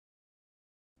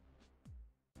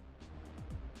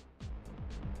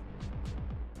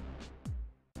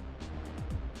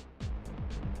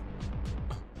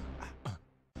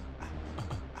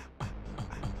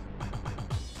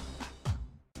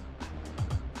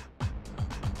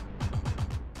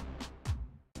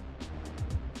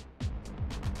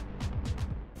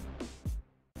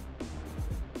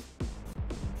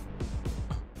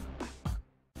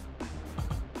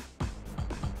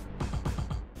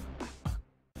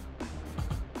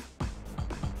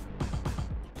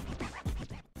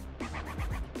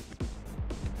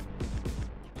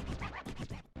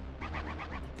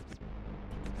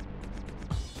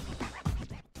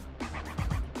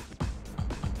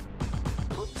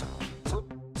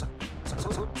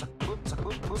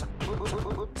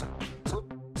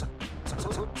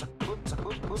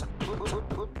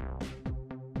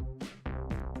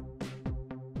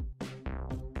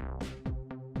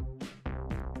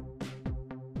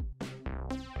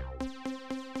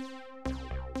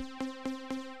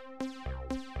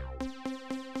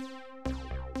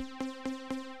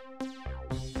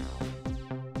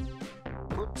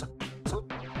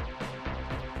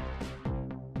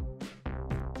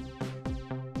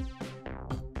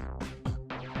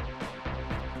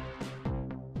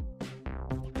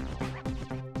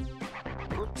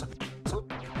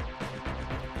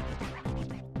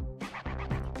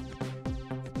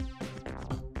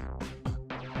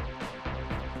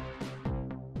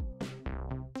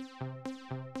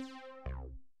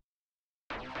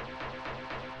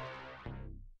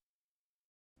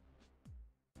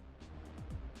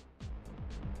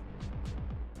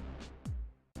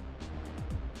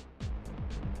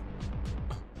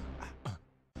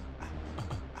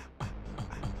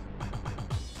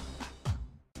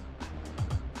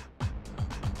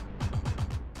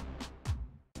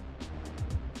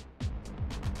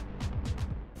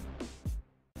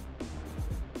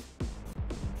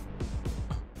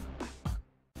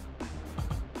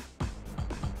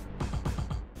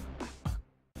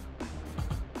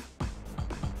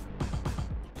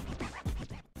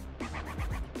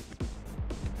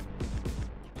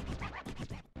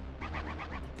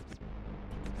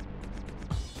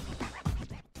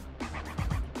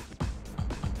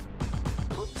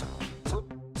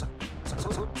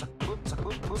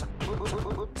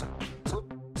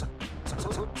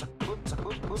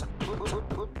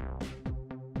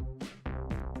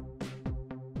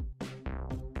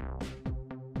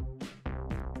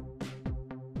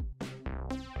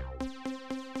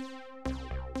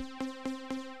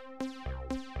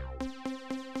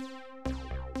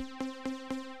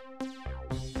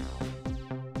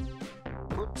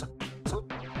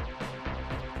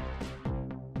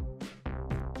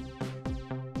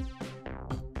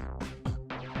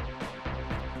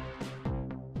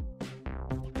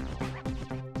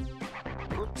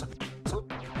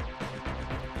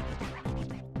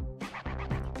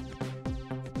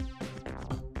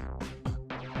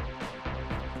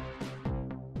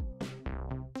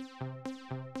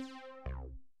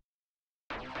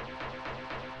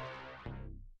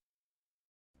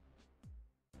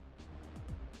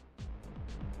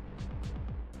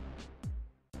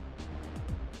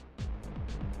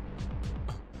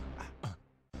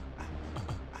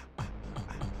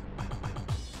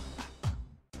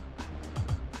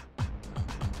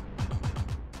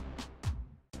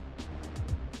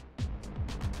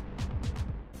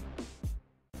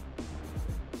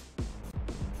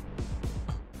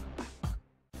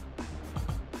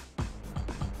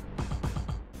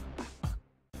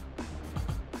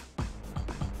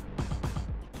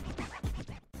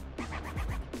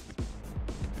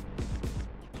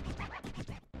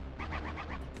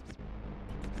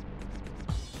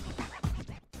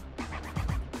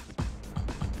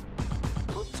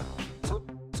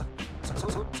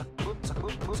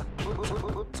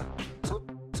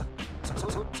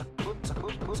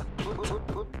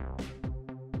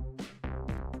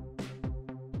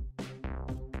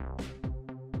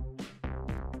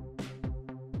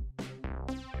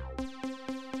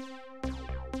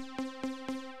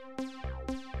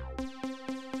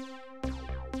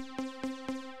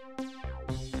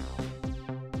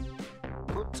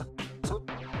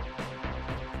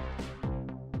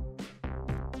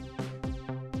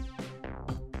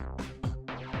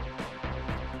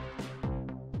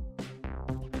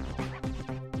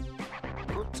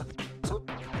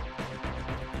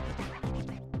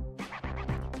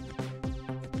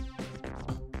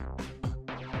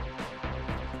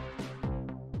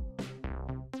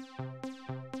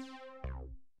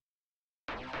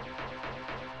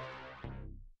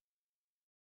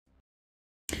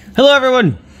Hello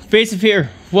everyone, Vaesive here.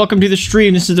 Welcome to the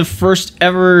stream. This is the first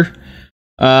ever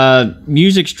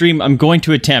music stream I'm going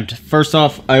to attempt. First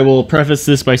off, I will preface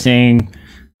this by saying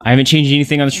I haven't changed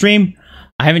anything on the stream.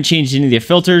 I haven't changed any of the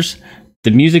filters.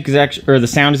 The music is actually, or the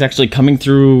sound is actually coming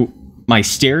through my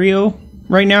stereo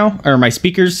right now, or my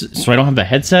speakers, so I don't have the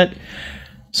headset.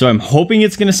 So I'm hoping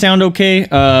it's gonna sound okay.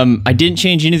 I didn't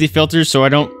change any of the filters, so I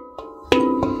don't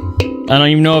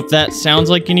even know if that sounds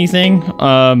like anything.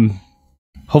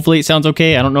 Hopefully it sounds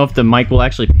okay. I don't know if the mic will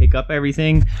actually pick up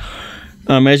everything.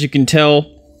 As you can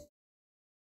tell,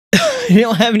 I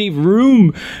don't have any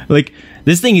room. Like,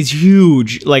 this thing is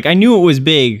huge. Like, I knew it was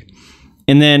big.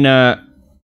 And then,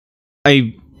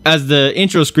 as the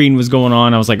intro screen was going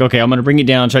on, I was like, okay, I'm gonna bring it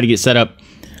down, try to get set up.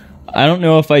 I don't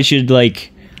know if I should,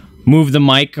 like, move the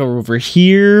mic over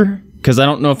here, because I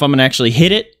don't know if I'm gonna actually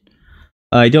hit it.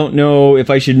 I don't know if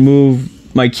I should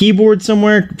move my keyboard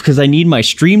somewhere, because I need my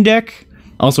stream deck.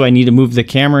 Also, I need to move the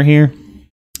camera here,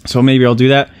 so maybe I'll do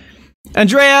that.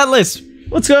 Andre Atlas,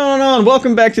 what's going on?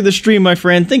 Welcome back to the stream, my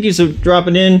friend. Thank you for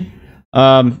dropping in.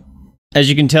 As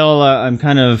you can tell, I'm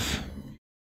kind of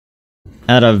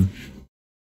out of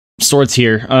sorts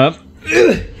here. I'm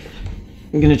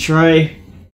gonna try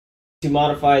to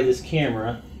modify this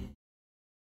camera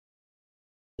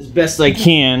as best I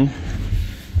can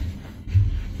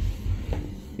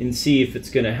and see if it's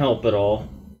gonna help at all.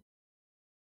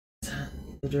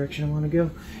 The direction I want to go.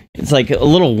 It's like a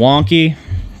little wonky,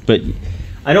 but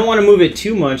I don't want to move it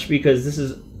too much because this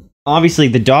is obviously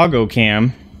the doggo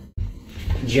cam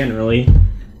generally,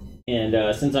 and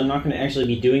since I'm not going to actually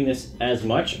be doing this as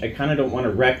much, I kind of don't want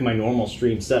to wreck my normal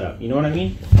stream setup. You know what I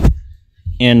mean?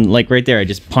 And like right there, I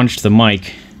just punched the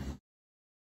mic.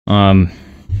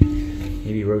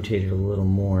 Maybe rotate it a little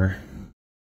more.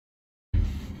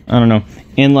 I don't know.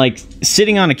 And like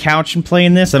sitting on a couch and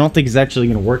playing this, I don't think is actually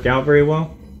going to work out very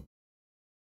well.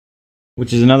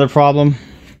 Which is another problem.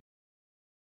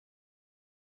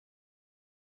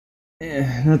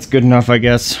 That's good enough, I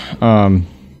guess. I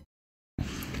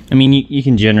mean, you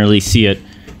can generally see it,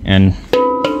 and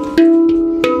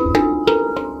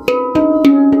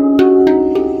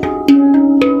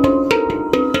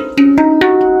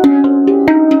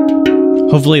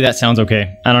hopefully that sounds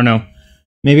okay. I don't know.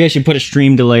 Maybe I should put a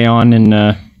stream delay on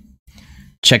and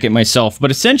check it myself.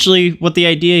 But essentially, what the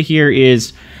idea here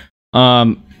is,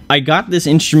 I got this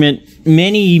instrument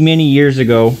many, many years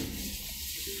ago.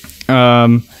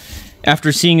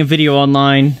 After seeing a video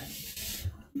online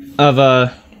of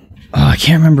a... Oh, I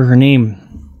can't remember her name.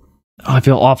 Oh, I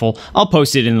feel awful. I'll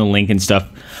post it in the link and stuff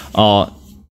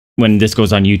when this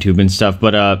goes on YouTube and stuff.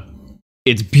 But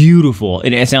it's beautiful.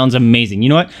 It sounds amazing. You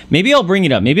know what? Maybe I'll bring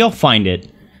it up. Maybe I'll find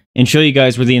it and show you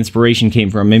guys where the inspiration came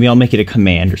from. Maybe I'll make it a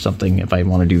command or something if I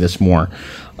want to do this more.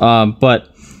 But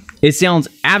it sounds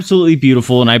absolutely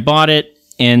beautiful, and I bought it,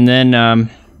 and then I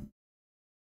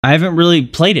haven't really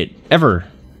played it ever.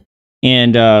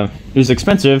 And it was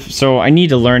expensive, so I need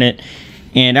to learn it.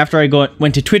 And after I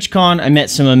went to TwitchCon, I met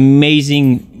some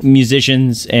amazing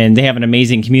musicians, and they have an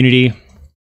amazing community.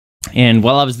 And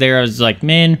while I was there, I was like,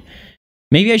 man,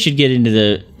 maybe I should get into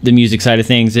the music side of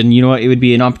things. And you know what? It would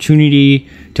be an opportunity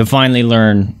to finally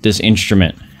learn this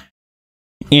instrument.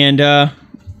 And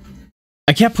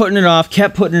I kept putting it off,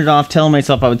 telling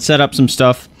myself I would set up some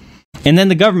stuff. And then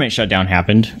the government shutdown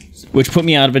happened, which put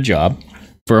me out of a job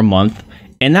for a month.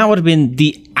 And that would have been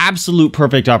the absolute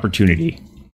perfect opportunity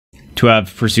to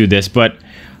have pursued this. But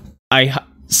I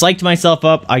psyched myself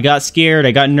up. I got scared.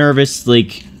 I got nervous.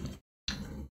 Like,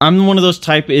 I'm one of those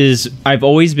type is I've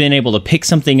always been able to pick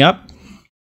something up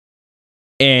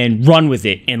and run with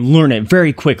it and learn it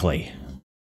very quickly.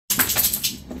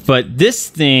 But this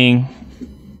thing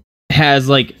has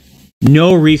like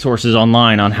no resources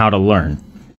online on how to learn.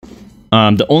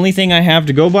 The only thing I have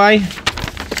to go by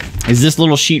is this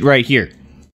little sheet right here.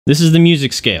 This is the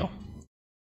music scale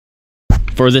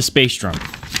for this bass drum.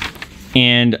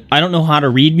 And I don't know how to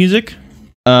read music.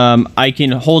 I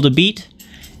can hold a beat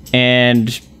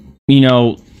and, you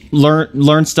know,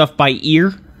 learn stuff by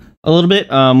ear a little bit.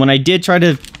 When I did try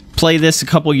to play this a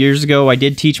couple years ago, I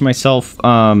did teach myself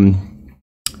Song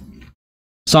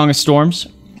of Storms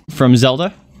from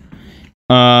Zelda.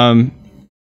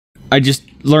 I just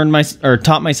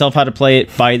taught myself how to play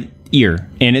it by ear,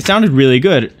 and it sounded really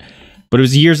good. But it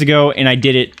was years ago, and I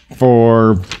did it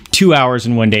for 2 hours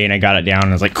in one day, and I got it down,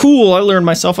 and I was like, cool, I learned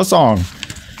myself a song.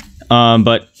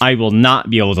 But I will not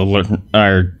be able to learn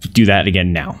or do that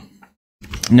again now.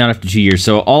 Not after 2 years.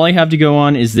 So all I have to go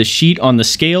on is the sheet on the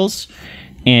scales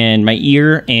and my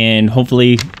ear, and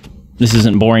hopefully this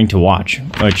isn't boring to watch,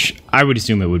 which I would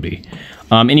assume it would be.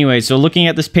 Anyway, so looking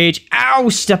at this page, ow,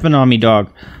 stepping on me, dog.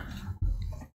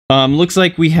 Looks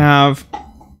like we have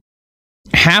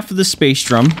half of the space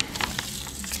drum.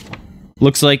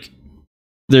 Looks like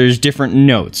there's different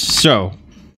notes. So,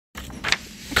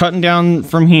 cutting down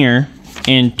from here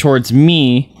and towards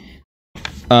me,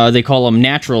 they call them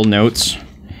natural notes.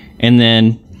 And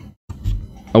then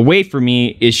away from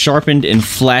me is sharpened and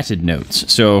flatted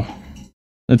notes. So,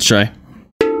 let's try.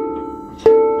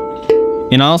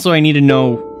 And also I need to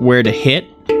know where to hit.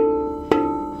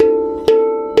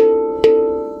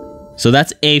 So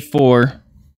that's A4.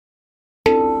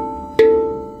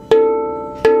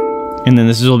 And then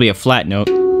this will be a flat note.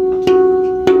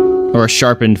 Or a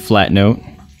sharpened flat note.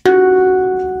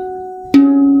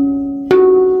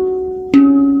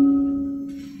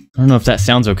 I don't know if that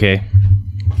sounds okay.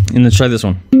 And let's try this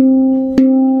one.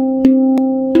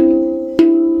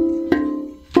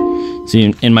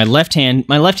 See, in my left hand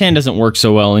doesn't work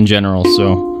so well in general,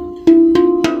 so.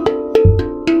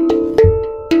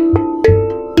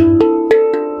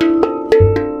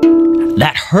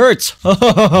 That hurts!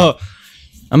 I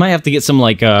might have to get some,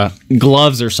 like,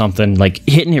 gloves or something, like,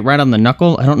 hitting it right on the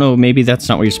knuckle. I don't know, maybe that's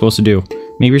not what you're supposed to do.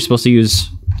 Maybe you're supposed to use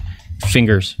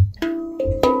fingers.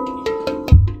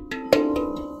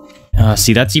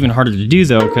 See, that's even harder to do,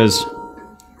 though, because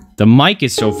the mic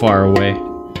is so far away.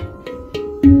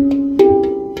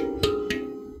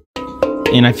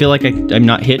 And I feel like I'm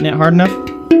not hitting it hard enough.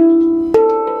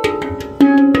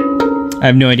 I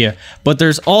have no idea. But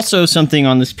there's also something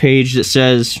on this page that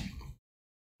says...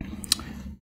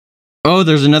 Oh,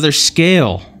 there's another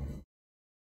scale.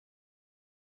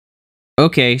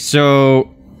 Okay,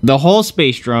 so the whole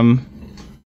space drum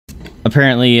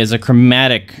apparently is a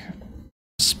chromatic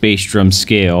space drum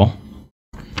scale.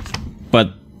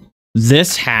 But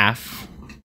this half,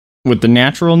 with the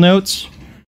natural notes,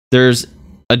 there's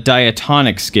a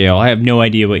diatonic scale. I have no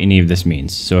idea what any of this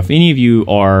means. So if any of you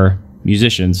are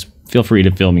musicians, feel free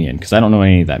to fill me in, because I don't know what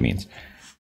any of that means.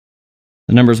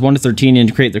 The numbers 1 to 13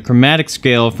 indicate the chromatic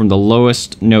scale from the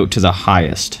lowest note to the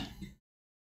highest.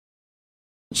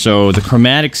 So the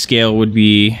chromatic scale would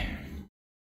be...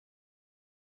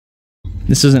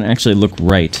 This doesn't actually look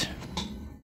right.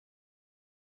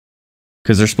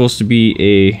 Because there's supposed to be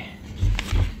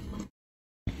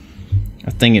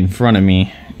a thing in front of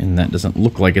me, and that doesn't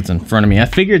look like it's in front of me. I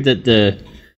figured that the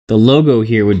logo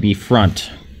here would be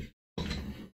front.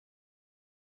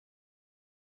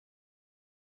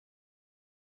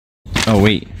 Oh,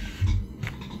 wait.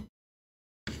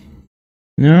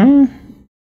 No?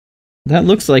 That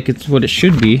looks like it's what it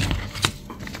should be.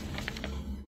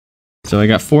 So I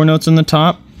got 4 notes on the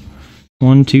top.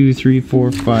 1, 2, 3,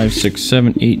 4, 5, 6,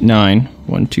 7, 8, 9.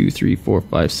 1, 2, 3, 4,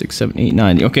 5, 6, 7, 8,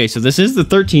 9. Okay, so this is the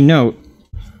 13th note.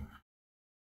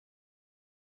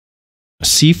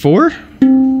 C4?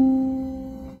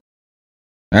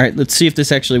 Alright, let's see if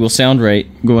this actually will sound right.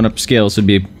 Going up scales would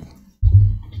be...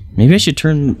 Maybe I should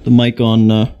turn the mic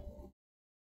on,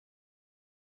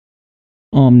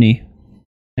 Omni.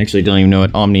 Actually, don't even know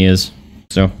what Omni is.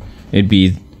 So, it'd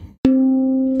be...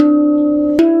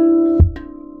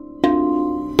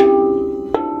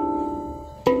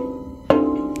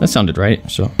 That sounded right,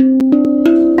 so...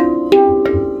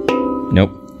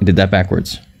 Nope, I did that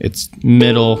backwards. It's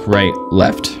middle, right,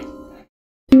 left.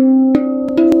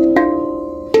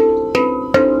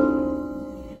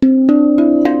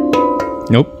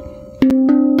 Nope.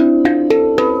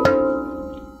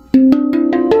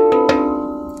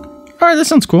 Alright, that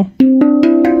sounds cool.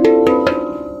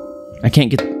 I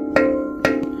can't get...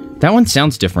 That one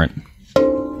sounds different.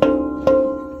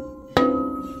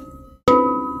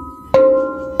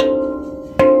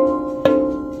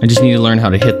 I just need to learn how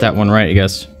to hit that one right, I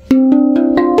guess.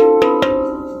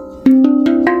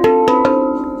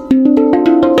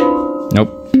 Nope.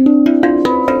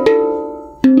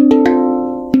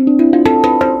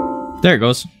 There it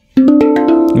goes.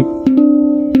 Nope.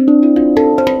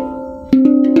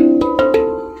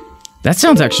 That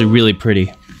sounds actually really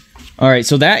pretty. Alright,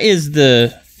 so that is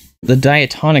the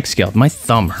diatonic scale. My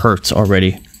thumb hurts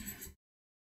already.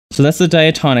 So that's the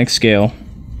diatonic scale.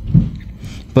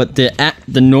 But the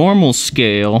normal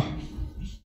scale...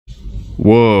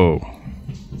 Whoa.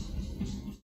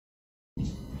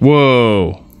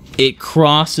 Whoa. It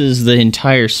crosses the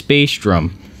entire space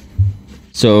drum.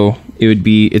 So it would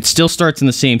be... It still starts in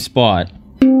the same spot,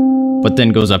 but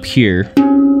then goes up here.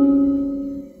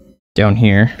 Down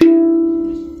here.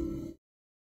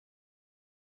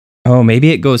 Oh, maybe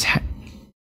it goes...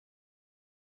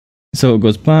 So it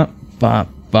goes bop, bop,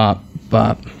 bop,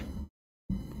 bop.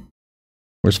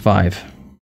 Where's 5?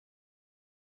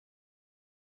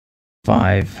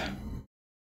 5.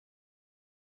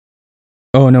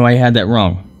 Oh no, I had that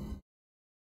wrong.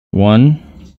 1,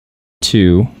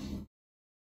 2,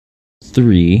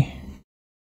 3.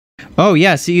 Oh,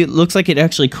 yeah, see, it looks like it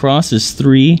actually crosses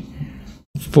 3,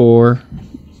 4,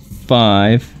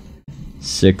 5,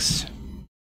 6,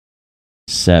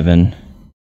 7,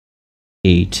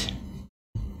 8.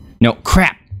 No,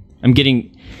 crap! I'm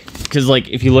getting... Because, like,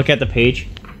 if you look at the page,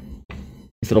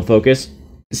 if it'll focus,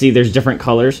 see, there's different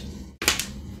colors.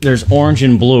 There's orange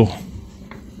and blue.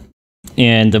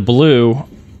 And the blue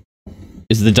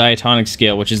is the diatonic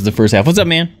scale, which is the first half. What's up,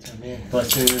 man?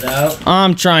 Busting it out.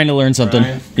 I'm trying to learn something.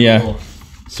 Cool. Yeah.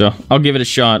 So I'll give it a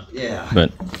shot. Yeah.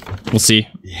 But we'll see.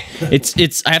 Yeah.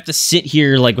 It's I have to sit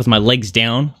here like with my legs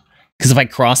down, because if I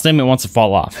cross them, it wants to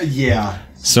fall off. Yeah.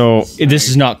 So this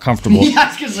is not comfortable. Yeah, I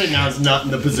was gonna say now it's not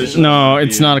in the position. No,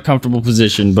 it's not a comfortable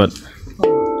position, but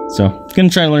so gonna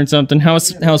try to learn something.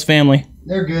 How's family?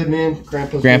 They're good, man.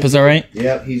 Grandpa's all right?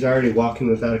 Yep, he's already walking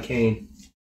without a cane.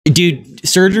 Dude,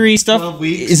 surgery stuff 12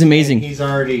 weeks, is amazing. He's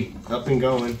already up and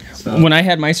going. So. When I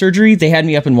had my surgery, they had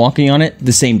me up and walking on it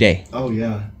the same day. Oh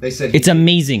yeah, they said it's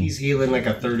amazing. He's healing like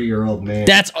a 30-year-old man.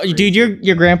 That's dude.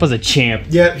 Your grandpa's a champ.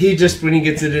 Yeah, he just when he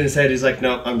gets it in his head, he's like,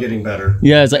 no, I'm getting better.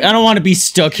 Yeah, it's like I don't want to be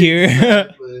stuck here.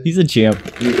 He's a champ.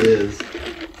 He is.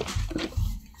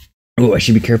 Oh, I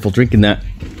should be careful drinking that.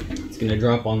 It's gonna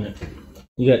drop on it.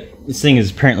 You got this thing is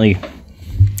apparently,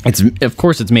 of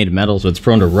course it's made of metal, so it's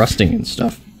prone to rusting and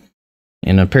stuff.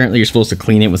 And apparently you're supposed to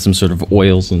clean it with some sort of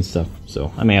oils and stuff.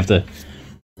 So I may have to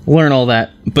learn all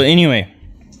that. But anyway,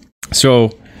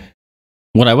 so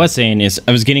what I was saying is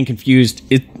I was getting confused.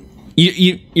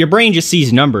 Your brain just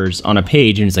sees numbers on a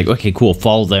page and it's like, okay, cool,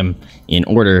 follow them in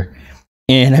order.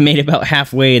 And I made it about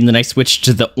halfway and then I switched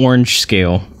to the orange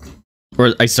scale.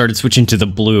 Or I started switching to the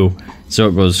blue. So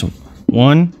it goes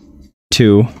 1,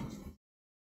 2,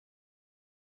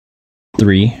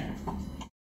 3,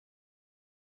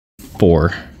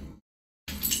 4,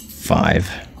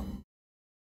 5,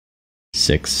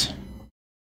 6,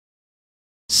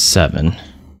 7.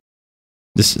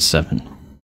 This is 7.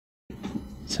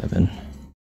 7,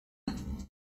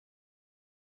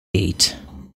 8,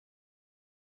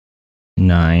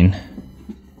 9,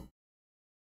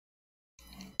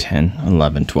 10,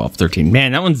 11, 12, 13.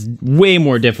 Man, that one's way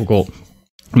more difficult.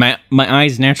 My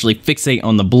eyes naturally fixate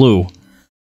on the blue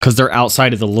because they're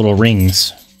outside of the little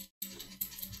rings.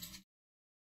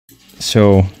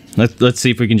 So let's see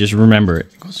if we can just remember it.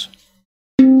 It goes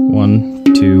 1,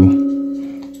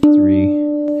 2,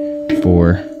 3,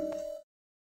 4,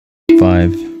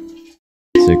 5,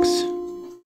 6,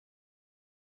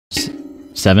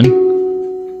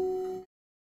 7,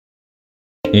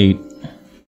 8.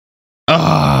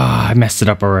 Ah, I messed it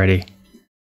up already.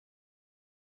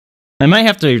 I might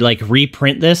have to like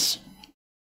reprint this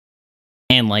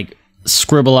and like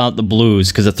scribble out the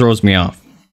blues because it throws me off.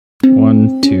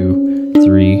 1, 2,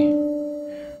 3,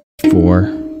 4,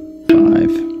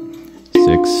 5,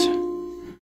 6,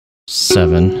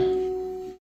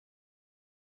 7,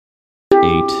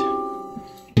 8,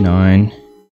 9,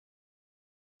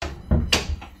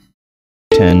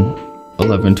 10,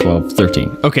 11, 12,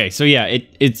 13. Okay, so yeah,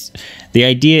 it's the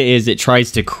idea is it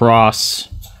tries to cross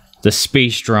the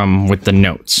space drum with the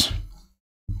notes.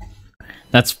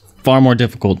 That's far more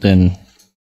difficult than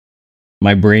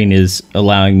my brain is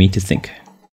allowing me to think.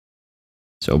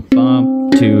 So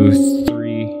bump 2,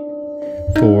 3,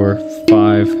 4,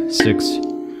 5, 6,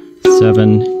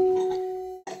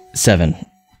 7, 7.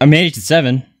 I made it to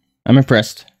 7. I'm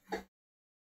impressed.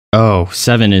 Oh,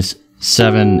 7 is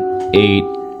 7, 8,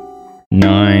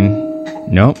 9.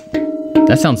 Nope.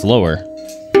 That sounds lower.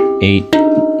 8.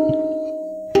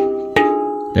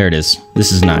 There it is.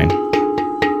 This is 9.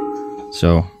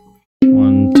 So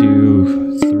 1,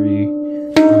 2, 3,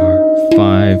 4,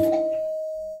 5.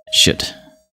 Shit.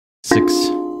 6,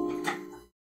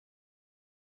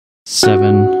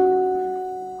 7,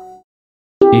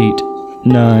 8,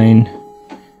 9,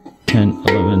 10,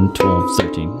 11, 12,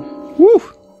 13. Woo!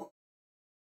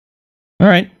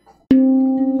 Alright.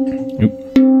 Oop.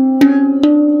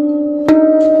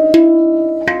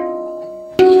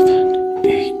 7,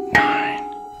 8, 9,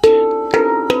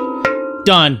 10.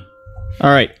 Done.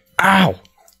 Alright. Ow!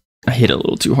 I hit it a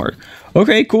little too hard.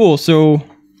 Okay, cool. So,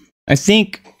 I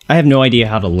think I have no idea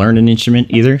how to learn an instrument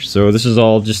either, so this is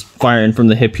all just firing from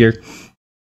the hip here.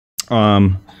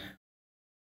 I'm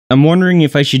wondering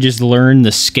if I should just learn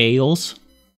the scales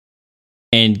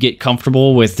and get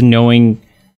comfortable with knowing,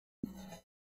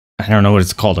 I don't know what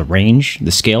it's called, a range,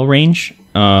 the scale range.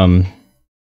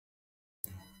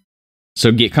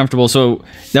 So get comfortable. So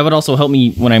that would also help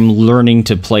me when I'm learning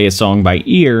to play a song by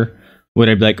ear. Would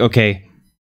I be like, okay,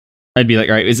 I'd be like,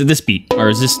 all right, is it this beat or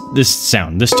is this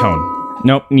sound, this tone?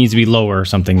 Nope, it needs to be lower or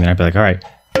something. Then I'd be like, all right,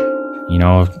 you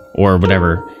know, or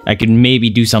whatever. I could maybe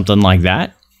do something like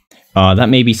that. That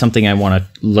may be something I want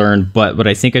to learn, but what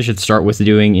I think I should start with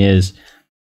doing is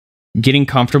getting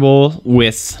comfortable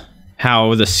with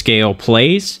how the scale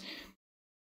plays.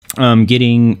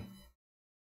 Getting,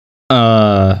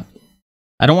 I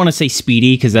don't want to say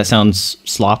speedy because that sounds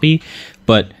sloppy,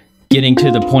 but getting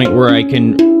to the point where I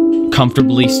can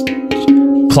comfortably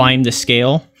climb the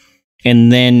scale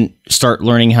and then start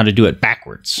learning how to do it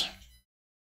backwards.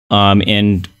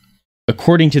 And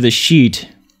according to the sheet,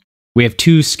 we have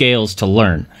 2 scales to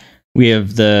learn. We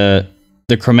have the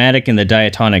chromatic and the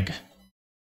diatonic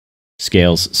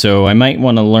scales. So I might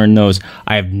want to learn those.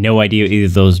 I have no idea what either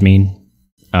of those mean.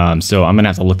 So I'm going to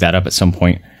have to look that up at some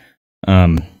point.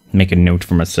 Make a note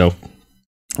for myself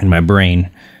in my brain.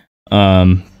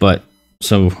 And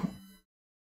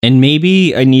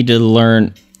maybe I need to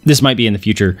learn, this might be in the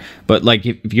future, but like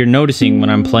if you're noticing when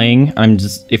I'm playing,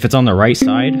 if it's on the right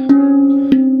side,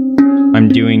 I'm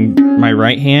doing my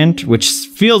right hand, which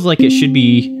feels like it should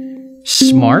be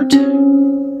smart,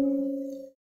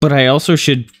 but I also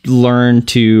should learn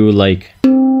to like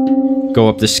go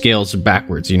up the scales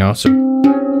backwards, you know? So,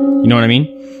 you know what I mean?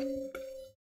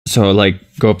 So like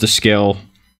go up the scale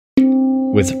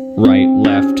with right,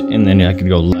 left, and then I could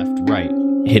go left, right,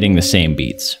 hitting the same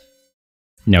beats,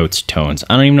 notes, tones.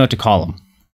 I don't even know what to call them.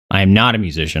 I am not a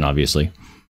musician, obviously.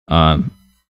 All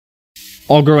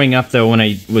growing up though, when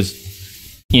I was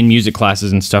in music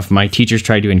classes and stuff, my teachers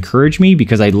tried to encourage me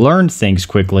because I learned things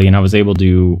quickly and I was able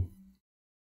to,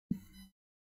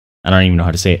 I don't even know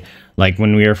how to say it. Like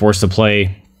when we were forced to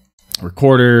play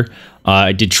recorder,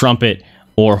 I did trumpet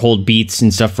or hold beats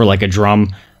and stuff for like a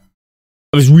drum.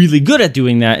 I was really good at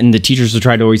doing that, and the teachers would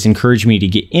try to always encourage me to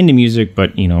get into music,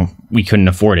 but you know, we couldn't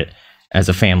afford it as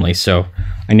a family, so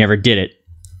I never did it.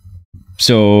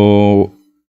 So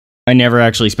I never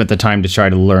actually spent the time to try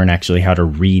to learn actually how to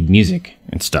read music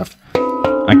and stuff.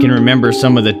 I can remember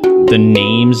some of the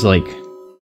names, like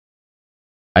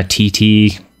a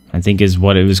TT, I think is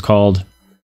what it was called.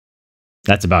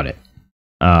 That's about it.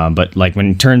 But like when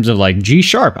in terms of like G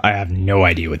sharp, I have no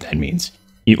idea what that means.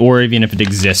 Or even if it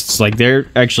exists. Like there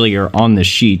actually are on this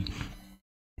sheet.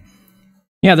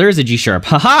 Yeah, there is a G sharp.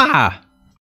 Haha!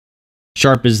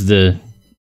 Sharp is the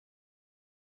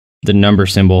number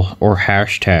symbol or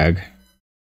hashtag.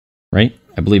 Right?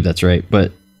 I believe that's right.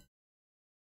 But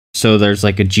so there's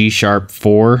like a G sharp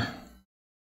 4.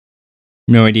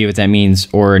 No idea what that means.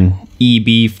 Or an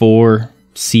EB4,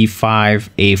 C5,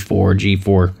 A4,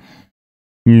 G4.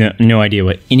 No idea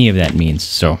what any of that means,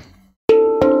 so.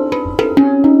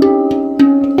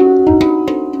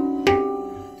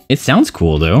 It sounds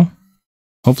cool, though.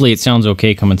 Hopefully it sounds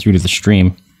okay coming through to the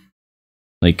stream.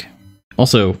 Like,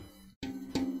 also,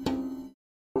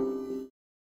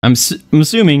 I'm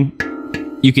assuming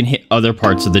you can hit other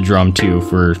parts of the drum, too,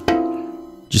 for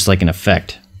just like an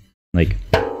effect. Like,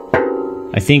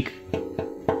 I think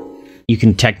you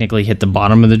can technically hit the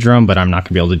bottom of the drum, but I'm not going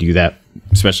to be able to do that,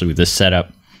 especially with this setup.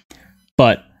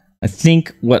 But I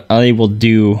think what I will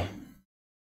do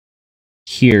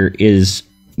here is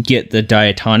get the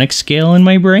diatonic scale in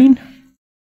my brain.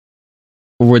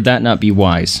 Or would that not be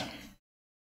wise?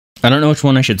 I don't know which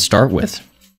one I should start with.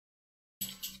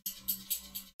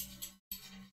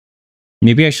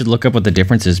 Maybe I should look up what the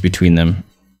difference is between them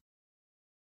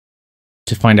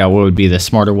to find out what would be the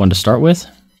smarter one to start with.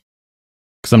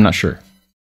 Because I'm not sure.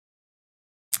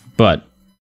 But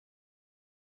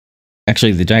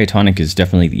actually, the diatonic is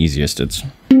definitely the easiest. It's...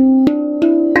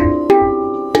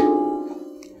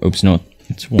 Oops, no.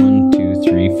 It's 1, 2,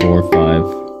 3, 4, 5,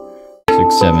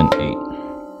 6, 7, 8.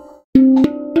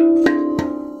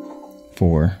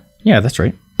 4. Yeah, that's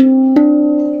right. 1,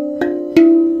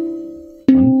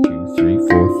 2, 3,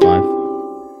 4, 5,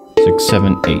 6,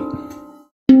 7, 8.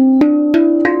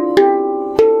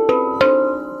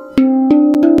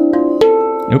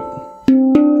 Nope.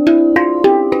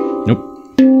 Nope.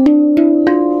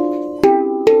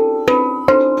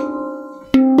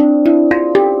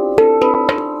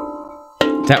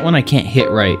 That one I can't hit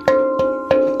right.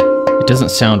 It doesn't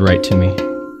sound right to me.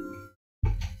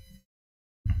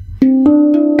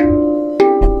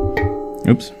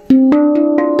 Oops.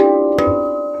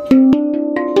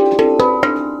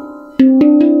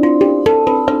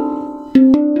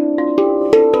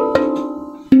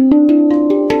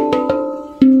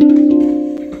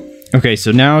 Okay,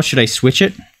 so now should I switch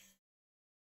it?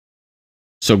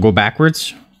 So go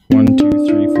backwards. 1, 2,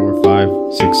 3, 4,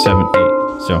 5, 6, 7, 8.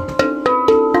 So.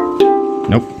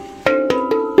 Nope.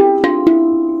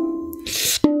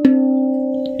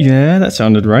 Yeah, that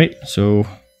sounded right. So.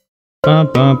 Ba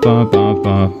ba ba ba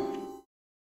ba.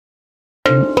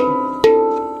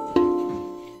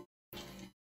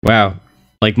 Wow.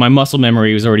 Like, my muscle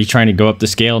memory was already trying to go up the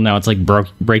scale. Now it's, like,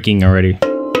 breaking already.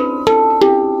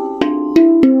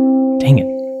 Dang it.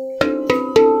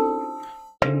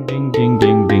 Ding, ding,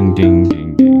 ding, ding, ding,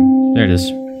 ding, ding. There it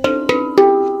is.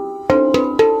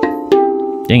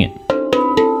 Dang it.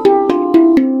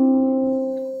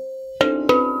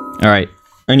 Alright.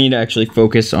 I need to actually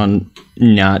focus on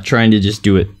not trying to just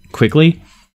do it quickly.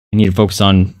 I need to focus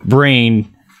on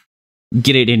brain,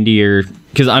 get it into your...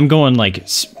 Because I'm going, like...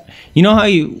 You know how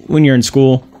when you're in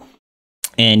school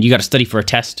and you got to study for a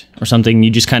test or something,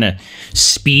 you just kind of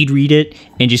speed read it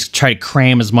and just try to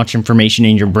cram as much information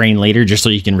in your brain later just so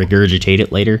you can regurgitate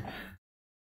it later?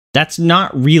 That's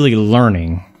not really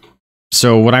learning.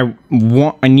 So what I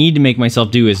need to make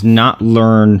myself do is not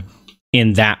learn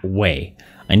in that way.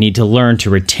 I need to learn to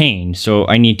retain. So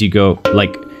I need to go,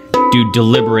 like, do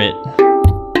deliberate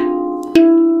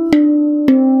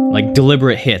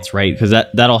hits, right? Because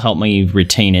that'll help me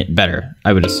retain it better,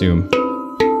 I would assume.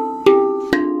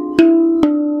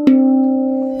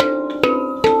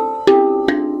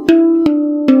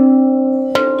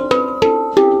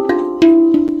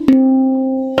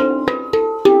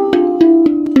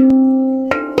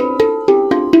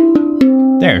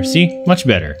 There, see? Much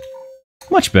better.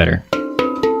 Much better.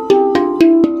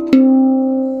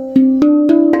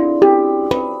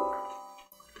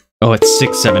 Oh, it's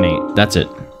 6, 7, 8. That's it.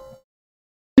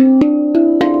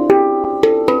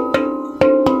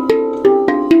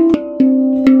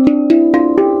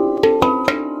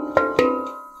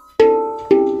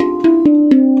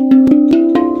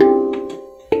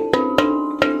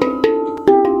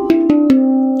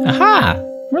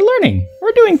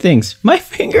 Things. My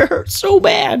finger hurts so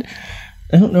bad.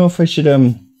 I don't know if I should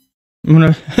I'm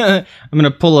gonna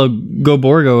pull a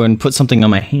Goborgo and put something on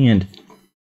my hand.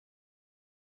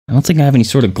 I don't think I have any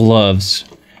sort of gloves.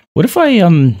 What if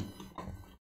I'm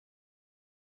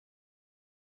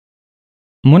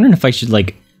wondering if I should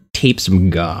like tape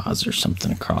some gauze or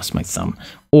something across my thumb,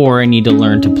 or I need to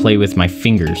learn to play with my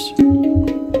fingers.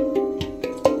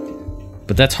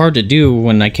 But that's hard to do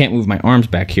when I can't move my arms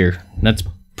back here. That's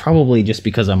probably just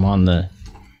because I'm on the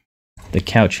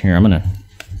couch here. I'm gonna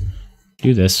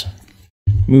do this.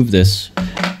 Move this.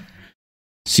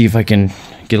 See if I can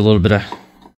get a little bit of...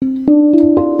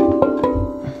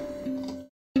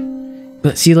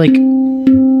 But see, like,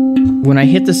 when I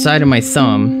hit the side of my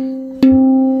thumb,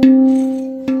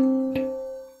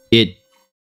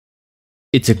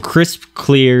 it's a crisp,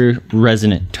 clear,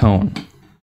 resonant tone.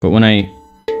 But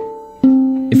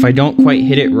if I don't quite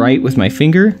hit it right with my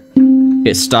finger,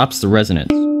 it stops the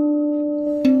resonance.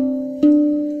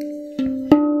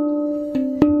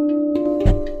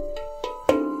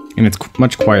 And it's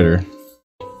much quieter.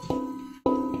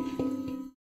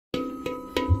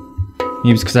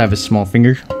 Maybe it's because I have a small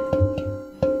finger.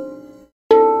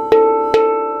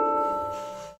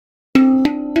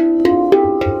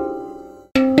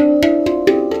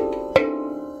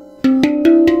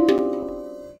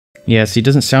 Yeah, see, it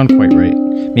doesn't sound quite right.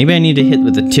 Maybe I need to hit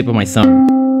with the tip of my thumb.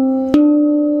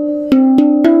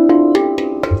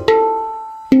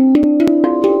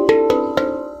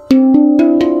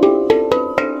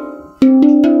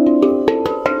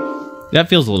 That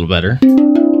feels a little better.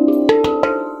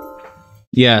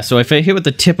 Yeah, so if I hit with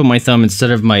the tip of my thumb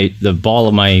instead of the ball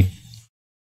of my,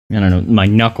 I don't know, my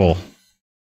knuckle,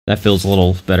 that feels a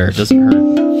little better. It doesn't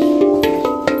hurt.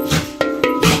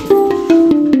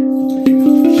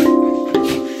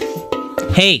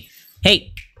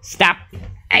 Hey, stop.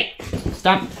 Hey,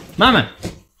 stop. Mama.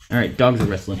 All right, dogs are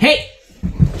wrestling. Hey.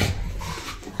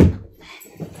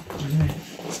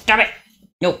 Stop it.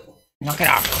 No, knock it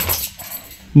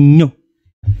off. No.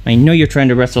 I know you're trying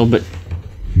to wrestle, but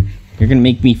you're gonna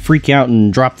make me freak out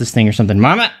and drop this thing or something.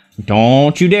 Mama,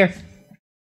 don't you dare.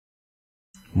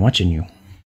 I'm watching you.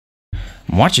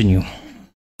 I'm watching you.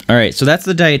 All right, so that's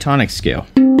the diatonic scale.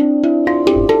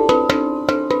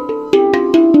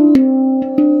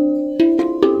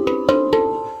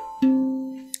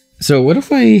 So what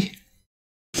if I...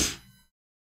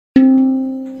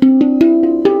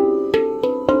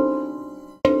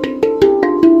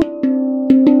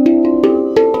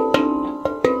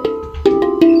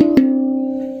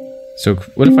 So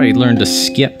what if I learned to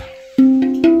skip?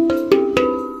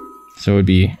 So it would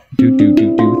be do do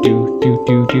do do do do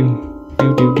do do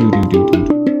do do do do do do.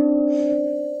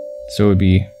 So it would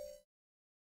be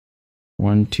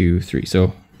 1, 2, 3.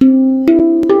 So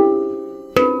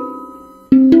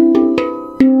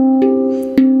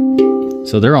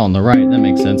they're all on the right. That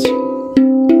makes sense. So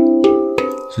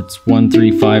it's 1,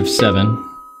 3, 5, 7,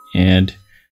 and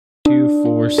 2,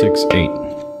 4, 6, 8.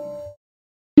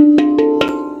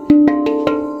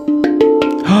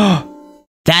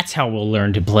 that's how we'll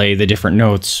learn to play the different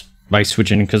notes by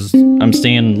switching, because I'm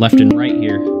staying left and right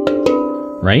here,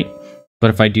 right?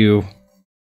 But if I do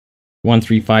 1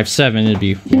 3 5 7, it'd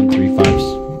be 1 3 5.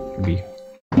 It'd be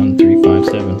 1 3 5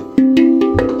 7.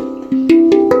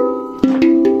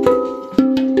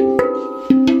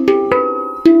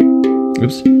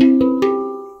 Oops.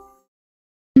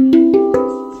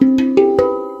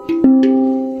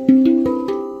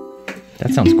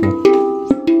 That sounds cool.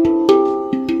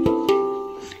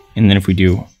 And then if we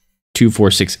do 2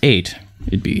 4 6 8,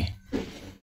 it'd be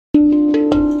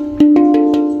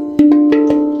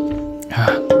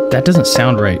that doesn't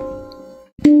sound right.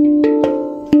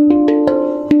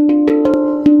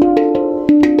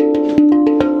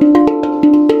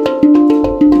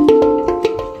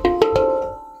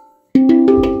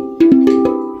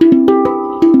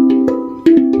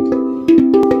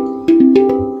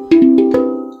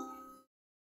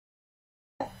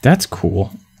 That's cool.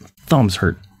 Thumbs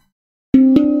hurt.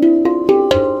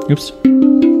 Oops.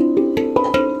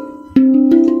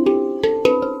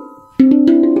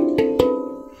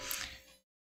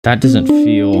 That doesn't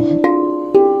feel...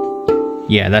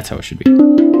 Yeah, that's how it should be.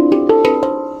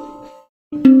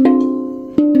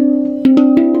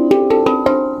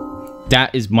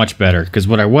 That is much better, because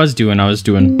what I was doing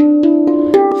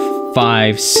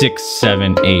 5, 6,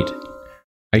 7, 8.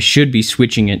 I should be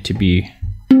switching it to be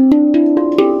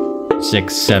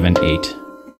 6, 7, 8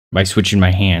 by switching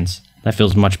my hands. That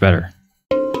feels much better.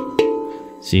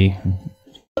 See?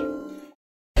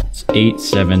 It's 8,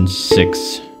 7,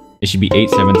 6. It should be 8,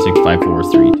 7, 6, 5, 4,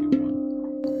 3, 2,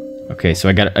 1. Okay, so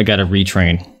I gotta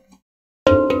retrain.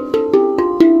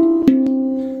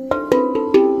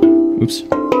 Oops.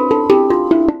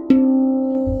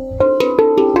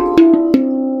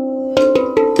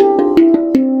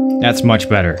 That's much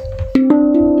better.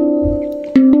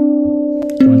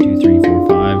 1, 2, 3, 4,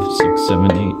 5, 6,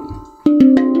 7, 8.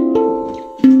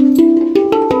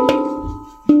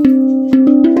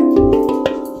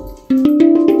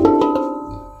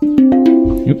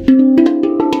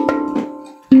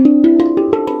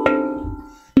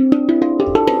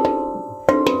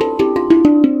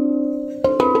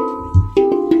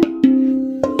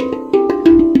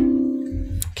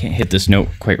 Can't hit this note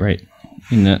quite right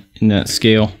in that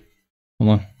scale. Hold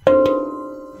on.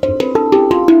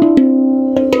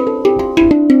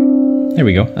 There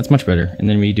we go. That's much better. And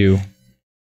then we do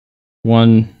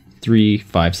 1 3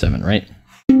 5 7, right?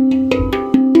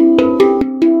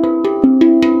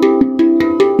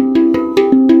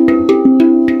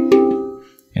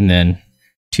 And then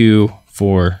 2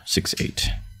 4 6 8.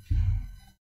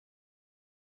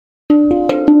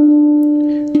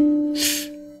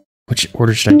 Which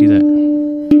order should I do that?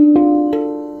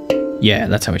 Yeah,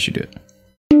 that's how I should do it.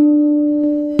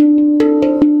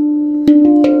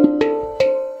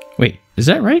 Wait, is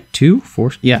that right? 2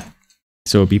 4? Yeah.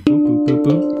 So it'd be boop, boop, boop,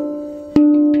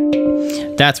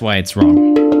 boop. That's why it's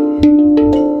wrong.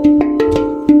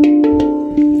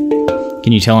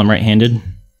 Can you tell I'm right-handed?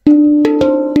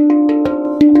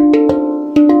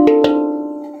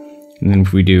 And then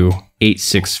if we do 8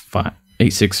 6 5 8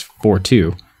 6 4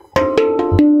 2.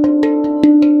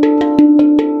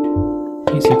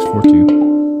 8 6 4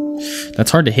 2.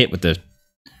 That's hard to hit with the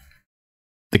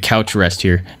couch rest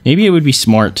here. Maybe it would be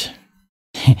smart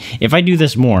if I do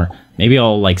this more. Maybe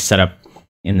I'll like set up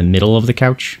in the middle of the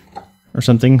couch or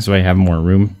something so I have more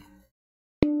room.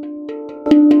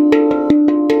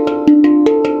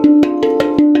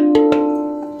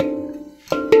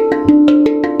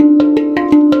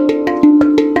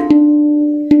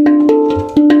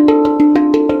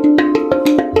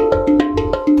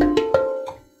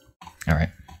 All right,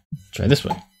 try this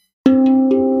one.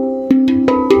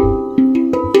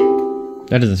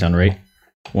 That doesn't sound right.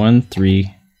 1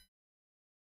 3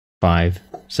 5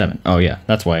 7. Oh yeah,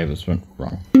 that's why I was wrong.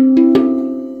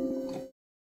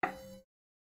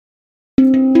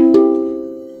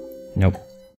 Nope.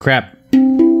 Crap.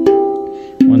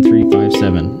 1 3 5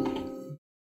 7.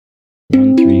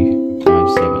 1 3 5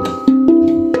 7.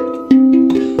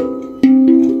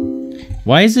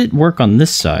 Why does it work on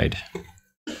this side?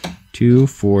 2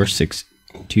 4 6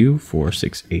 2 4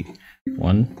 6 8.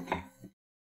 1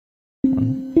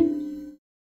 1.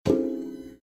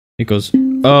 It goes,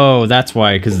 oh, that's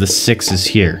why, because the 6 is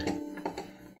here.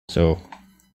 So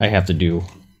I have to do,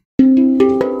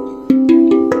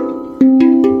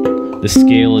 the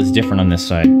scale is different on this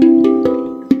side.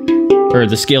 Or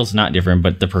the scale's not different,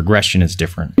 but the progression is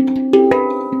different.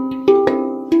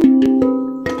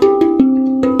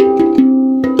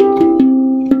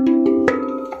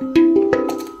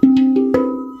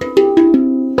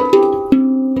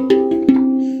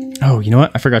 Oh, you know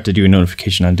what? I forgot to do a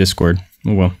notification on Discord.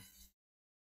 Oh well.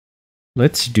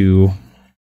 Let's do...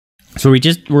 So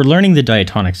we're learning the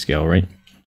diatonic scale, right?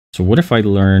 So what if I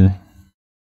learn...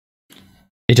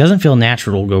 It doesn't feel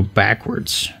natural to go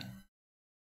backwards.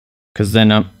 Because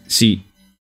then, see...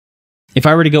 If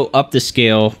I were to go up the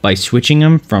scale by switching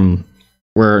them from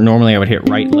where normally I would hit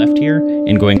right, left here,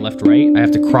 and going left, right, I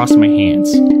have to cross my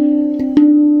hands.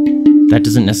 That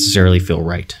doesn't necessarily feel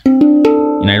right.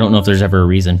 And I don't know if there's ever a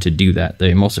reason to do that.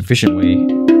 The most efficient way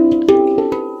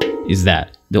is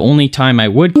that. The only time I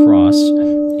would cross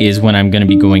is when I'm going to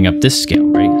be going up this scale,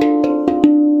 right?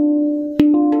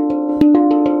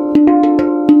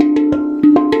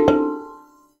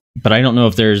 But I don't know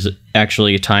if there's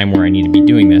actually a time where I need to be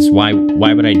doing this. Why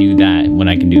would I do that when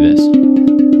I can do this?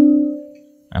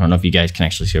 I don't know if you guys can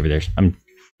actually see over there.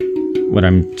 What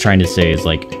I'm trying to say is,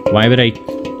 like, why would I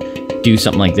do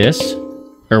something like this?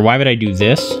 Or why would I do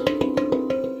this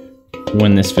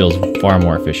when this feels far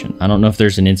more efficient? I don't know if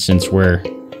there's an instance where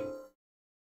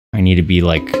I need to be,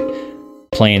 like,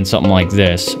 playing something like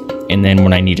this, and then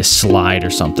when I need to slide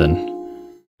or something.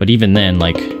 But even then,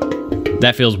 like...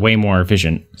 That feels way more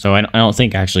efficient. So I don't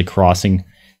think actually crossing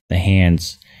the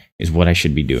hands is what I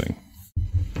should be doing.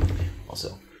 Also,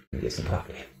 let me get some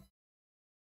coffee.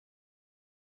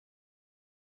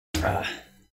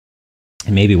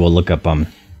 And maybe we'll look up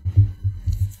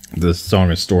the Song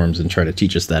of Storms and try to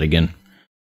teach us that again.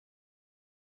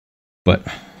 But,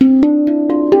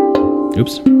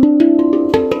 oops.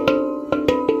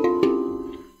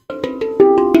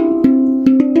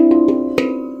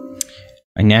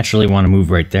 I naturally want to move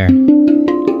right there.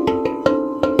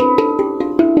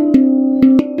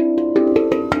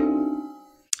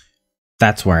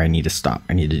 That's where I need to stop.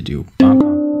 I need to do...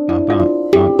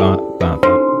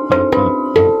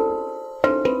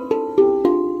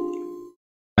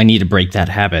 I need to break that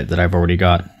habit that I've already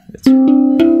got.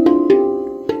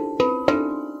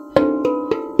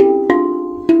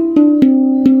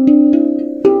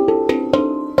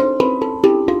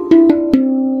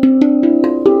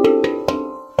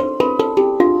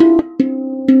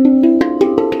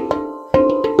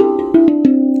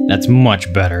 That's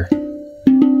much better.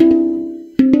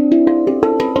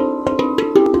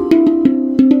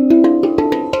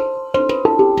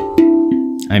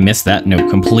 I missed that note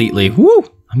completely. Woo!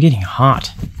 I'm getting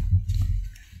hot.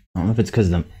 I don't know if it's because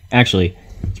of them. Actually,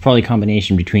 it's probably a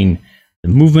combination between the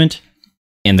movement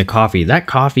and the coffee. That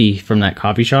coffee from that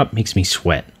coffee shop makes me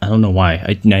sweat. I don't know why.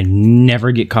 I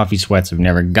never get coffee sweats. I've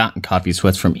never gotten coffee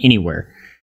sweats from anywhere.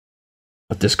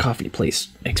 But this coffee place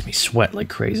makes me sweat like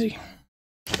crazy.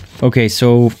 Okay,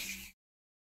 so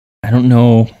I don't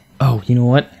know. Oh, you know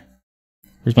what?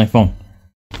 Where's my phone?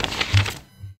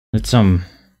 Let's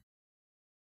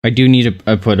I do need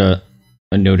to put a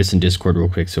notice in Discord real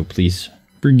quick, so please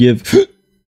forgive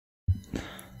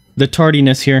the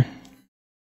tardiness here.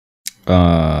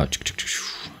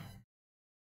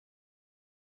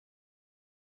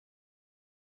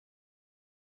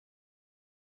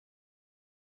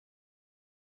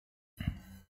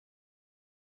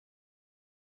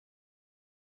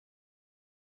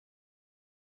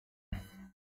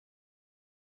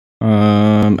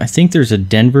 I think there's a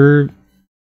Denver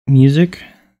music.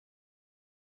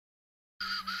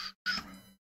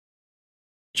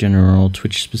 General,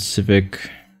 Twitch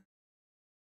specific.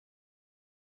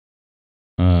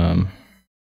 I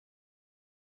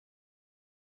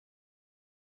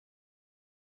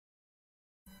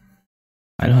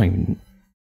don't even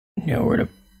know where to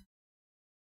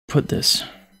put this.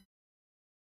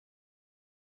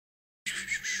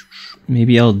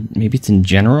 Maybe it's in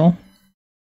general.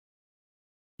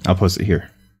 I'll post it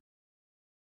here.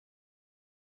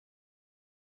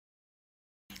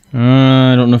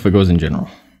 I don't know if it goes in general.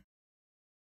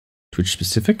 Twitch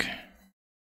specific.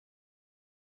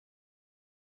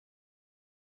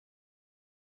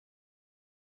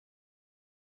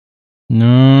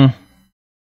 No.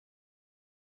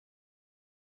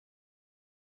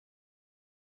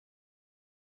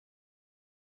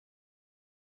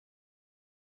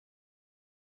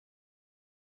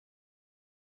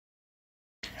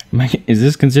 Is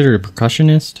this considered a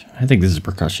percussionist? I think this is a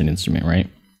percussion instrument, right?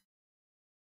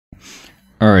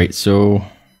 Alright, so...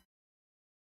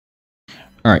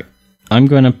 Alright, I'm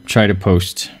going to try to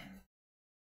post...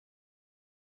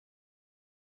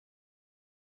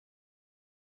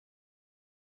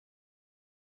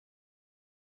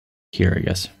 here, I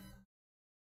guess.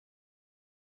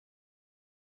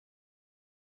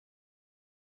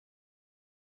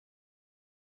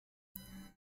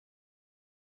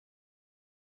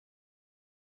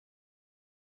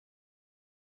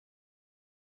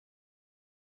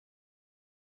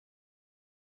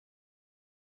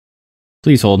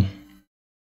 Please hold.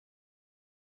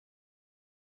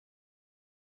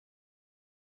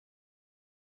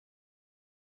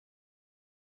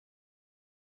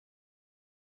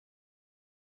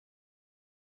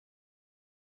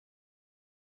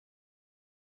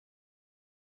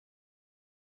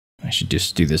 I should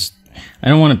just do this. I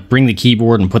don't want to bring the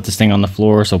keyboard and put this thing on the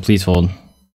floor, so please hold.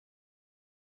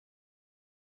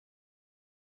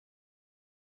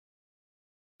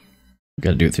 Got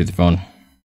to do it through the phone.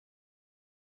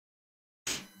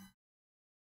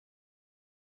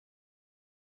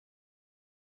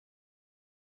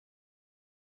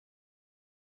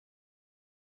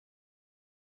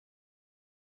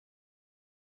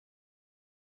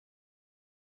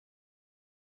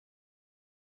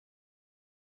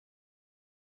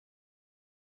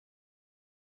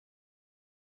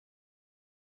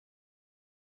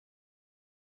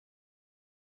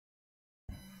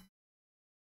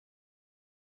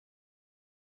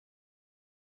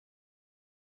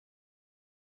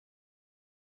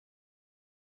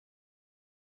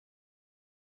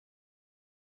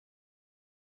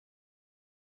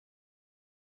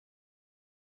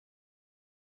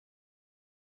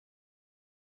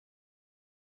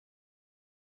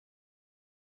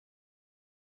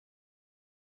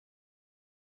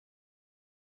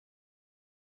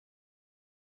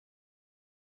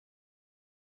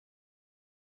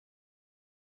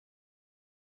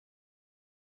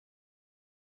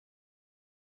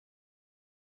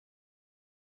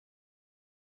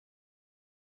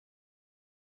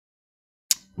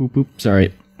 Boop boop.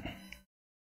 Sorry.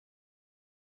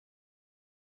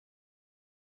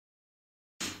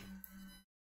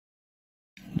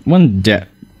 One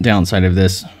downside of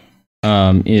this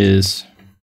is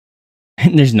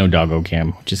there's no doggo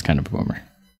cam, which is kind of a bummer.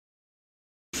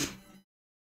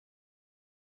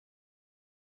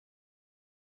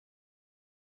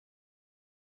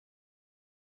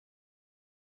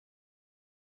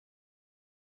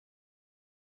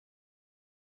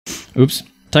 Oops,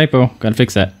 typo. Gotta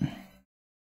fix that.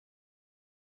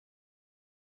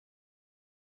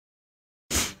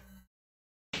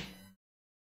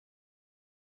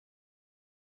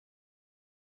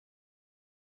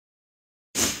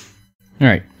 All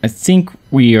right, I think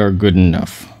we are good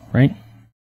enough, right?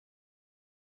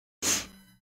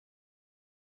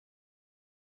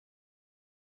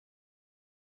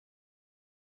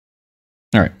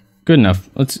 All right, good enough.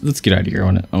 Let's get out of here.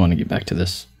 I want to get back to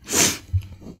this.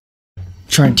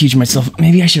 Try and teach myself.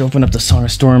 Maybe I should open up the Song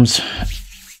of Storms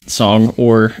song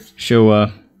or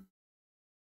show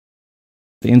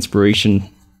the inspiration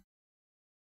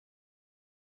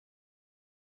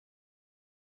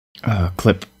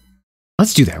clip.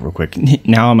 Let's do that real quick.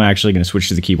 Now I'm actually going to switch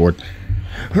to the keyboard.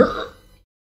 I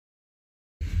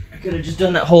could have just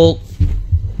done that whole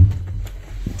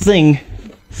thing,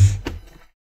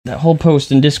 that whole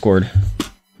post in Discord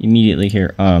immediately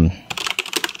here. I'm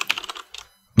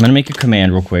going to make a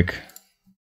command real quick,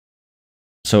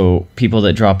 so people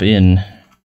that drop in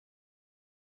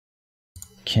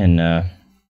can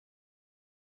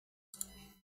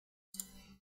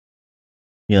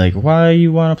be like, why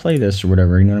you want to play this or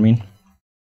whatever, you know what I mean?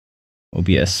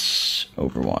 OBS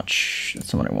Overwatch,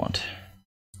 that's the one I want.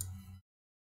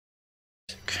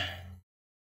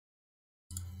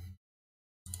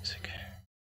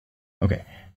 Okay,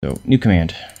 so new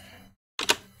command.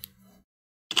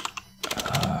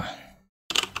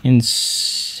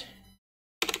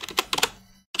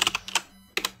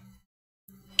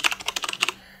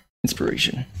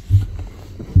 Inspiration.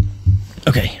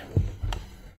 Okay.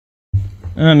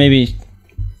 Maybe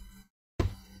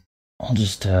I'll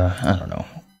just, I don't know.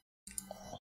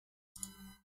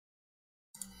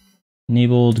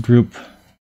 Enabled group.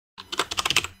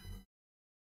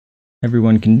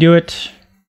 Everyone can do it.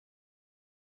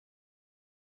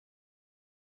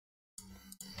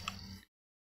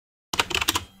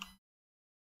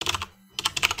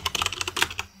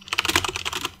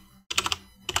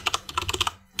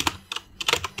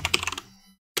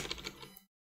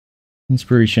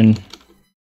 Inspiration.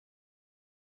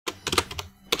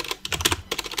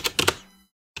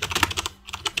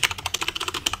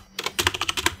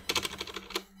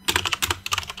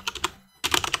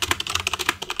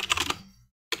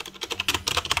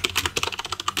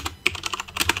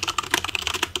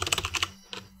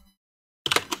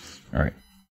 All right.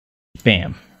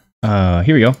 Bam.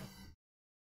 Here we go.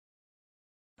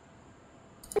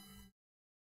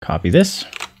 Copy this.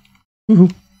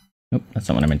 Woohoo. Nope, that's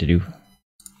not what I meant to do.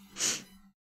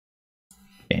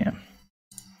 Bam.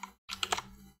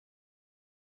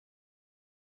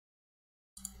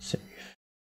 Save.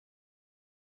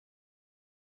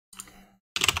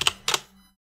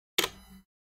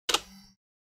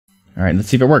 All right, let's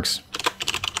see if it works.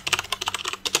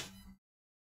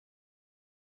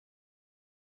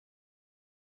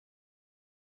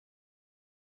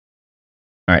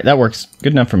 All right, that works.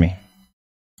 Good enough for me.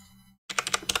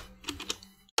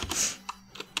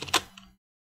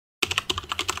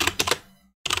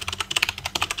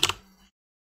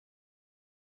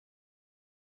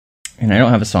 And I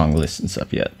don't have a song list and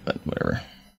stuff yet, but whatever.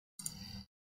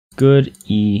 Good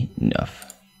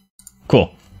enough.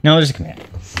 Cool. Now there's a command.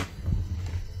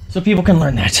 So people can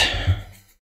learn that.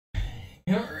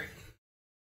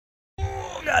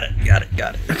 Oh, got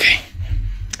it. Okay.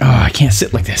 Oh, I can't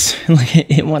sit like this. Like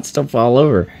it wants to fall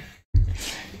over.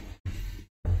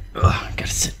 Oh,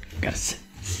 gotta sit.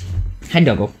 Hi,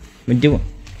 doggo. What you doing?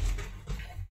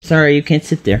 Sorry, you can't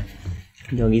sit there.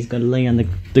 Doggy's gotta lay on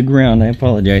the ground. I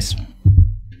apologize.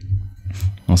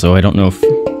 Also, I don't know if...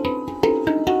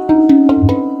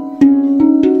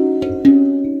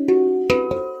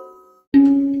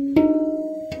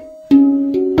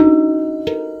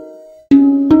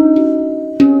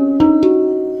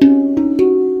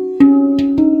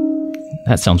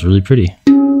 That sounds really pretty.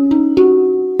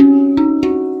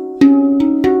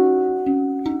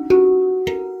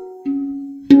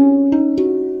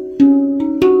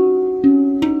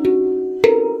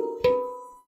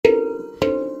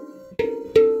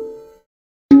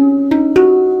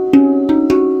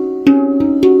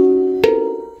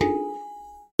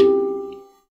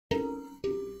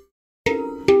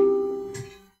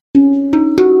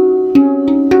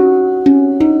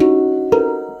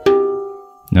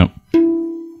 Nope.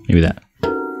 Maybe that.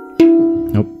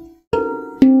 Nope.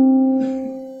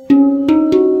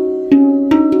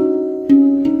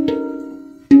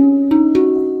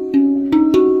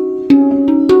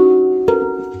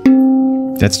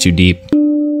 That's too deep.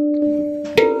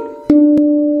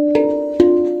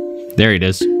 There it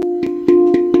is.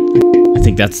 I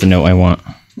think that's the note I want.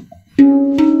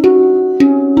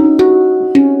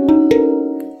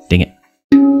 Dang it.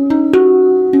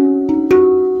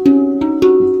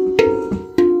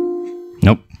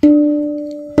 Nope.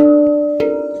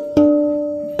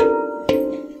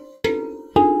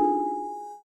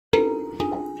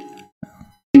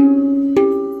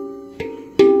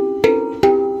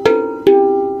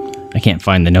 I can't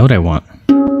find the note I want.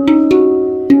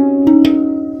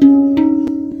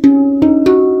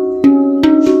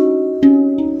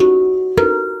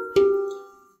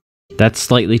 That's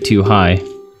slightly too high.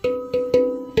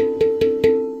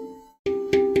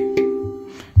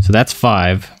 So that's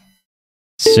 5,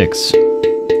 6.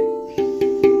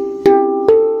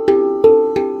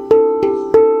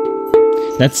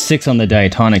 That's 6 on the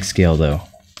diatonic scale, though.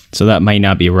 So that might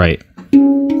not be right.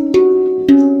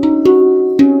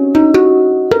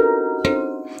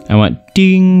 I want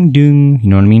ding, ding, you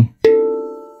know what I mean?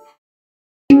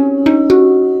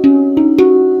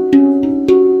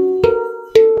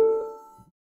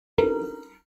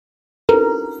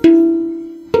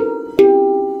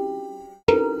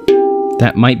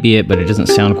 That might be it, but it doesn't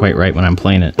sound quite right when I'm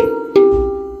playing it.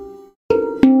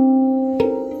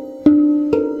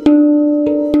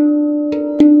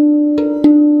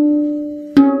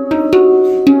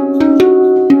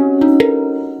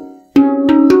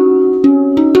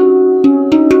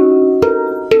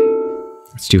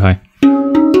 It's too high.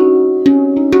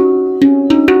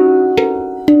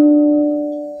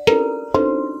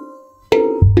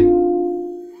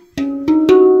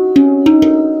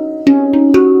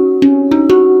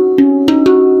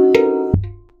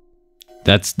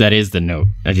 That is the note.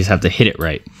 I just have to hit it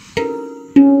right.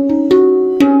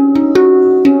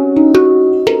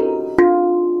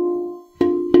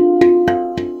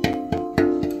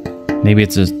 Maybe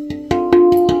it's a...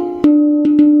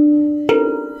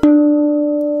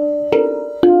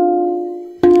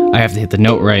 I have to hit the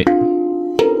note right.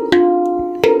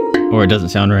 Or it doesn't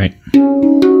sound right.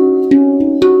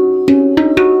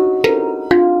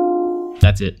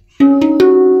 That's it.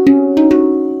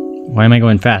 Why am I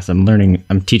going fast? I'm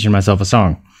teaching myself a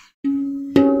song.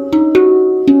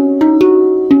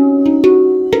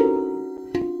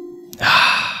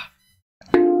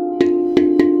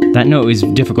 That note is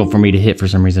difficult for me to hit for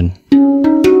some reason.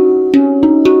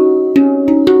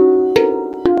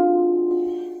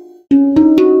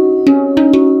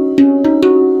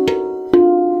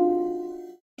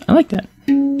 I like that.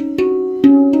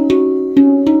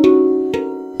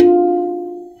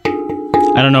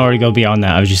 I don't know where to go beyond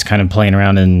that. I was just kind of playing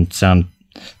around and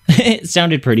it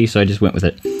sounded pretty, so I just went with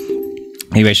it.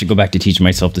 Maybe I should go back to teaching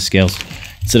myself the scales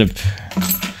instead of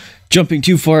jumping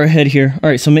too far ahead here. All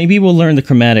right, so maybe we'll learn the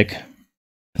chromatic.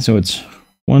 So it's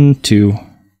 1, 2.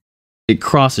 It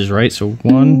crosses, right? So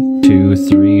 1, 2,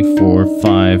 3, 4,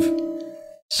 5,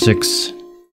 6,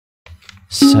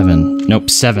 7. Nope,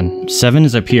 7. 7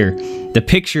 is up here. The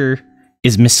picture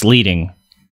is misleading.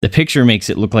 The picture makes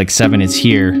it look like 7 is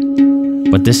here,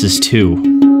 but this is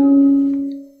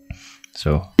 2.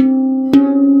 So,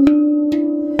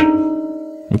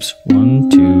 oops, 1,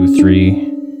 2, 3.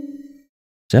 Is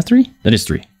that 3? That is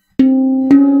 3.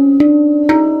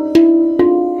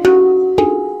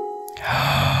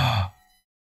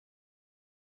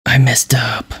 I messed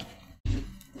up.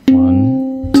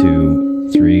 1,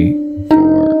 2, 3,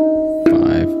 4,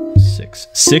 5, 6.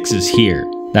 6 is here.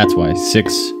 That's why.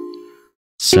 6,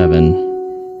 7,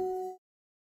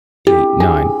 8,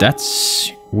 9.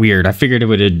 That's weird. I figured it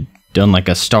would have done like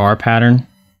a star pattern,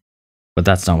 but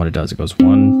that's not what it does. It goes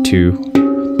 1,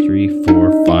 2, 3,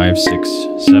 4, 5, 6,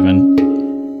 7.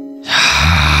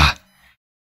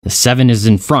 The 7 is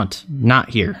in front,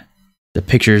 not here. The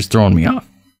picture is throwing me off.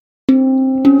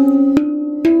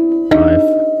 5.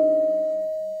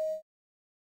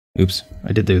 Oops,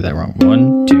 I did do that wrong.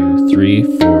 1, 2,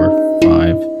 3, 4,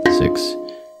 5, 6,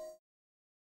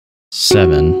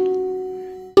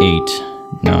 7, 8,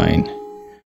 9,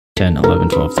 10, 11,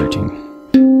 12, 13.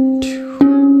 2,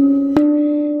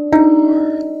 3,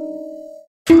 4,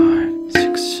 5,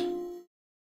 6,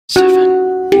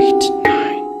 7, 8,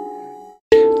 9.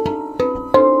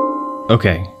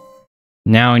 Okay.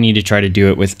 Now I need to try to do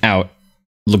it without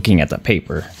looking at the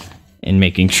paper and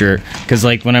making sure, because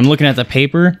like when I'm looking at the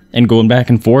paper and going back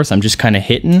and forth, I'm just kind of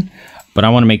hitting, but I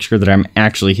want to make sure that I'm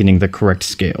actually hitting the correct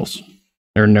scales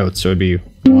or notes. So it'd be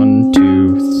 1,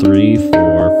 2, 3,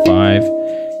 4, 5,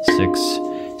 6,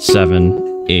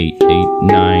 7, 8,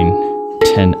 9,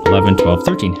 10, 11, 12,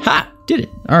 13. Ha! Did it.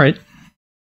 All right.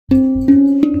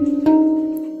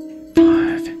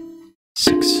 5,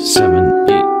 6, 7,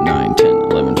 8, 9, 10,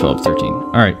 11, 12, 13.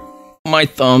 All right. My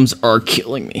thumbs are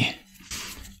killing me.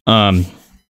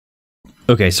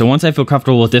 Okay, so once I feel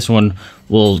comfortable with this one,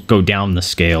 we'll go down the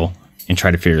scale and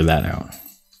try to figure that out.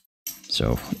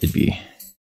 So it'd be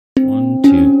 1,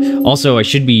 2. Also, I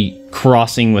should be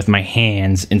crossing with my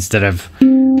hands instead of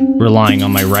relying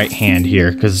on my right hand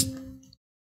here, because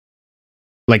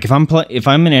like if I'm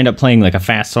gonna end up playing like a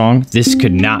fast song, this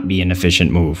could not be an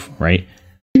efficient move, right?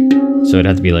 So it'd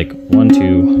have to be like 1,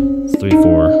 2, 3,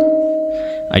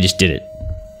 4. I just did it.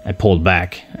 I pulled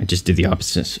back. I just did the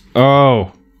opposite.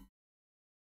 Oh.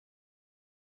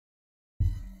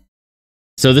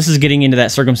 So this is getting into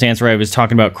that circumstance where I was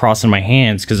talking about crossing my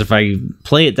hands, because if I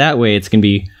play it that way, it's going to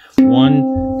be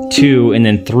 1, 2, and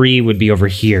then 3 would be over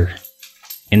here.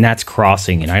 And that's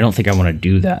crossing, and I don't think I want to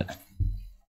do that.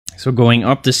 So going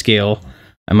up the scale,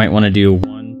 I might want to do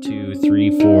 1, 2,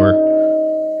 3,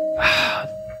 4.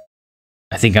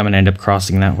 I think I'm going to end up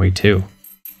crossing that way too.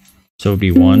 So it would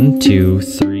be 1, 2,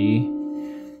 3,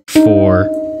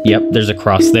 4. Yep, there's a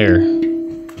cross there.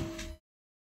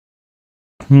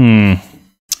 I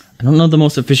don't know the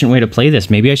most efficient way to play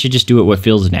this. Maybe I should just do it what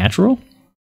feels natural.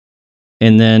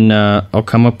 And then I'll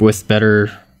come up with better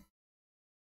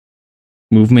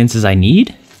movements as I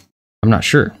need. I'm not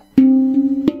sure.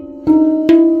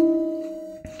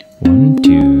 1,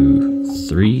 2,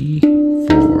 3,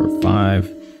 4,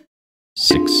 5,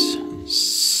 6,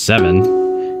 7.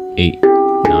 8,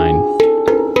 9.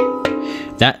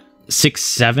 That 6,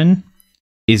 7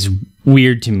 is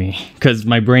weird to me because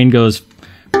my brain goes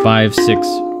 5, 6.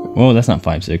 Oh, that's not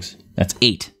 5, 6. That's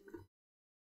 8.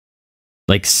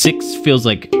 Like 6 feels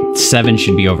like 7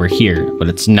 should be over here, but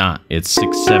it's not. It's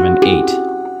 6, 7, 8.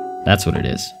 That's what it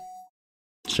is.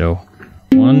 So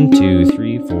 1, 2,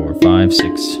 3, 4, 5,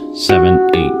 6, 7,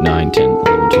 8, 9, 10,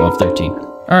 11, 12, 13.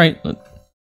 All right.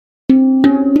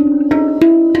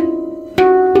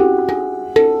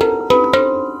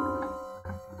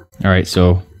 All right,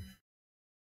 so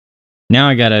now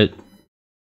I gotta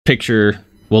picture,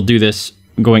 we'll do this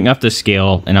going up the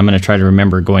scale, and I'm gonna try to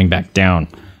remember going back down,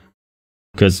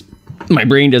 because my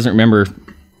brain doesn't remember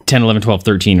 10, 11, 12,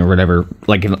 13 or whatever.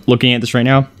 Like looking at this right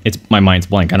now, my mind's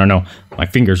blank. I don't know. My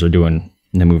fingers are doing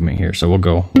the movement here. So we'll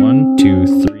go 1,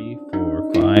 2, 3,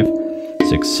 4, 5,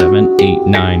 6, 7, 8,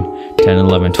 9, 10,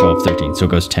 11, 12, 13. So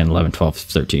it goes 10, 11, 12,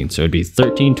 13. So it'd be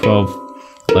 13, 12,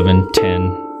 11,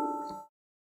 10.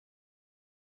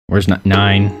 Where's not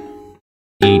 9,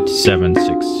 8, 7,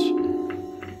 6,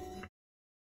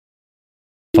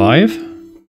 5,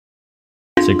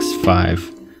 6,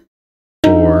 5,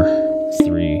 4,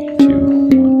 3, 2,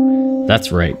 1.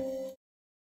 That's right.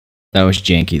 That was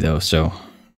janky though, so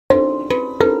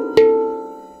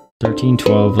 13,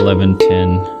 12, 11,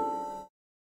 10,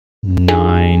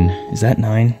 9. Is that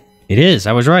 9? It is.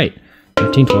 I was right.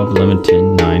 13, 12, 11,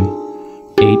 10, 9,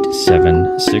 8,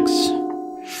 7, 6,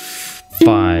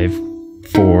 5,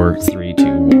 4, 3, 2,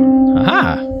 1.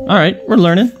 Aha! Alright, we're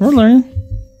learning. We're learning.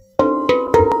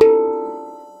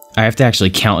 I have to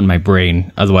actually count in my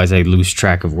brain, otherwise I lose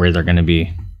track of where they're going to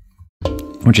be.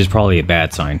 Which is probably a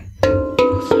bad sign.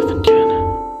 11, 10,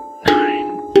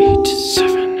 9, 8,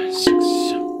 7, 6,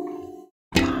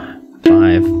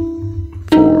 5,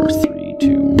 4, 3,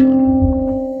 2,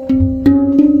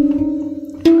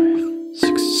 1. 5,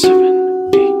 6,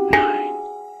 7, 8, 9.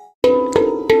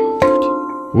 13.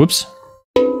 Whoops.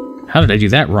 How did I do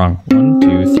that wrong? 1,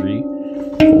 2, 3,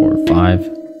 4,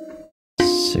 5,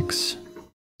 6,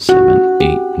 7,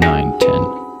 8, 9, 10.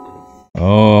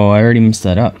 Oh, I already messed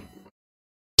that up.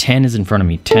 10 is in front of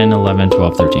me. 10, 11,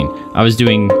 12, 13. I was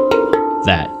doing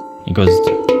that. It goes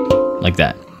like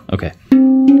that. Okay.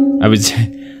 I was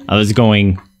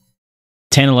going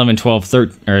 10, 11, 12,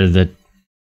 13, or the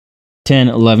 10,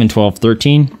 11, 12,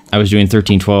 13. I was doing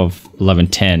 13, 12, 11,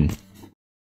 10.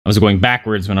 I was going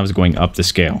backwards when I was going up the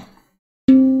scale.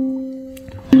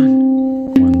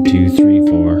 1, 2, 3,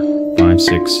 4, 5,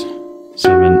 6,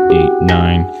 7, 8,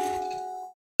 9,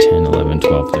 10, 11,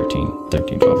 12, 13,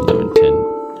 13, 12, 11, 10,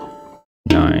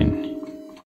 9.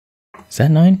 Is that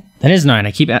 9? That is 9.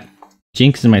 I keep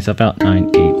jinxing myself out.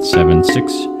 9, 8, 7,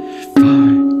 6,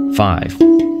 5. 5.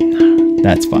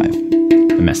 That's 5.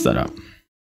 I messed that up.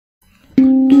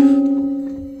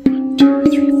 1, 2,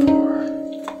 3, 4,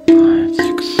 5,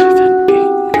 6, 7,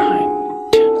 8,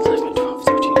 9, 10, 11, 12,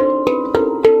 13.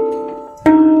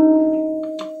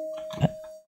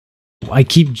 I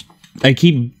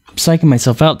keep psyching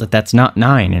myself out that that's not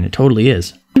 9, and it totally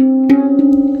is. 5,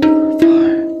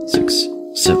 6,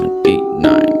 7, 8,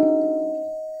 9.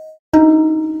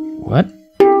 What?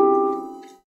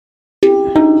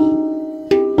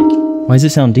 Why does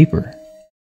it sound deeper?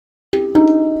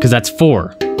 Because that's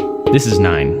 4. This is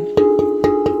 9.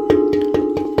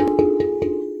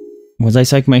 Was I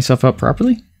psyching myself out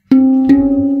properly? 5,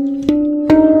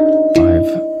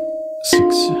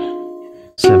 6,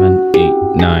 7, 8,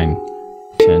 9,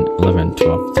 10, 11,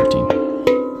 12, 13.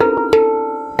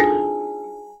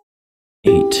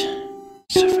 8,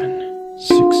 7,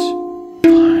 6,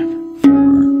 5,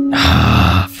 4.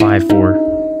 5, 4,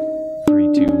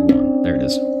 3, 2, 1. There it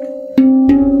is.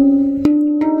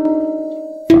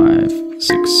 5,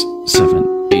 6,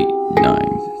 7, 8, 9,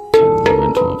 10,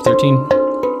 11, 12, 13.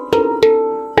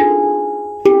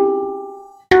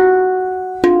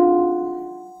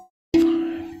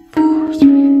 5, 4,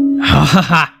 3. Ha ha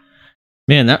ha!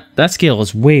 Man, that scale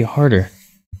is way harder.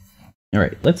 All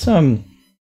right, let's look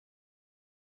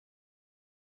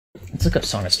up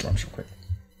Song of Storms real quick.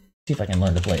 See if I can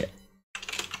learn to play it.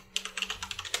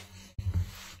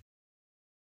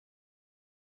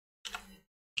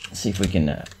 See if we can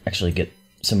actually get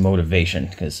some motivation,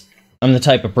 because I'm the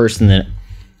type of person that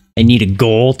I need a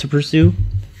goal to pursue,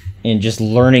 and just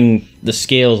learning the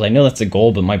scales, I know that's a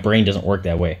goal, but my brain doesn't work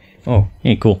that way. Oh,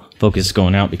 hey, cool. Focus is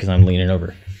going out because I'm leaning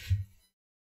over.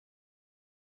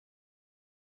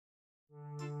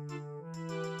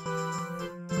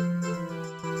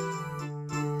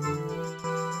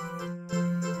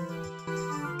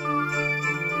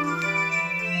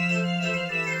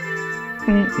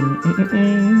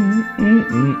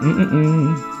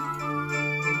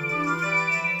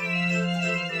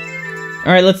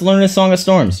 Alright, let's learn a Song of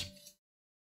Storms.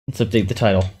 Let's update the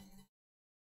title.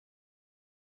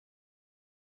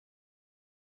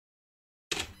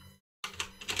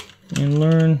 And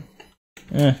learn...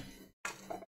 We'll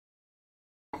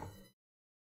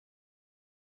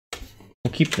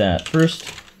keep that. First,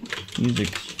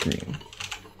 music stream.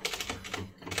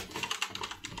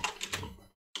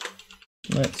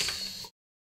 Let's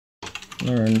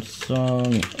learn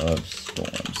Song of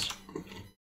Storms.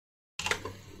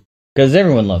 Because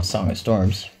everyone loves Song of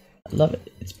Storms. I love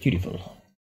it. It's beautiful.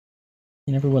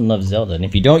 And everyone loves Zelda. And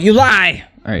if you don't, you lie!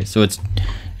 Alright, so it's...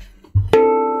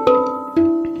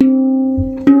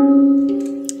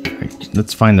 Alright,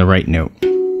 let's find the right note.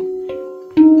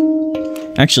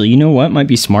 Actually, you know what might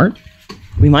be smart?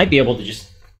 We might be able to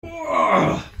just...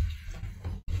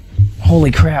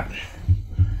 Holy crap.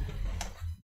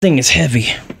 Thing is heavy.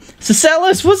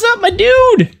 Cecellus, what's up, my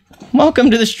dude?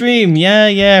 Welcome to the stream.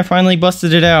 Yeah, I finally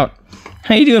busted it out.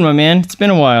 How you doing, my man? It's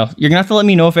been a while. You're gonna have to let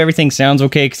me know if everything sounds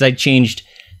okay, because I changed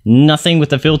nothing with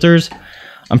the filters.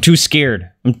 I'm too scared.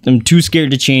 I'm too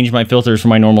scared to change my filters from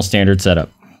my normal standard setup.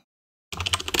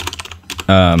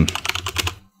 I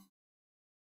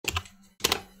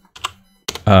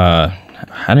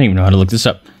don't even know how to look this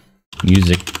up.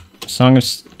 Music. Song of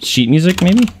sheet music,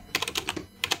 maybe?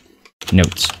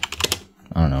 Notes.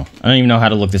 I don't know. I don't even know how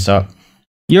to look this up.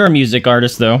 You're a music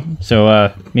artist, though,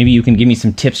 so maybe you can give me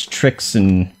some tips, tricks,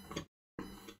 and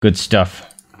Good stuff.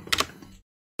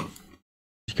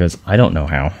 Because I don't know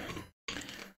how.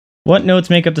 What notes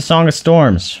make up the Song of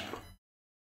Storms?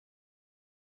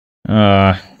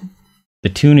 The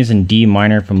tune is in D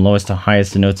minor from lowest to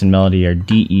highest. The notes in melody are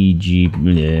D, E, G.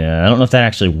 Bleh. I don't know if that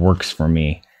actually works for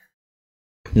me.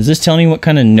 Does this tell me what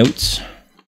kind of notes?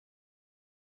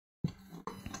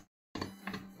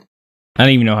 I don't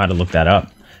even know how to look that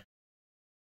up.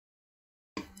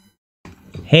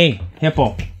 Hey,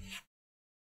 hippo.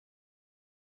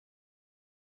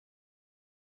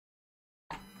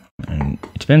 And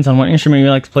it depends on what instrument you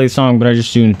like to play the song, but I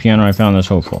just tuned the piano. I found this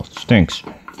hopeful. Stinks.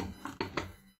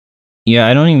 Yeah,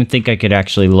 I don't even think I could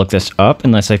actually look this up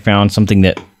unless I found something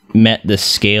that met the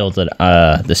scale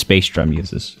that the space drum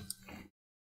uses.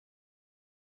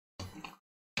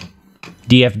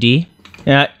 DFD?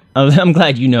 Yeah, I'm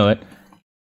glad you know it.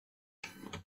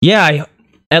 Yeah,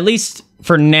 at least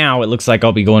for now, it looks like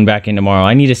I'll be going back in tomorrow.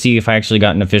 I need to see if I actually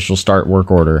got an official start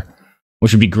work order,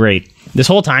 which would be great. This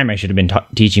whole time, I should have been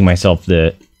teaching myself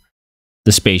the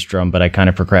space drum, but I kind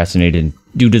of procrastinated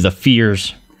due to the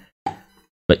fears.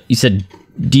 But you said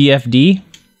DFD?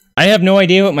 I have no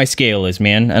idea what my scale is,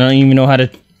 man. I don't even know how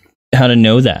to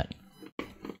know that.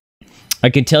 I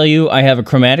can tell you I have a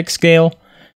chromatic scale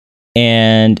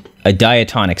and a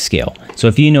diatonic scale. So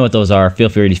if you know what those are, feel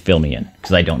free to fill me in,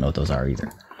 because I don't know what those are either.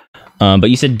 But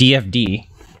you said DFD.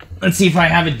 Let's see if I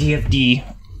have a DFD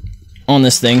on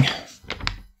this thing.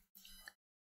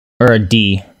 Or a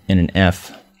D and an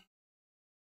F.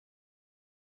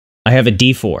 I have a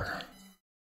D4.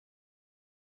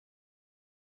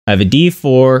 I have a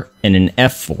D4 and an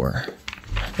F4.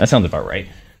 That sounds about right.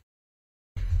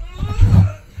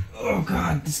 Oh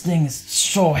god, this thing is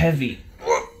so heavy.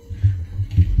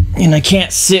 And I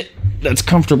can't sit that's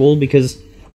comfortable because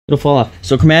it'll fall off.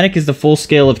 So chromatic is the full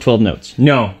scale of 12 notes.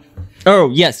 No. Oh,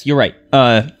 yes, you're right.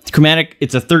 Chromatic,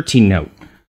 it's a 13 note,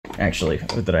 actually,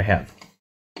 that I have.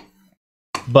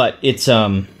 But it's,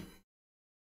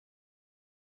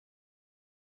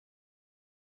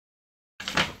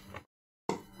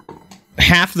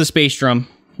 half the space drum,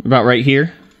 about right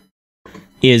here,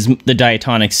 is the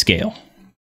diatonic scale.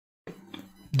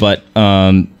 But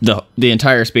the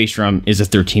entire space drum is a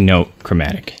 13-note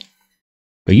chromatic.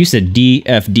 But you said D,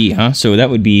 F, D, huh? So that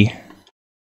would be...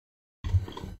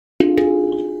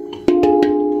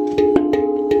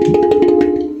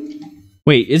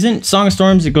 Wait, isn't Song of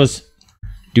Storms, it goes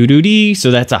do-do-D,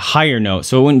 so that's a higher note.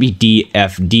 So it wouldn't be D,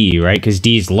 F, D, right? Because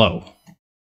D is low.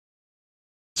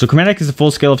 So chromatic is a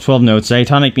full scale of 12 notes.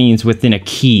 Diatonic means within a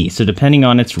key. So depending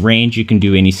on its range, you can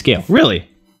do any scale. Really?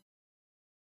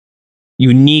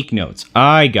 Unique notes.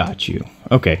 I got you.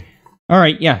 Okay. All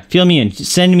right, yeah. Fill me in.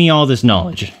 Send me all this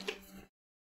knowledge.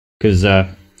 Because, I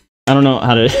don't know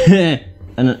how to...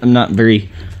 I'm not very...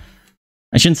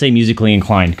 I shouldn't say musically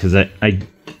inclined, because I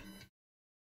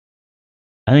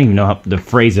don't even know how to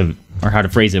phrase it,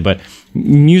 but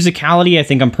musicality I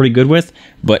think I'm pretty good with,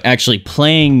 but actually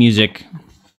playing music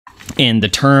and the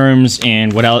terms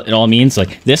and what it all means,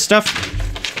 like this stuff,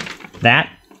 that,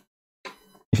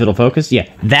 if it'll focus, yeah,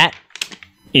 that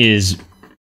is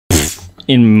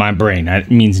in my brain.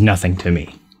 That means nothing to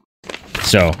me.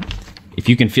 So, if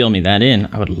you can feel me that in,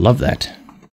 I would love that.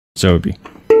 So it would be...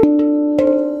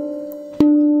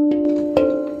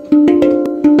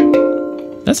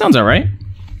 That sounds alright.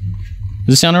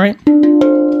 Does it sound alright?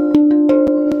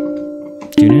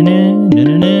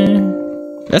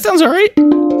 That sounds alright.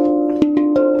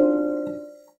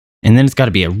 And then it's got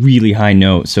to be a really high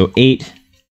note. So 8.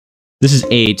 This is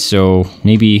 8, so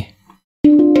maybe...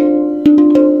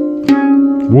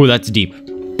 Whoa, that's deep.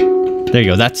 There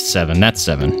you go, that's 7. That's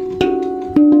 7.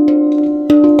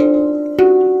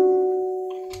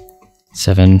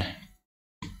 7.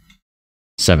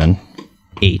 7.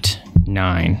 8.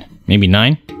 9. Maybe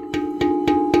 9?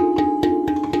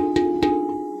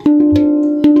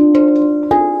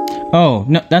 Oh,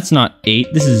 no, that's not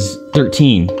 8. This is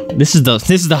 13. This is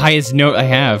the highest note I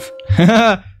have.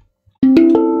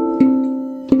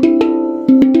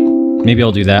 Maybe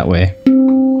I'll do that way.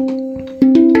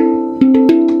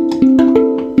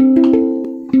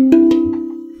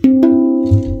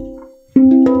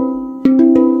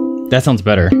 That sounds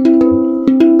better.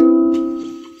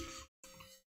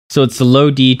 So it's the low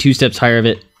D, 2 steps higher of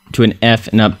it, to an F,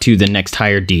 and up to the next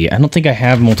higher D. I don't think I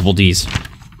have multiple Ds.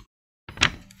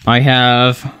 I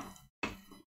have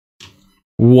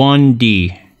 1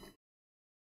 D.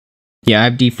 Yeah, I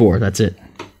have D4, that's it.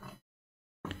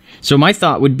 So my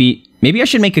thought would be, maybe I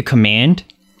should make a command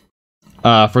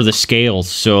for the scales,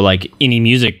 so like any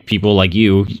music people like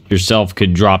you, yourself,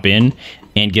 could drop in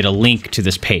and get a link to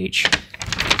this page.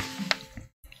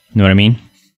 You know what I mean?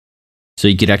 so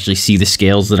you could actually see the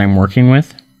scales that I'm working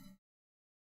with.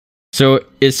 So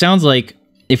it sounds like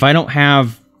if I don't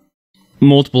have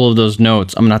multiple of those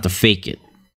notes, I'm gonna have to fake it.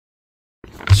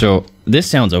 So this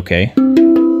sounds okay.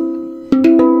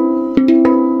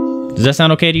 Does that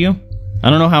sound okay to you? I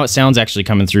don't know how it sounds actually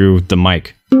coming through the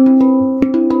mic.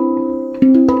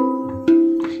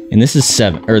 And this is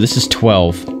 7, or this is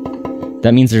 12.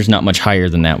 That means there's not much higher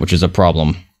than that, which is a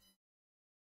problem.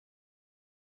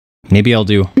 Maybe I'll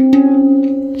do...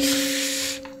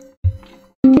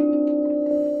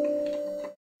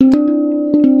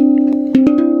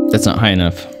 That's not high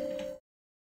enough.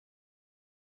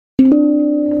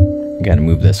 I gotta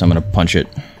move this. I'm gonna punch it.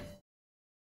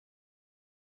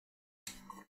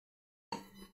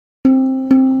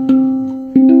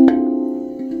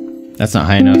 That's not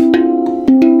high enough.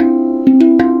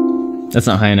 That's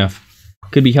not high enough.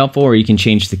 Could be helpful, or you can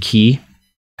change the key.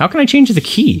 How can I change the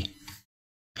key?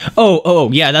 Oh,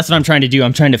 yeah, that's what I'm trying to do.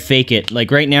 I'm trying to fake it. Like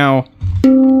right now.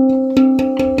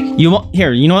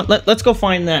 Here, you know what? Let's go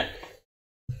find that.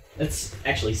 Let's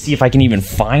actually see if I can even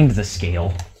find the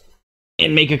scale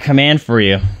and make a command for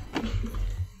you.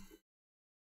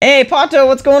 Hey, Pato,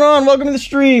 what's going on? Welcome to the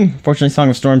stream. Fortunately,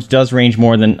 Song of Storms does range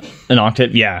more than an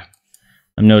octave. Yeah,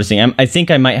 I'm noticing. I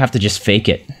think I might have to just fake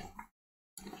it.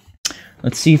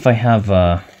 Let's see if I have,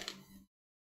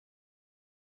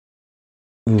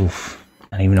 oof.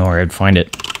 I don't even know where I'd find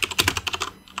it.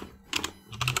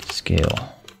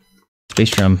 Scale. Space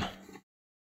drum.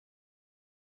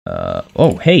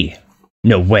 Oh, hey.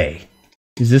 No way.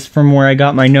 Is this from where I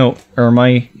got my note, or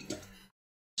my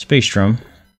space drum?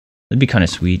 That'd be kind of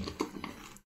sweet.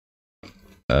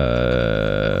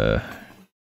 Oh.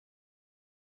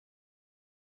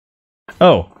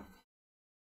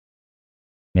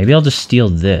 Maybe I'll just steal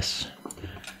this.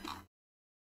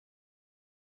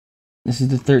 This is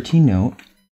the 13 note.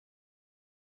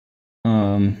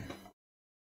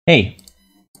 Hey.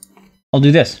 I'll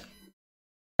do this.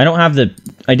 I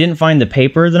didn't find the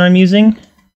paper that I'm using.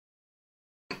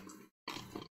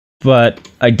 But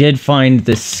I did find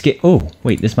the scale. Oh,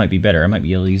 wait, this might be better. I might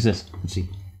be able to use this. Let's see.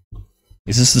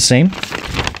 Is this the same?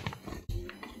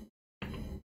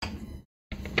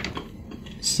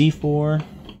 C4.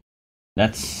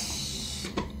 That's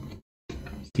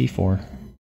C4.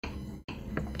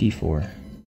 D4.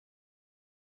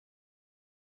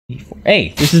 D4.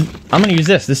 Hey, I'm gonna use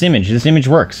this. This image. This image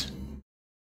works.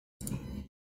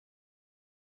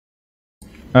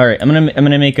 All right, I'm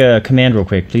gonna make a command real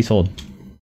quick. Please hold.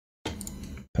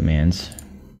 Commands.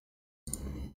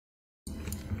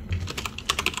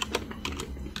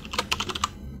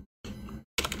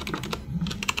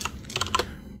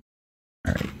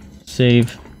 All right,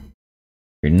 save.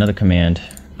 Create another command.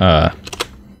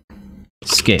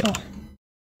 Scale.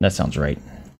 That sounds right.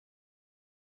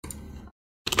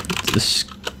 This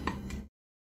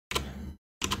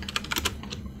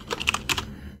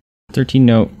 13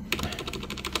 note.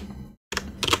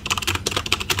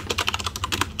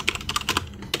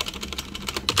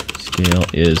 Scale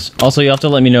is... Also, you have to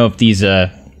let me know if these,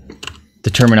 the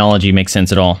terminology makes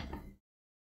sense at all.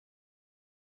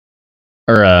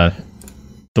 Or,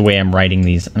 the way I'm writing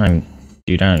these.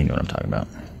 Dude, I don't even know what I'm talking about.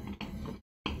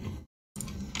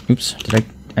 Oops, did I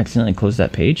accidentally close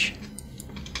that page?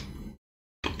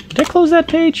 Did I close that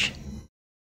page?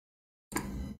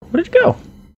 Where did it go?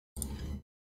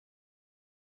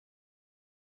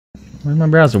 Where's my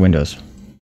browser windows?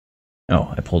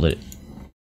 Oh, I pulled it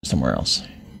somewhere else.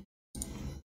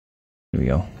 Here we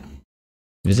go.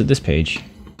 Visit this page.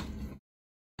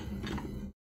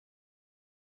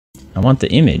 I want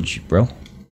the image, bro.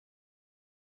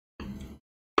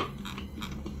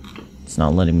 It's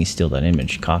not letting me steal that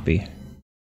image. Copy.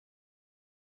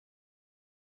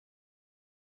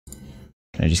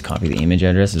 Can I just copy the image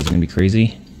address? Is it gonna be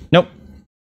crazy? Nope.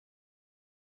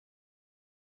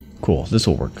 Cool. This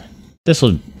will work. This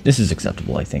is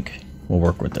acceptable, I think. We'll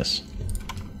work with this.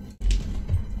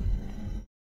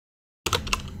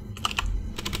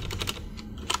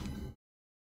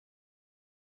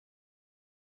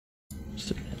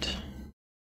 Submit.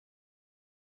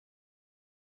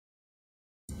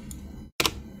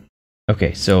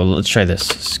 Okay, so let's try this.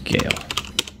 Scale.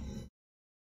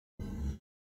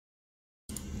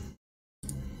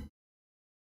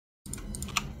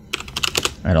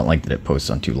 I don't like that it posts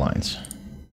on 2 lines.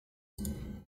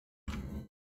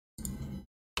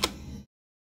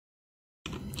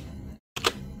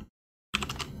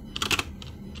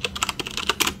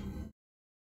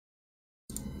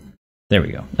 There we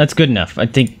go. That's good enough. I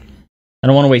think I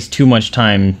don't want to waste too much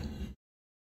time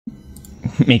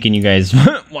making you guys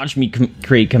watch me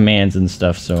create commands and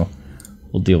stuff, so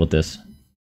we'll deal with this.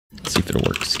 Let's see if it'll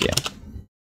work. Scale.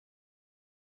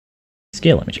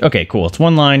 Scale image. Okay, cool. It's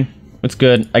one line. It's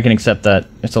good. I can accept that.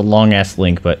 It's a long-ass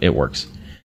link, but it works.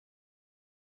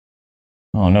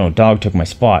 Oh no, dog took my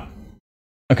spot.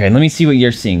 Okay, let me see what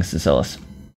you're seeing, Cicellus.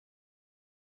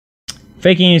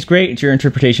 Faking is great. It's your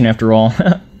interpretation after all.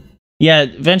 Yeah,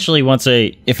 eventually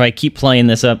if I keep playing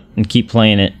this up and keep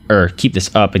playing it, or keep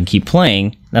this up and keep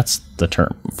playing, that's the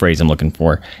phrase I'm looking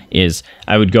for, is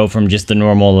I would go from just the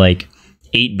normal, like,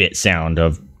 8-bit sound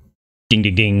of ding,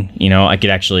 ding, ding. You know, I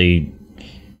could actually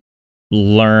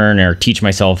learn or teach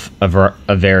myself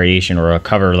a variation or a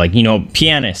cover, like, you know,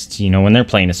 pianists, you know, when they're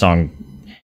playing a song,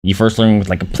 you first learn with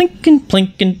like a plink and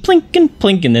plink and plink and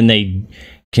plink, and then they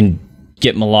can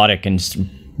get melodic and just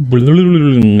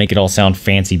make it all sound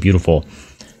fancy, beautiful.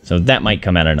 So that might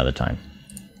come at another time.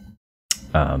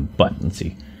 But let's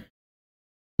see.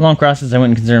 Long crosses, I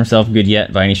wouldn't consider himself good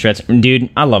yet by any stretch. Dude,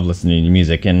 I love listening to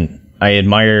music, and I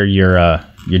admire your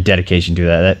dedication to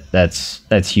that.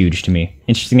 That's huge to me.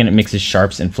 Interesting that it mixes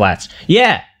sharps and flats.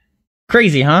 Yeah,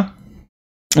 crazy, huh?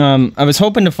 I was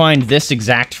hoping to find this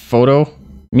exact photo.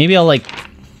 Maybe I'll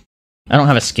I don't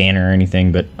have a scanner or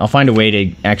anything, but I'll find a way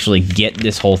to actually get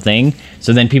this whole thing,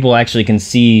 so then people actually can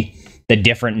see the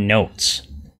different notes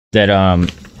that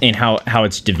and how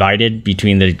it's divided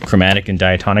between the chromatic and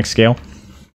diatonic scale.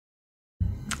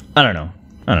 I don't know.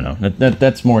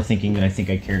 That's more thinking than I think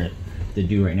I care to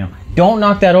do right now. Don't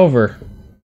knock that over,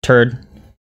 turd.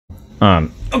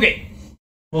 Okay.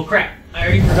 Well, crap. I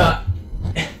already forgot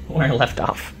where I left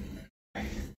off.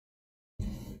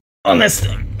 On this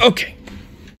thing. Okay.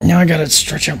 Now I gotta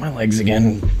stretch out my legs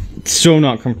again. It's so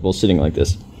not comfortable sitting like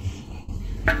this.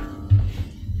 I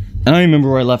don't remember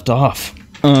where I left off.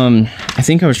 I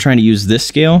think I was trying to use this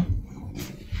scale.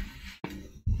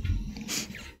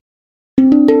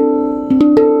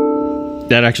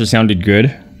 That actually sounded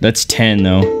good. That's 10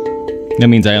 though. That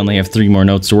means I only have 3 more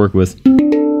notes to work with.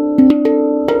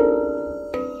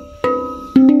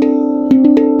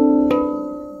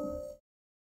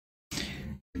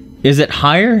 Is it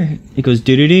higher? It goes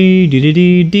do-do-dee,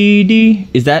 do-do-dee, dee-dee.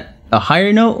 Is that a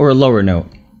higher note or a lower note?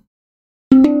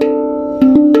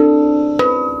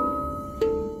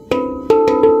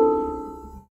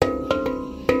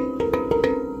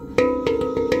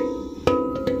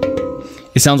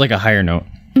 It sounds like a higher note.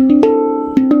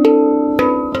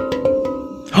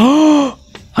 Oh!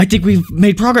 I think we've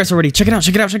made progress already. Check it out,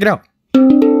 check it out, check it out.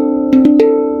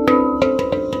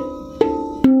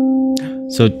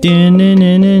 So,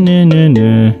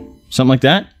 something like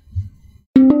that.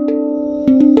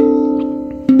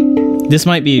 This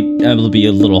might be able to be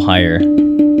a little higher. You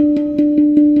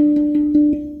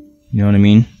know what I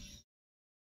mean?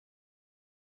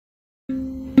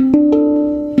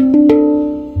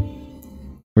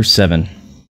 Where's 7?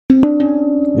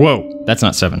 Whoa, that's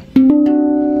not 7.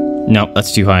 No,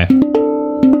 that's too high.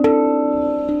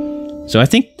 So I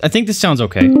think this sounds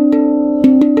okay.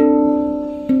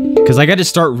 Because I got to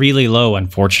start really low,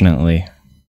 unfortunately.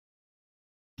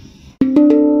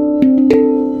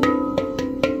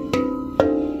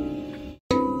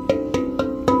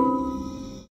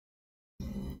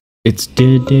 It's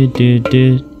do.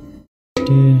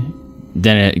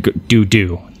 Then it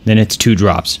do. Then it's 2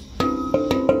 drops.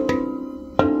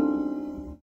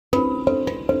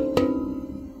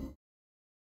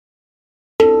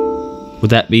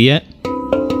 Would that be it?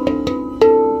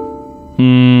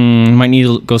 Might need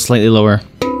to go slightly lower.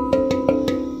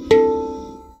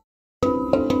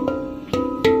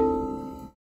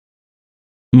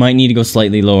 Might need to go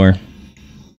slightly lower.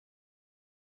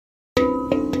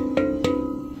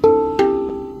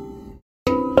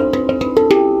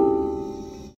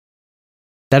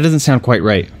 That doesn't sound quite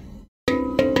right.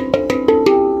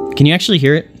 Can you actually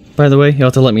hear it, by the way? You'll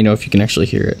have to let me know if you can actually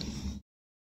hear it.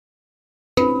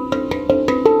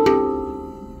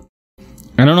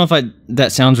 I don't know if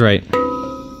that sounds right.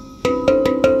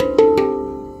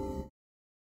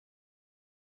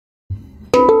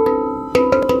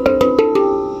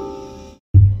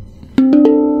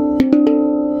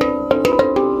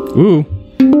 Ooh.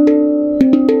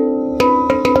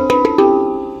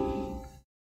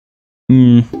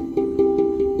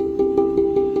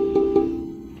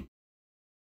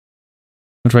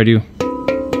 What do I do?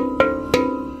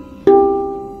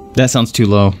 That sounds too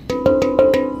low.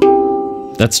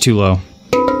 That's too low.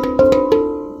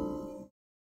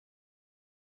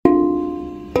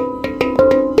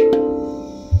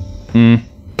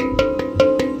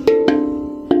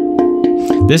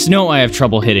 This note I have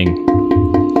trouble hitting.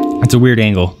 It's a weird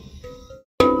angle.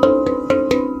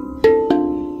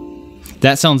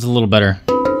 That sounds a little better.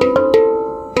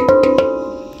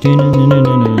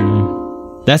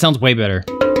 That sounds way better.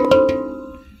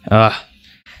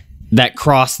 That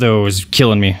cross, though, is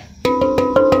killing me.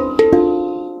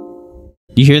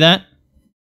 You hear that?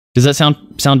 Does that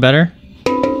sound better?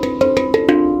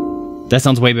 That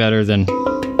sounds way better than...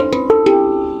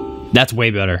 That's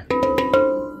way better.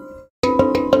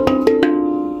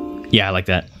 Yeah, I like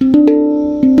that.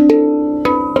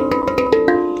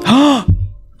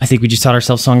 I think we just taught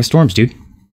ourselves Song of Storms, dude.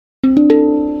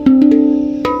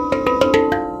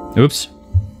 Oops.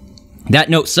 That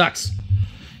note sucks.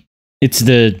 It's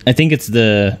the... I think it's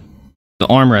the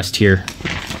armrest here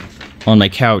on my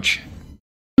couch.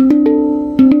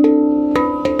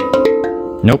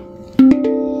 Nope.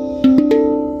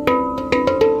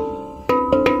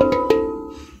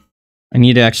 I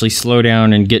need to actually slow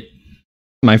down and get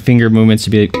my finger movements to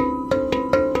be like...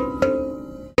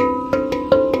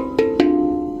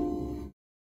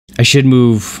 I should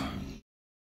move...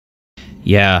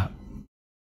 Yeah.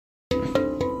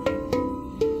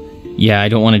 Yeah, I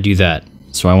don't want to do that.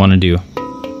 So I want to do...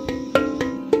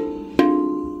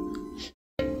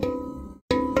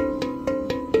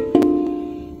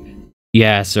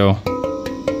 Yeah, so...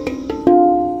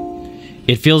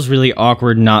 It feels really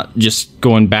awkward not just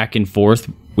going back and forth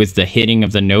with the hitting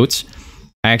of the notes.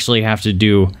 I actually have to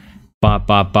do bop,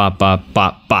 bop, bop, bop,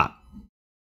 bop, bop.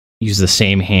 Use the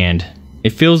same hand.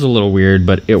 It feels a little weird,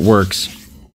 but it works.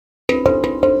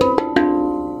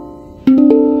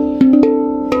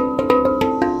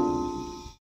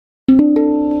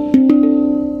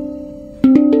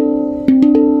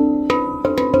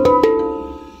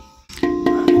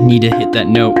 I need to hit that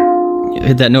note.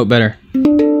 Hit that note better.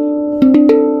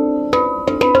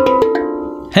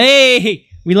 Hey!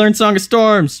 We learned Song of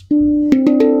Storms!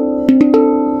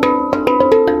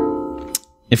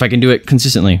 If I can do it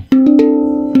consistently.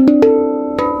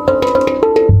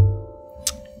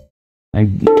 I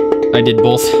did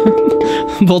both.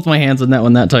 Both my hands on that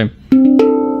one that time.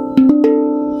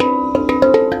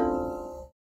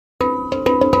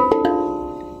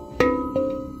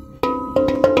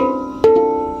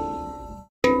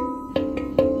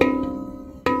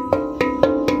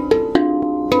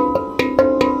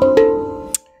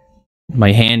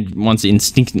 My hand wants to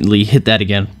instinctively hit that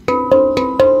again.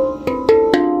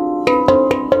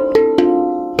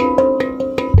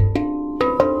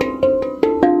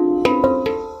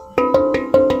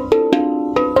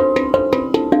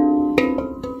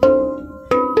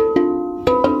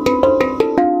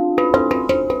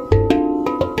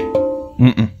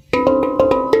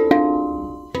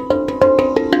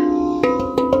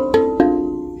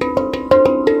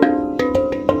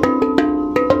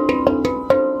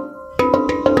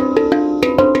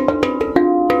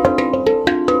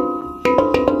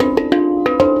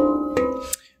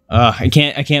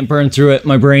 I can't burn through it.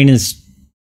 My brain is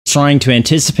trying to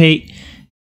anticipate,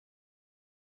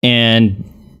 and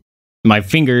my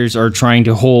fingers are trying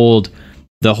to hold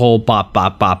the whole bop,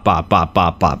 bop, bop, bop, bop,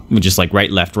 bop, bop. Just like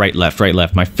right, left, right, left, right,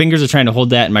 left. My fingers are trying to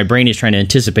hold that, and my brain is trying to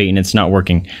anticipate, and it's not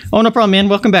working. Oh, no problem, man.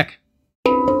 Welcome back.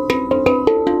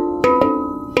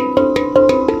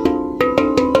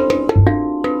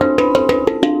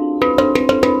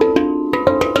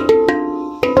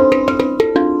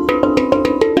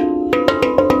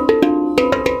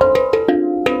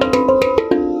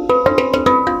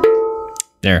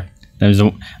 There. That was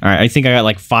all right. I think I got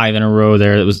like 5 in a row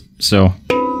there. That was so.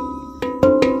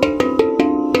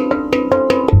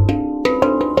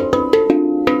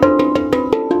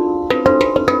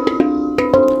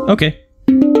 Okay.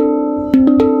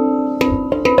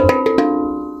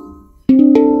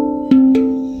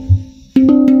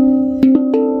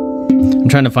 I'm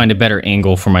trying to find a better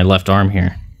angle for my left arm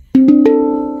here.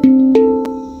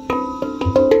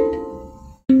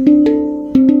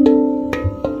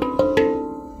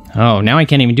 Oh, now I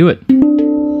can't even do it.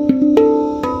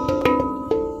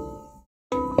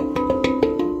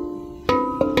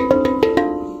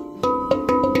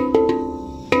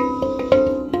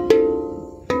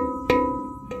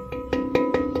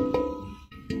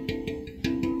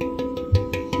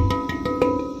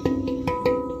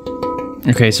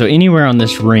 Okay, so anywhere on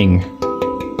this ring,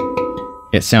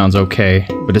 it sounds okay.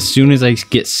 But as soon as I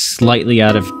get slightly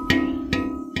out of...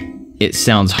 it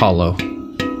sounds hollow.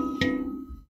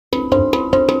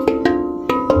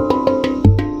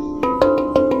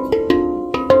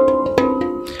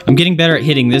 I'm getting better at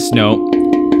hitting this note.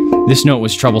 This note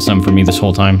was troublesome for me this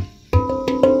whole time.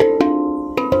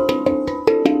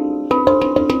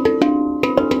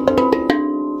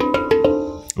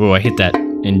 Oh, I hit that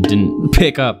and didn't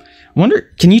pick up. I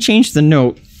wonder, can you change the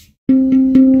note? You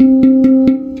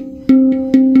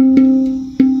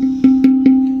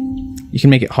can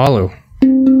make it hollow. I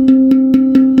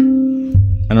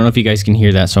don't know if you guys can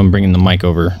hear that, so I'm bringing the mic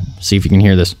over. See if you can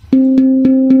hear this.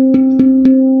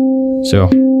 So,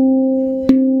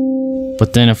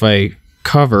 but then if I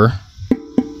cover,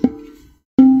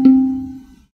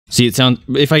 see, it sounds,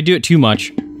 if I do it too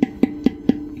much,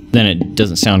 then it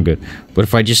doesn't sound good. But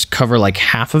if I just cover like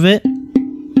half of it,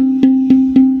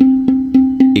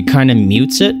 it kind of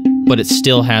mutes it, but it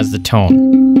still has the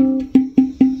tone.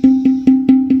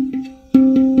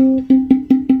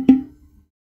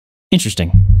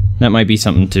 Interesting. That might be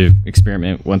something to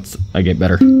experiment once I get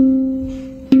better.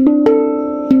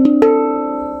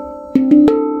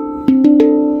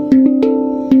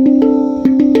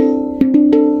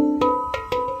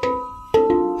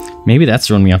 Maybe that's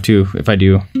throwing me off too, if I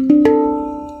do.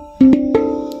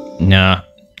 Nah,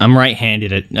 I'm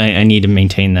right-handed. I need to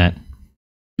maintain that.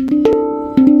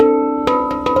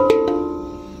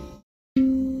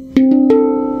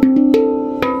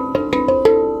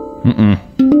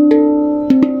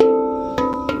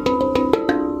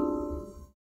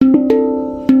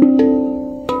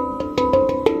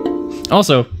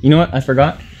 Also, you know what? I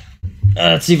forgot.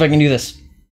 Let's see if I can do this.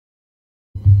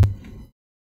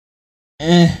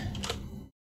 If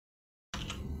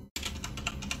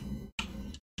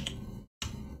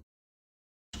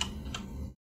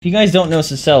you guys don't know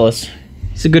Celis,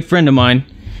 he's a good friend of mine.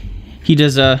 He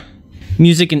does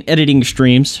music and editing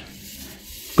streams.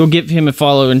 Go give him a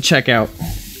follow and check out.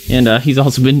 And he's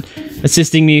also been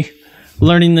assisting me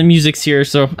learning the musics here,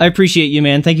 so I appreciate you,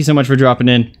 man. Thank you so much for dropping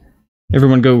in.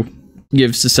 Everyone go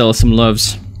give Celis some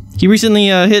loves. He recently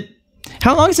hit...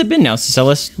 How long has it been now,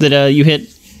 Celis, that you hit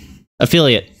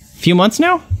affiliate? A few months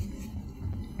now?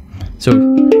 So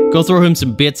go throw him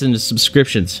some bits into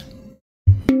subscriptions.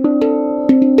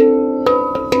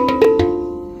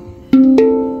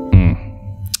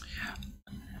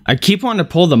 I keep wanting to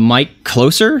pull the mic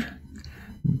closer,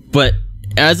 but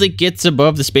as it gets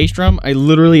above the space drum, I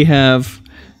literally have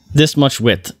this much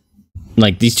width,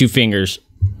 like these two fingers,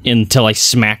 until I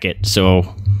smack it.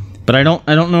 So, but I don't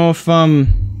know if can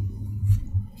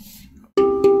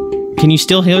you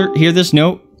still hear this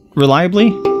note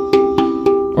reliably,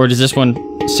 or does this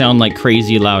one sound like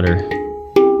crazy louder?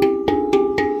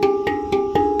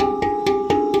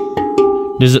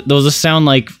 Does it sound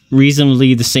like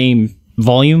reasonably the same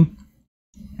volume?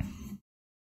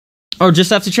 Or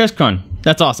just after ChessCon?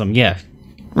 That's awesome, yeah.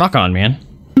 Rock on, man.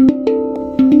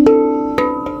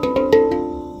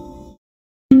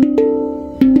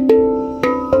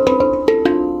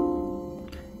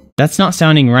 That's not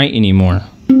sounding right anymore.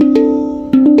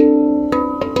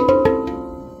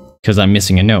 Because I'm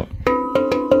missing a note.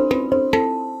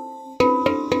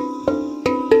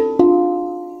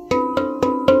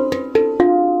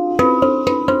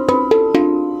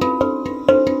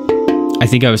 I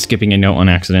think I was skipping a note on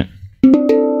accident.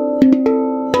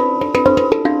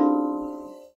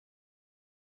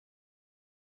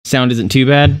 Sound isn't too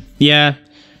bad? Yeah.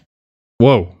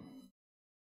 Whoa.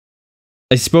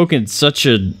 I spoke in such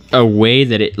a way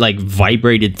that it like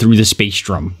vibrated through the space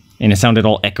drum. And it sounded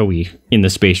all echoey in the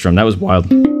space drum. That was wild.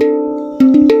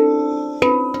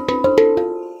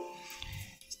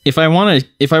 If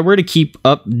I were to keep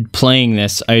up playing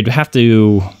this, I'd have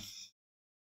to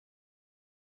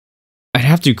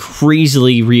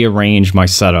crazily rearrange my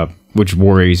setup, which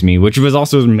worries me, which was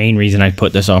also the main reason I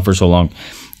put this on for so long.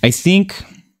 I think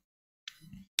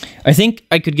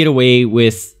I could get away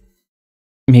with,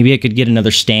 maybe I could get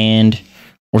another stand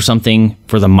or something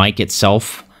for the mic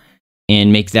itself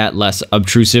and make that less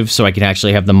obtrusive, so I could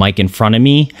actually have the mic in front of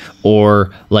me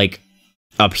or like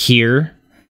up here.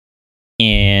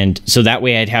 And so that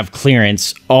way I'd have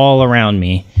clearance all around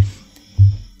me.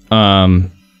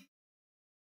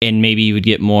 And maybe you would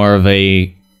get more of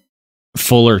a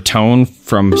fuller tone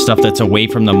from stuff that's away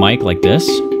from the mic like this.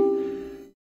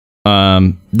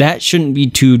 That shouldn't be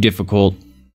too difficult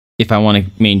if I want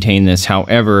to maintain this.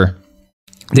 However,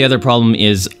 the other problem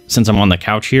is, since I'm on the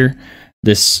couch here,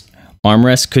 this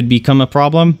armrest could become a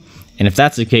problem. And if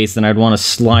that's the case, then I'd want to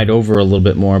slide over a little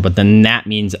bit more, but then that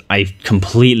means I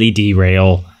completely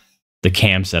derail the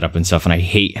cam setup and stuff, and I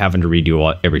hate having to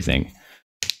redo everything.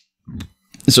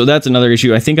 So that's another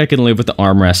issue. I think I can live with the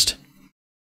armrest.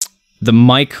 The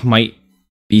mic might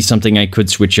be something I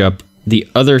could switch up. The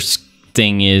other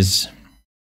thing is,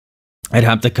 I'd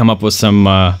have to come up with some,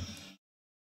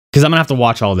 because I'm gonna have to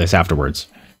watch all this afterwards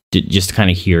to just kind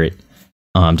of hear it,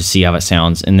 to see how it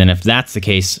sounds. And then if that's the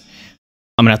case,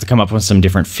 I'm gonna have to come up with some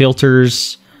different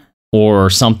filters or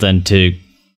something to,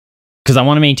 because I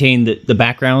want to maintain the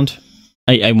background.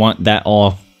 I want that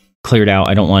all cleared out.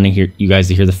 I don't want to hear you guys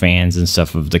to hear the fans and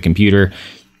stuff of the computer.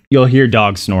 You'll hear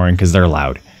dogs snoring because they're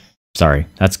loud. Sorry,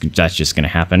 that's just gonna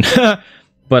happen.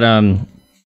 But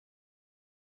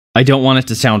I don't want it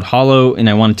to sound hollow, and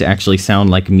I want it to actually sound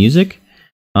like music.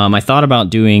 I thought about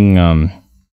doing.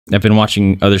 I've been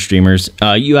watching other streamers.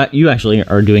 You actually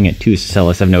are doing it too,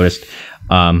 Celis. I've noticed.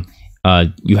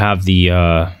 You have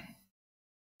the.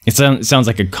 It sounds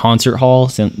like a concert hall.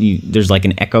 So there's like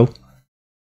an echo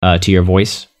to your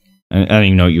voice. I don't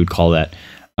even know what you would call that.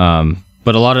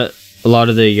 But a lot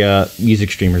of the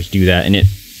music streamers do that, and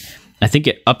I think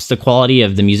it ups the quality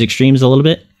of the music streams a little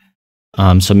bit.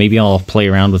 So maybe I'll play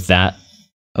around with that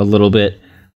a little bit.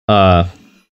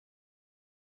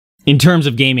 In terms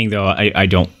of gaming, though, I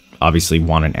don't obviously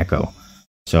want an echo,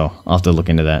 so I'll have to look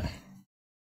into that.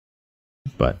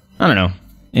 But I don't know.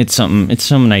 It's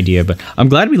some idea. But I'm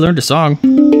glad we learned a song.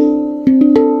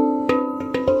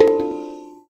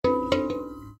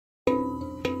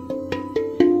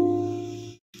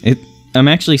 I'm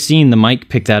actually seeing the mic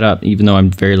pick that up, even though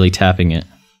I'm barely tapping it.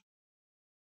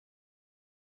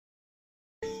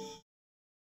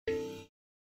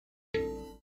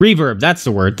 Reverb, that's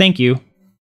the word. Thank you.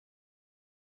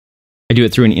 I do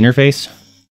it through an interface.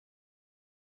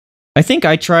 I think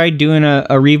I tried doing a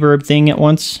reverb thing at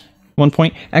one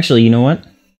point. Actually, you know what?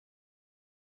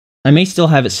 I may still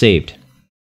have it saved.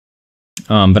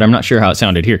 But I'm not sure how it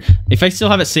sounded here. If I still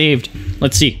have it saved,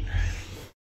 let's see.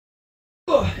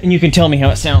 And you can tell me how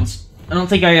it sounds. I don't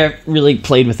think I really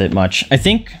played with it much. I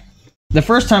think the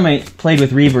first time I played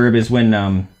with reverb is when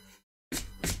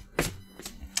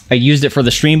I used it for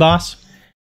the stream boss.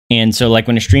 And so like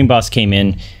when a stream boss came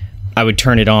in, I would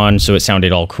turn it on so it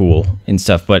sounded all cool and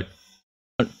stuff. But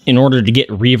in order to get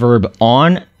reverb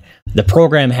on, the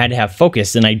program had to have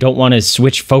focus, and I don't want to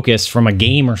switch focus from a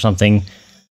game or something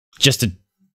just to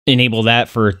enable that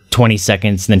for 20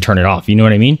 seconds and then turn it off. You know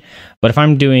what I mean? But if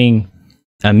I'm doing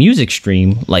a music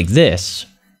stream like this,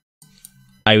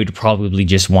 I would probably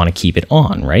just want to keep it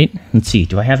on, right? Let's see.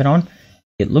 Do I have it on?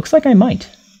 It looks like I might.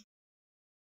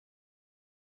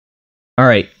 All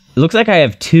right. It looks like I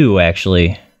have two,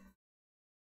 actually.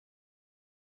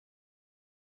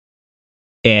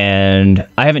 And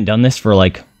I haven't done this for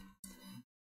like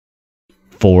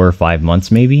 4 or 5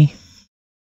 months, maybe.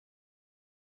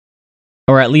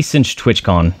 Or at least since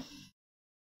TwitchCon.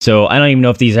 So I don't even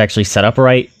know if these are actually set up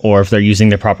right or if they're using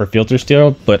the proper filter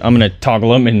still, but I'm going to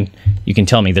toggle them and you can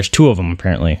tell me. There's 2 of them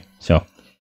apparently. So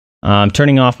I'm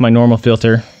turning off my normal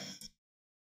filter.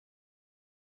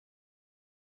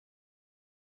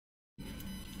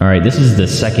 All right, this is the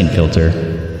second filter.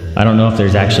 I don't know if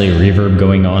there's actually a reverb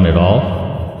going on at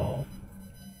all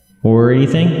or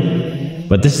anything,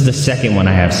 but this is the second one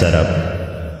I have set up.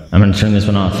 I'm going to turn this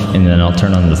one off and then I'll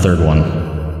turn on the third one.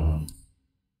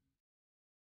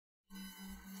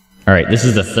 All right, this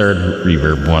is the third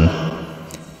reverb one.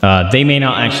 They may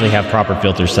not actually have proper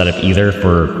filters set up either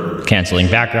for canceling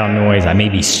background noise. I may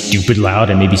be stupid loud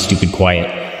and maybe stupid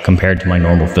quiet compared to my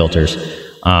normal filters.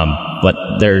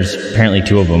 But there's apparently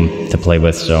 2 of them to play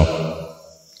with, so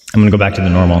I'm going to go back to the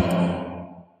normal.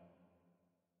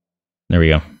 There we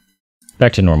go.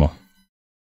 Back to normal.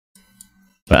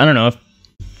 But I don't know.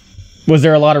 Was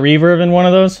there a lot of reverb in one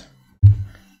of those?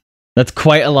 That's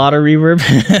quite a lot of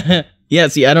reverb. Yeah,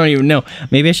 see, I don't even know.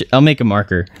 Maybe I'll make a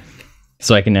marker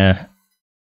so I can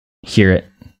hear it.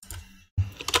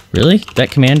 Really?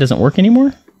 That command doesn't work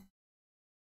anymore?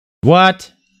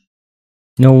 What?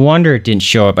 No wonder it didn't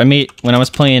show up. When I was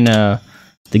playing the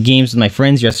games with my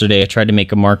friends yesterday, I tried to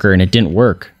make a marker and it didn't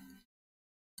work.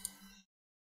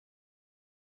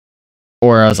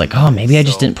 Or I was like, oh, maybe I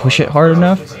just didn't push it hard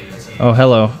enough. Oh,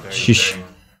 hello. Shush.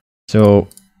 So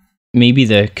maybe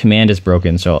the command is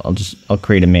broken, so I'll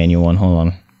create a manual one. Hold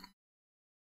on.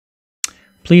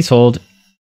 Please hold.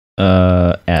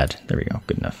 Add. There we go.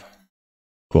 Good enough.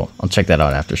 Cool. I'll check that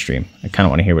out after stream. I kind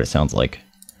of want to hear what it sounds like.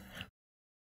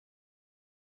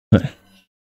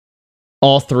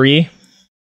 All 3.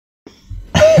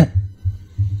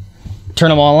 Turn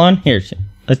them all on. Here.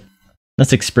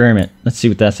 Let's experiment. Let's see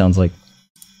what that sounds like.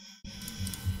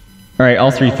 All right,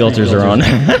 all 3 filters are on.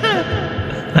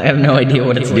 I have no idea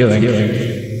what it's doing.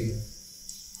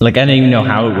 Like, I don't even know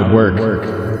how it would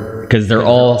work. Because they're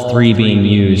all 3 being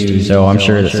used, so I'm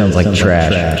sure that sounds like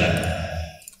trash.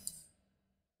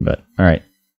 But, alright.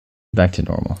 Back to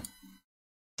normal.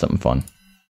 Something fun.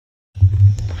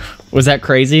 Was that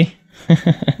crazy?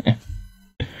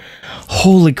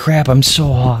 Holy crap, I'm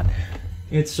so hot.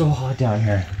 It's so hot down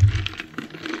here.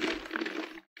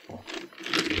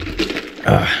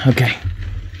 Okay.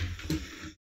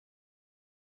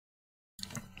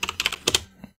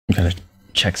 I'm gonna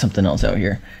check something else out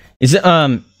here. Is it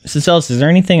Cicelis, is there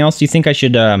anything else you think I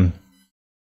should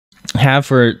have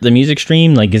for the music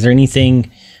stream? Like, is there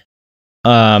anything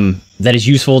that is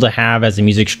useful to have as a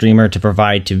music streamer to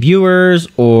provide to viewers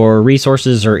or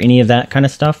resources or any of that kind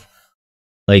of stuff?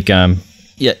 Like,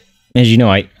 yeah, as you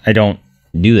know, I don't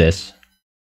do this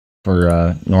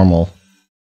for normal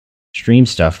stream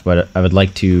stuff, but I would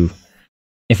like to,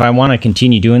 if I want to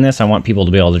continue doing this, I want people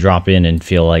to be able to drop in and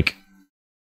feel like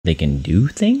they can do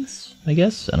things, I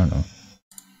guess. I don't know.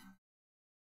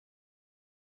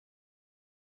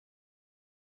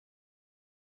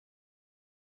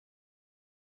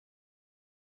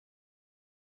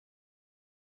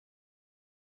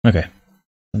 Okay,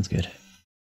 sounds good.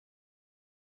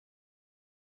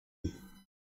 All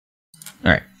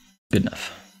right, good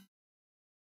enough.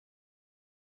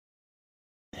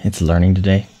 It's learning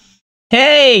today.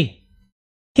 Hey!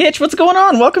 Hitch, what's going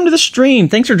on? Welcome to the stream.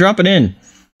 Thanks for dropping in.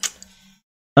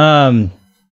 I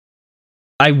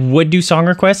would do song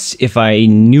requests if I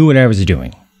knew what I was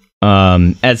doing.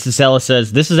 As Cicella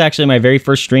says, this is actually my very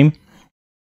first stream.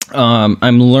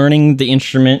 I'm learning the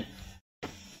instrument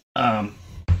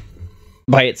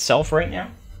by itself right now.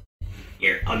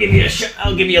 Here, I'll give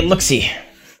you a look-see.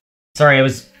 Sorry, I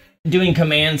was doing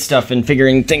command stuff and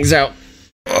figuring things out.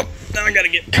 Oh, now I gotta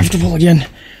get comfortable again.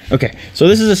 Okay, so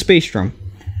this is a space drum.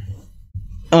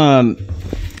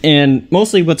 And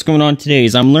mostly what's going on today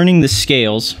is I'm learning the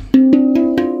scales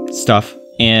stuff,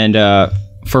 and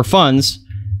for funds,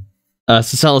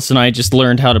 Cecilis and I just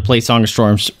learned how to play Song of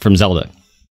Storms from Zelda.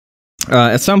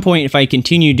 At some point, if I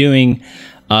continue doing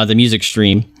the music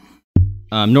stream,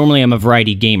 normally I'm a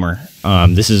variety gamer.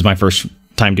 This is my first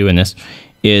time doing this.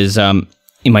 Is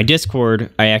in my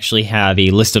Discord, I actually have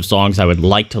a list of songs I would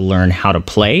like to learn how to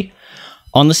play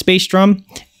on the space drum.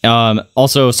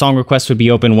 Also, song requests would be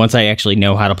open once I actually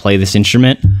know how to play this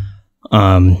instrument.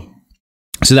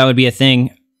 So that would be a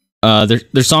thing.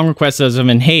 There's song requests as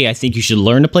in, hey, I think you should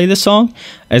learn to play this song,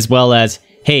 as well as,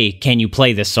 hey, can you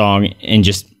play this song and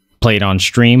just play it on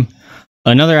stream?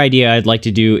 Another idea I'd like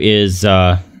to do is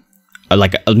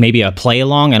maybe a play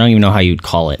along. I don't even know how you'd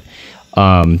call it.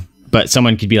 But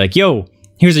someone could be like, yo,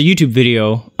 here's a YouTube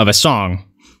video of a song.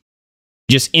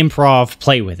 Just improv,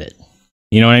 play with it.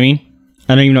 You know what I mean?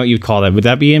 I don't even know what you'd call that. Would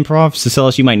that be improv?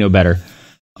 Cecilis, you might know better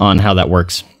on how that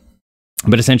works.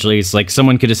 But essentially, it's like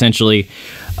someone could essentially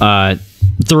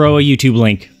throw a YouTube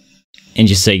link and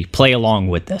just say, play along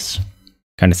with this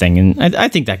kind of thing. And I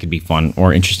think that could be fun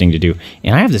or interesting to do.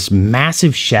 And I have this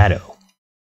massive shadow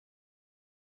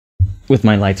with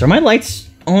my lights. Are my lights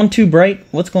on too bright?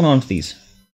 What's going on with these?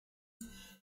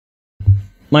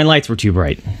 My lights were too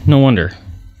bright. No wonder.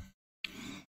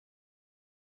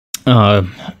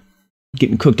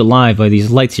 Getting cooked alive by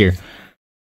these lights here.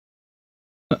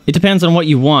 It depends on what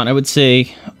you want. I would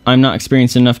say I'm not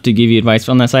experienced enough to give you advice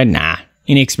on that side. Nah.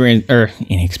 Any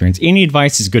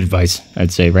advice is good advice,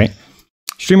 I'd say, right?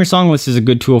 Streamer song list is a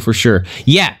good tool for sure.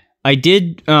 Yeah, I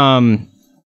did.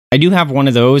 I do have one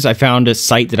of those. I found a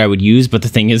site that I would use, but the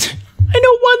thing is, I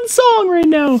know one song right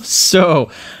now.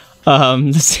 So,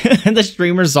 the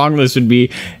streamer song list would be,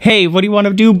 hey, what do you want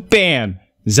to do? Bam!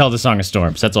 Zelda Song of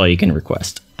Storms. That's all you can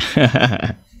request.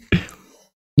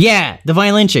 Yeah, the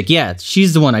violin chick. Yeah,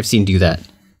 she's the one I've seen do that.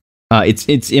 It's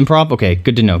improv? Okay,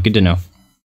 good to know, good to know.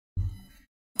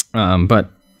 But,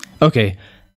 okay.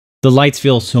 The lights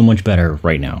feel so much better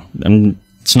right now.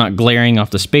 It's not glaring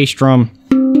off the space drum.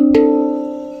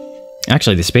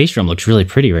 Actually, the space drum looks really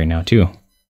pretty right now, too.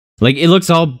 Like, it looks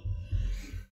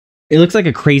like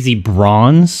a crazy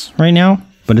bronze right now,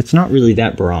 but it's not really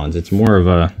that bronze. It's more of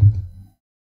a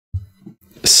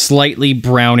slightly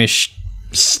brownish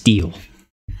steel.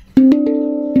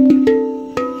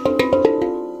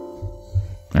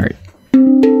 All right.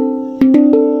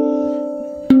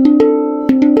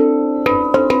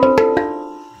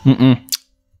 I'm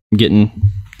getting...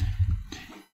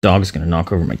 Dog's gonna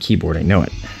knock over my keyboard, I know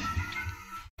it.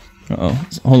 Uh-oh.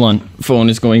 Hold on. Phone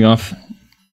is going off.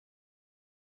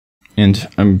 And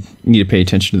I need to pay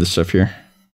attention to this stuff here.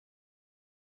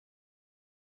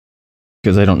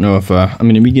 Because I don't know if I'm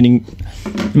going to be getting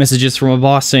messages from a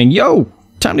boss saying, yo,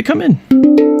 time to come in.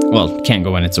 Well, can't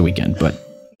go in, it's a weekend, but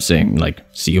saying, like,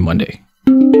 see you Monday.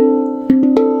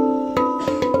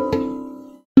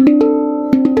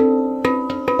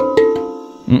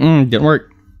 Didn't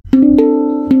work.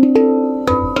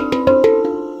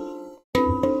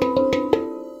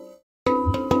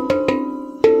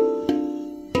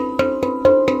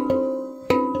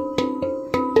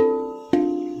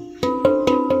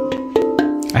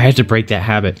 I had to break that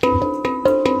habit.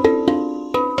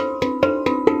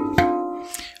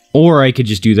 Or I could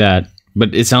just do that,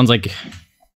 but it sounds like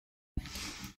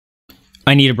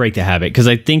I need to break the habit, because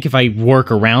I think if I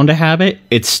work around a habit,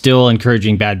 it's still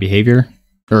encouraging bad behavior.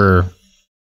 Or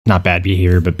not bad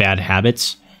behavior, but bad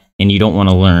habits, and you don't want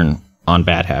to learn on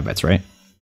bad habits, right?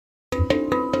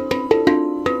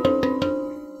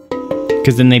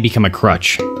 Because then they become a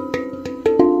crutch.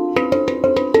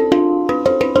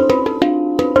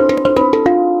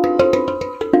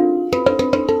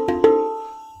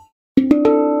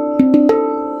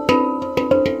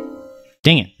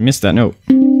 Dang it, I missed that note.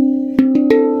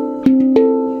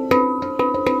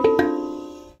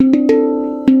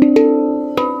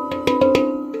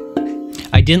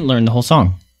 I didn't learn the whole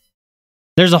song.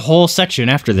 There's a whole section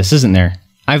after this, isn't there?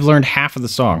 I've learned half of the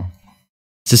song.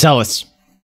 Cicelis,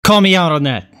 call me out on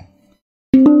that.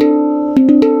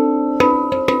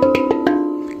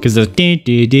 Because the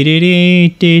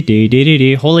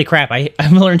holy crap,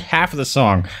 I've learned half of the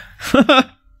song.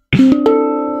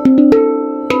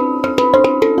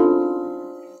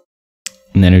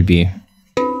 And then it'd be...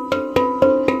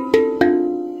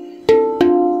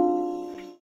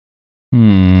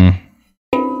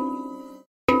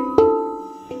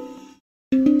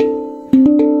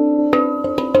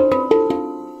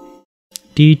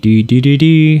 Dee dee dee dee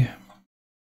dee.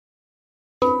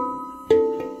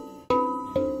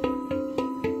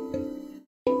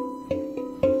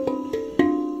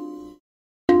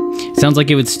 Sounds like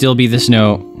it would still be this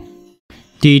note.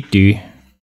 Dee dee.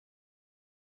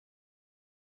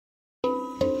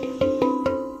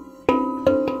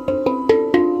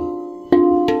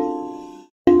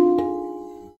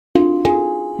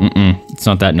 It's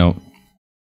not that note.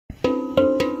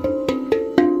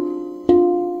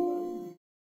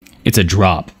 It's a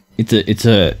drop. It's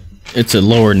a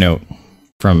lower note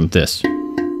from this.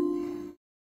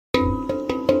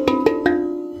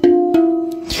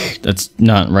 That's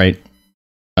not right.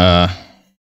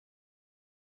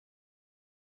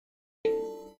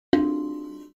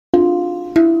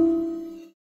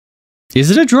 Is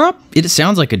it a drop? It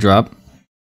sounds like a drop.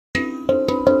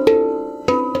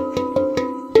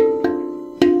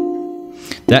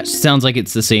 That sounds like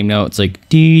it's the same note. It's like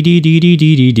D D D D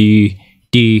D D D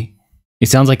D. It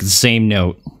sounds like the same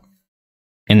note,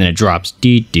 and then it drops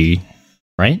D D.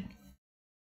 Right?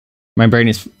 My brain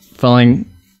is failing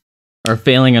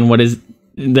on what is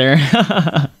there.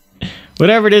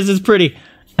 Whatever it is pretty.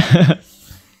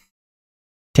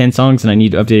 10 songs, and I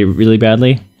need to update it really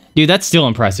badly. Dude, that's still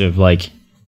impressive. Like,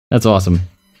 that's awesome.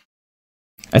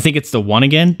 I think it's the one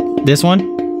again. This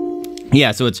one.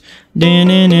 Yeah, so it's na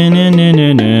na na na na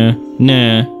na na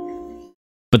na,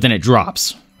 but then it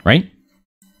drops, right?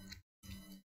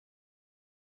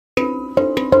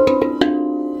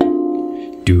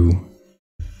 Do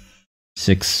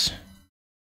 6.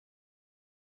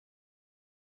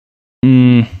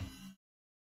 It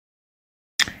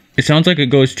sounds like it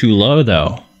goes too low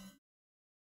though.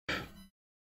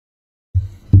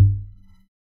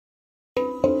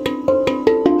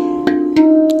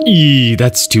 Eee,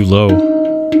 that's too low.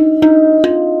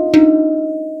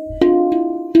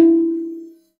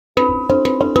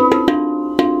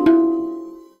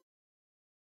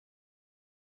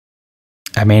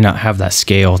 I may not have that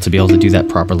scale to be able to do that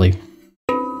properly.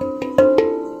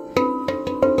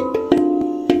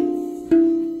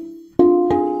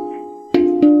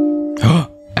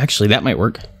 Actually, that might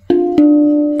work.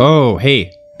 Oh,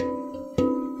 hey.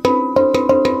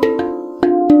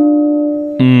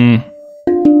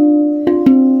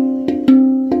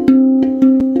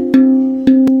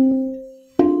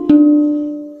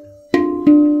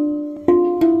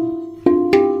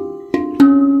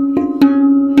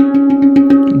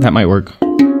 That might work.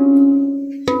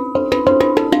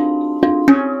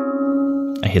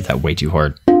 I hit that way too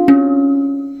hard.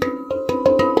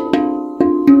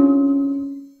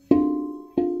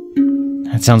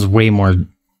 That sounds way more... I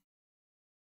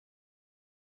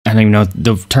don't even know what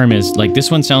the term is. Like, this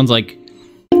one sounds like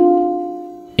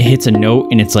it hits a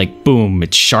note and it's like, boom,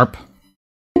 it's sharp.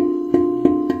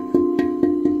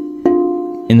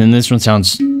 And then this one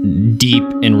sounds deep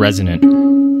and resonant.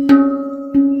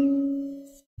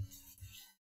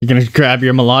 You're gonna grab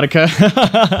your melodica?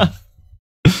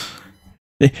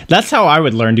 That's how I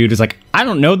would learn, dude. Is like, I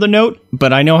don't know the note,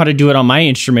 but I know how to do it on my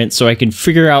instrument, so I can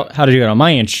figure out how to do it on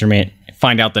my instrument,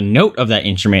 find out the note of that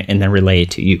instrument, and then relay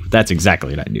it to you. That's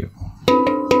exactly what I do.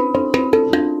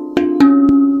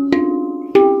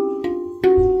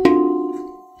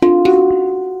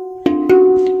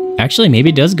 Actually, maybe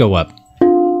it does go up.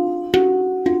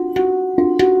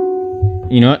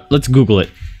 You know what? Let's Google it.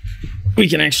 We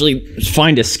can actually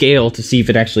find a scale to see if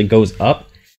it actually goes up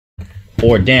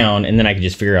or down, and then I can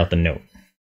just figure out the note.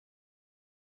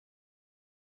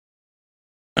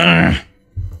 I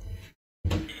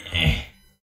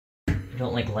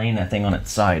don't like laying that thing on its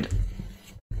side.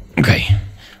 Okay.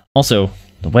 Also,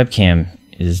 the webcam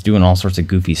is doing all sorts of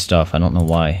goofy stuff. I don't know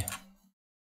why.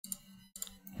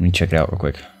 Let me check it out real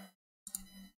quick.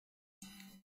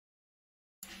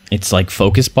 It's like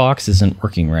focus box isn't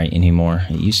working right anymore.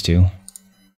 It used to.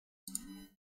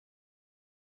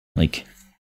 Like,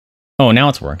 oh, now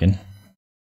it's working.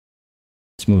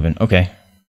 It's moving. Okay,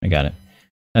 I got it.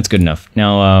 That's good enough.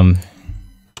 Now,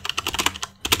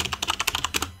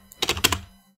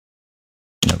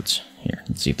 notes. Here,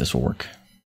 let's see if this will work.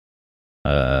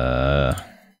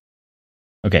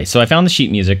 Okay, so I found the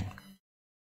sheet music.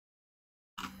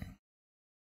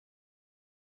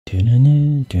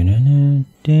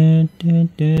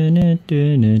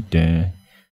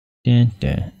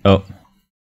 Oh.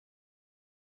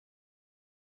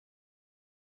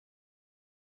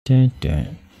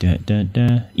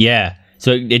 Yeah,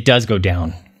 so it does go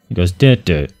down. It goes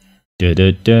oh,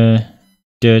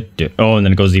 and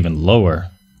then it goes even lower.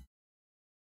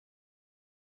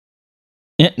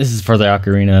 Yeah, this is for the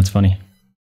ocarina. That's funny.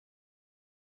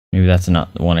 Maybe that's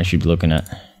not the one I should be looking at.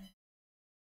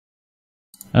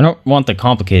 I don't want the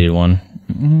complicated one.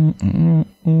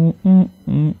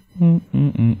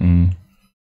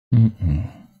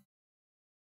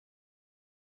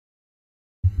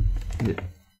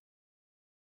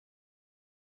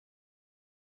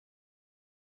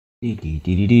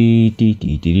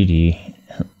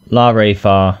 La, re,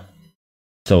 fa,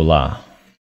 sol, la.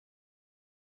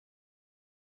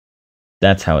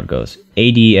 That's how it goes.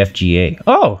 A, D, F, G, A.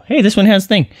 Oh, hey, this one has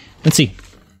thing. Let's see.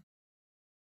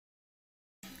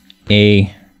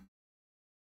 A,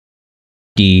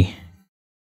 D,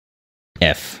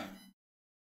 F,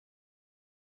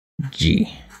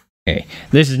 G, A.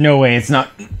 This is no way. It's not.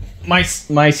 My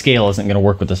scale isn't going to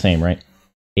work with the same, right?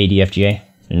 A, D, F, G, A.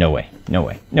 No way. No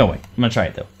way. No way. I'm gonna try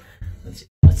it though. Let's see.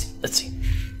 Let's see. Let's see.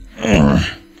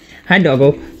 Hi,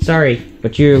 doggo. Sorry,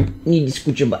 but you need to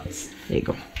scoot your butts. There you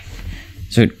go.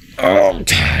 So, oh,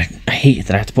 I hate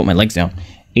that I have to put my legs down.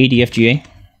 A, D, F, G, A.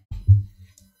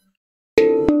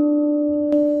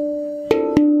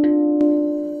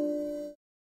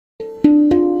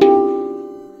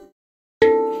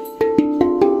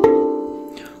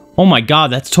 Oh my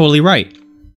god, that's totally right.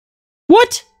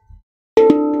 What?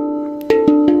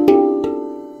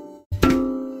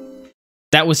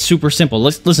 That was super simple.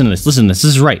 Let's listen to this. Listen to this.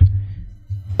 This is right.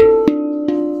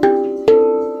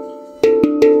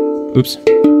 Oops.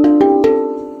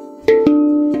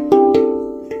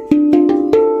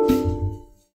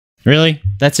 Really?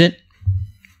 That's it?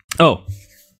 Oh,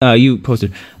 you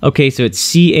posted. Okay, so it's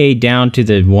C-A down to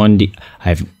the 1D. I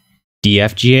have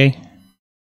D-F-G-A?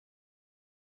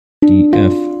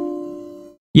 D-F.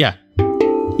 Yeah.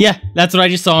 Yeah, that's what I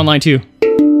just saw online too.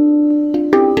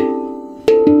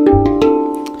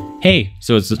 Hey,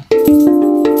 so it's...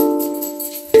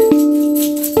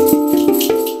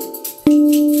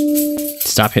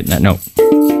 Stop hitting that note.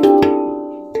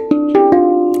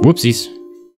 Whoopsies.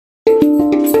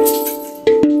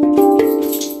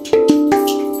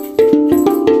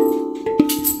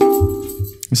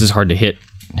 This is hard to hit,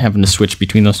 having to switch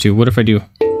between those two. What if I do?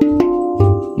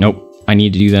 Nope, I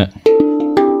need to do that.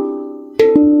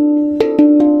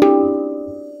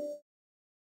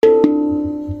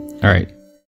 Alright.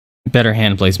 Better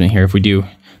hand placement here if we do.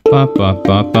 Ba, ba,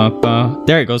 ba, ba, ba.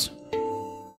 There it goes.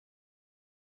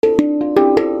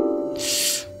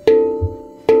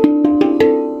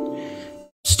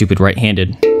 Stupid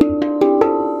right-handed.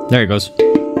 There it goes.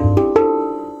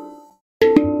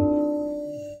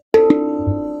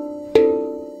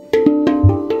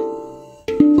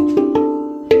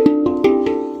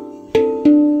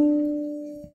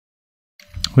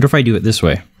 What if I do it this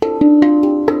way?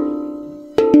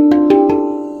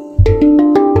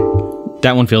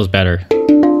 That one feels better.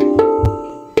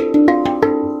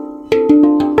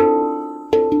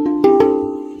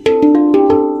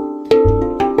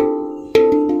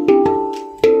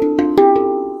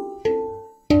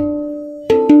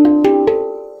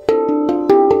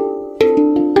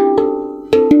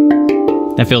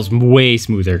 That feels way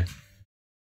smoother.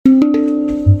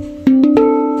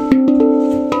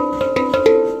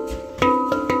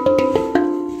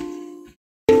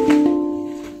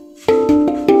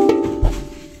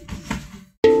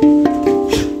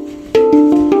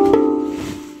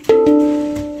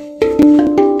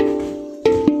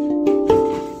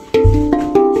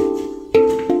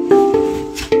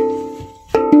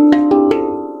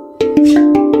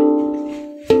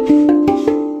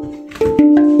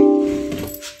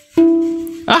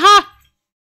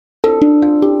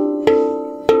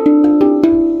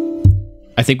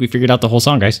 I think we figured out the whole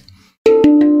song, guys.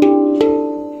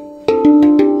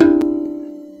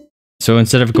 So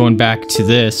instead of going back to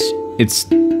this, it's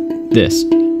this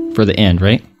for the end,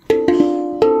 right?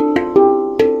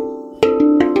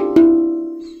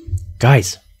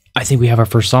 Guys, I think we have our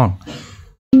first song.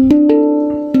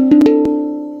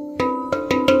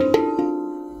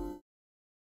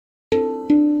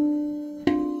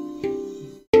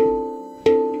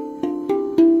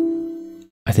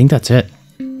 I think that's it.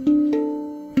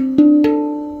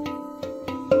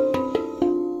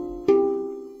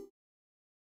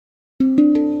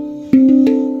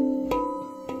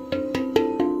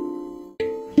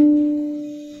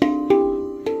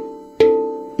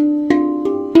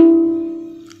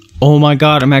 Oh my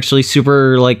god, I'm actually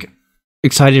super, like,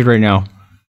 excited right now.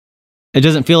 It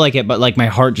doesn't feel like it, but, like, my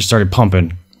heart just started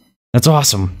pumping. That's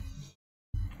awesome.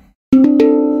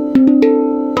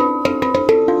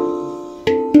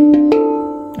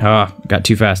 Ah, got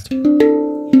too fast.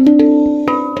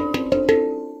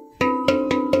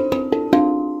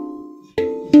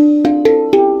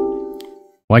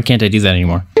 Why can't I do that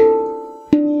anymore?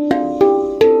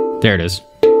 There it is.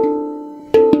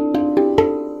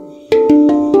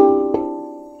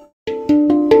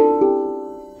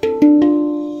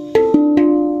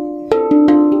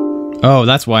 Oh,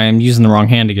 that's why I'm using the wrong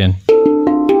hand again.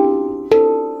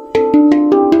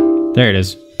 There it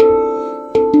is.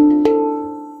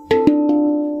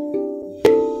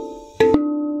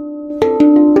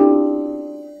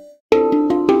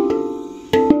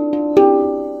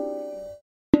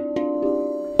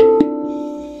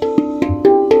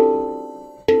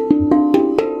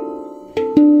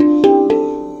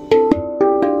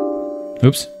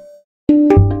 Oops.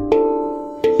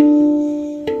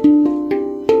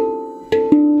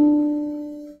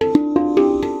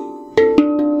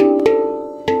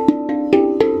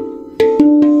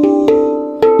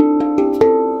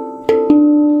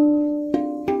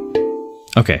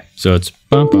 Okay, so it's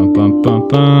bum bum bum bum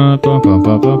bum bum bum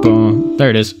bum bum bum. There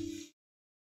it is.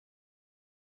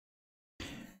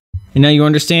 And now you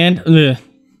understand? Ugh.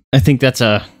 I think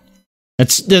that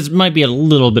might be a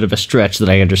little bit of a stretch that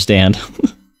I understand.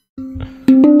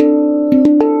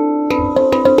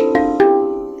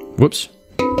 Whoops.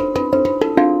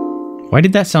 Why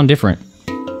did that sound different?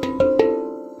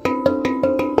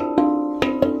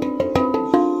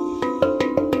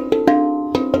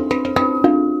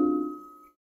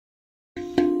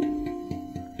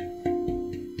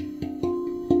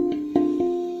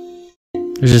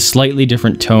 There's a slightly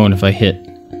different tone if I hit.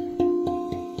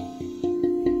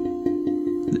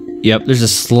 Yep, there's a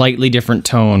slightly different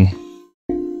tone.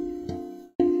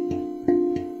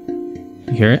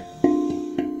 You hear it?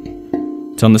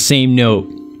 It's on the same note.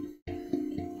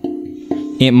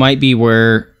 It might be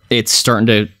where it's starting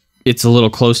to... It's a little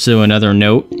close to another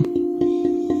note.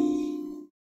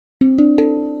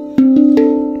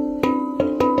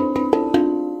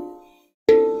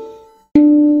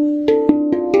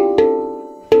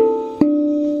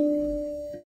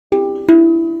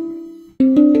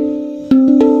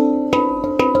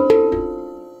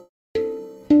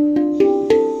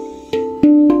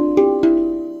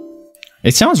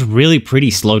 It sounds really pretty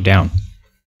slowed down.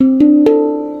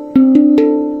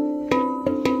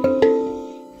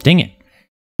 Dang it.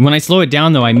 When I slow it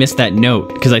down, though, I miss that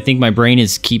note, because I think my brain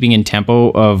is keeping in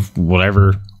tempo of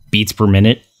whatever beats per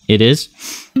minute it is.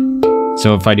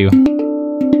 So if I do...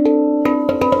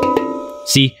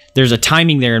 See, there's a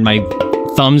timing there, and my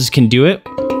thumbs can do it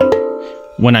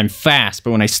when I'm fast,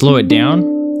 but when I slow it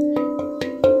down...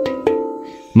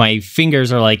 My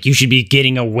fingers are like, you should be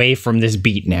getting away from this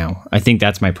beat now. I think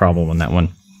that's my problem on that one.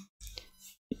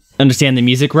 Understand the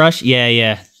music rush?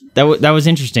 Yeah. That was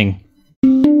interesting.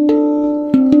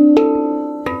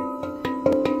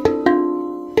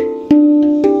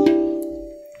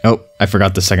 Oh, I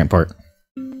forgot the second part.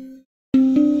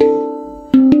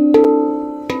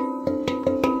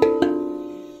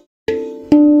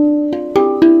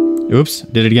 Oops,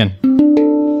 did it again.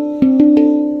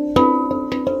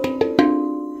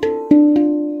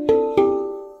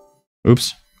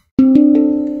 Oops.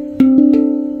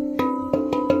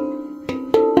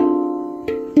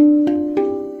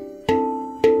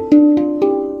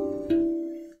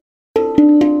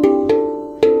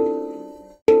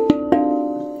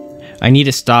 I need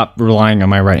to stop relying on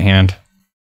my right hand.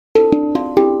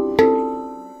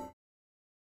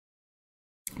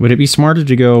 Would it be smarter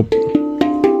to go...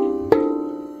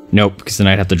 Nope, because then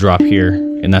I'd have to drop here,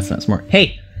 and that's not smart.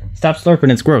 Hey, stop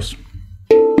slurping, it's gross.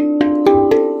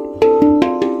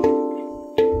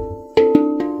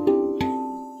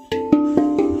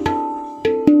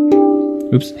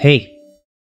 Oops, hey,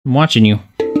 I'm watching you.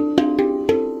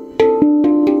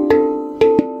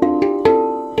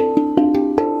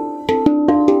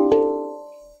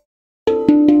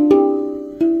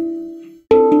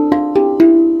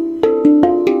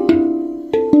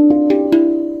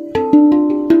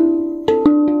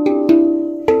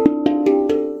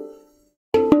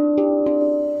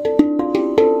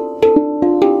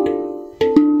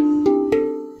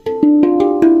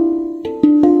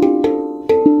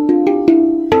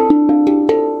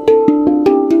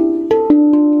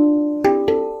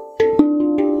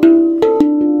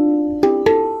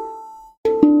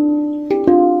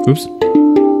 Oops.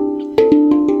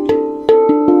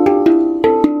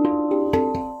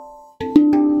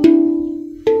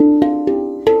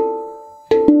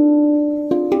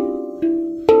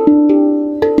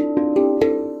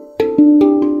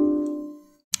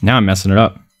 Now I'm messing it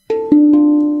up.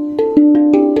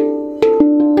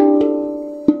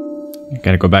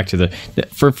 Gotta go back to the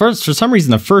for some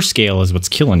reason the first scale is what's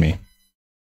killing me.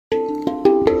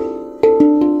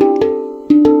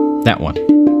 That one.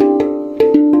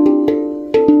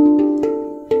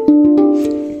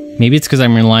 Maybe it's because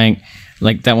I'm relying,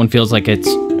 like that one feels like it's,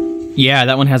 yeah,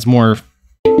 that one has more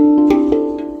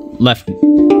left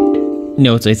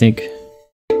notes, I think.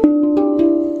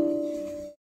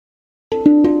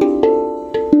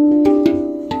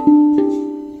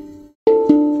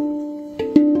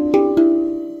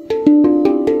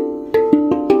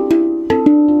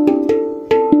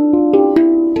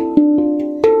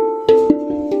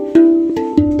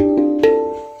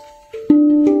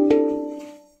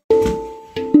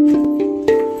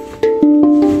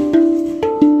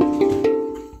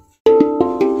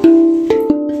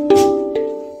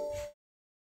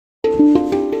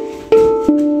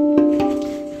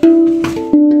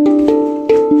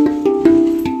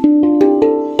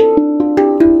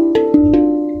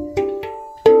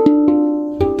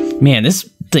 Man, this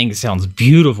thing sounds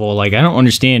beautiful. Like, I don't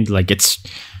understand. Like, it's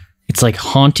like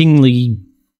hauntingly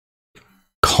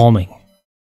calming.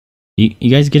 You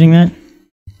guys getting that?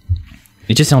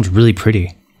 It just sounds really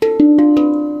pretty.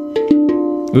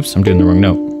 Oops, I'm doing the wrong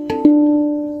note.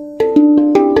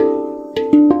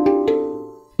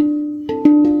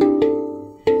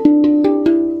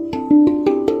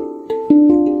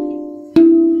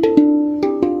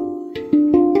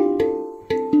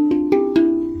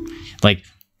 Like,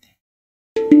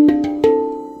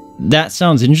 that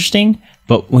sounds interesting,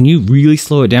 but when you really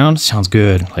slow it down, it sounds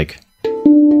good. Like,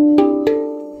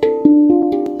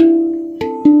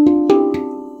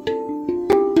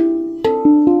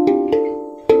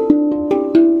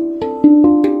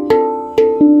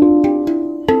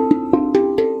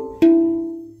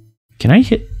 can I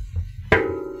hit?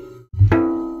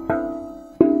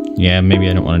 Yeah, maybe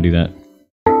I don't want to do that.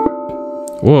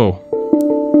 Whoa.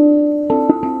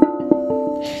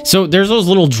 So there's those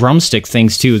little drumstick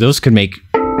things too. Those could make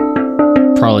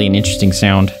probably an interesting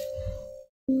sound.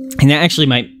 And that actually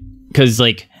might, because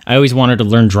like I always wanted to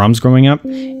learn drums growing up,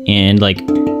 and like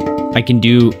I can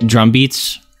do drum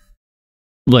beats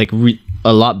like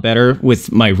a lot better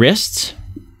with my wrists,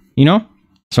 you know?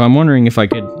 So I'm wondering if I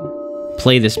could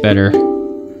play this better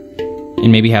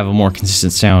and maybe have a more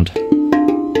consistent sound.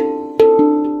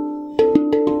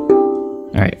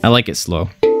 All right, I like it slow.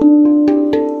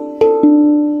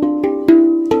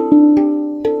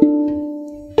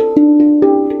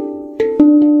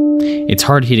 It's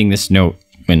hard hitting this note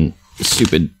when the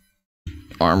stupid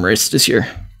armrest is here.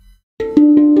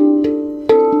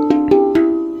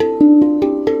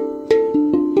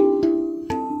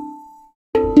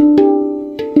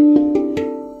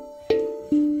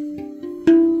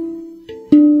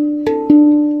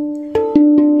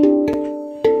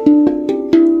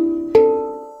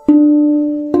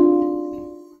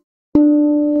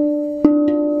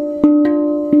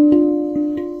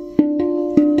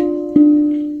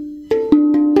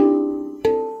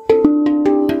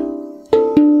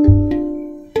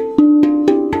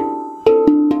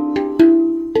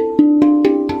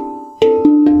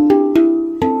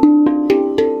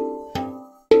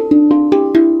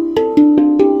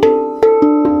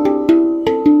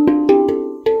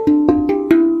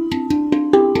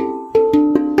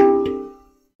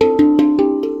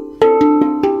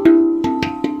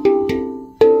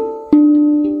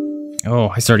 Oh,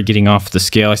 I started getting off the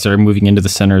scale. I started moving into the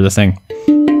center of the thing.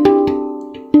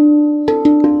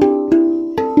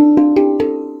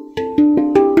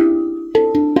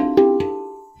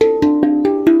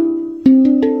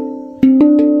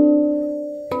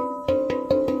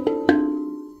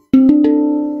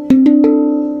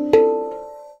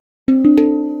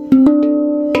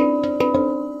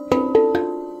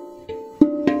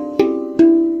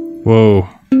 Whoa.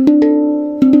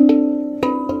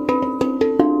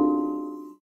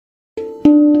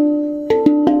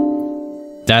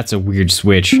 That's a weird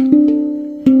switch.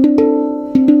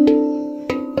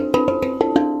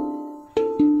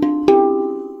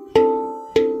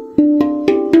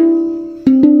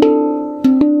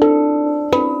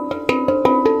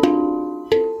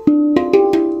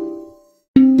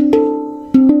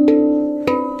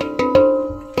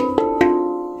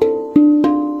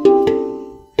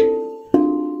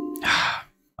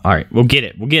 All right, we'll get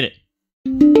it. We'll get it.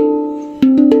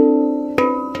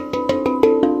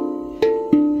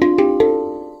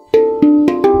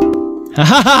 Ha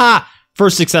ha ha!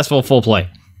 First successful full play.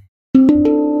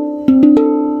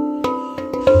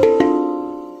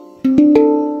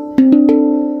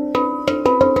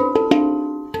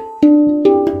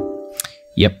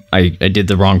 Yep, I did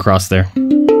the wrong cross there.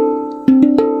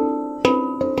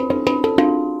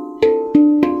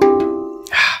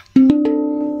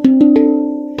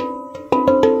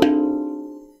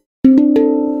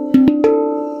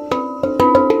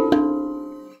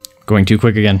 Going too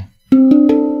quick again.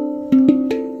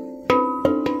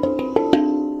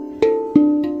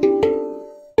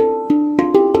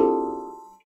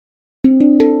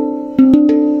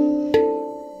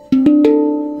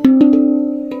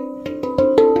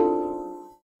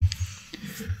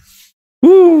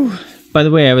 Woo! By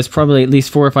the way, I was probably at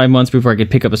least 4 or 5 months before I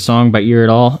could pick up a song by ear at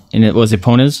all, and it was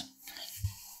Epona's.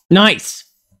 Nice!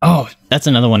 Oh, that's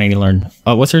another one I need to learn.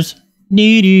 Oh, what's hers?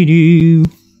 Doo-doo-doo.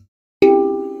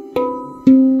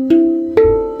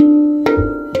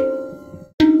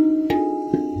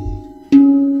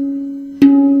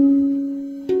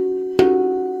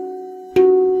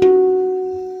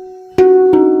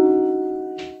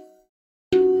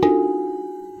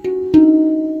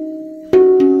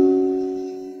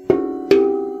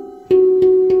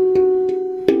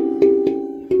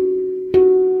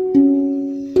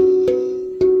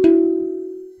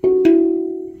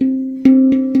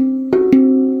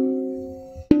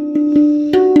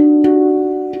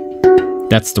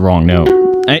 That's the wrong note.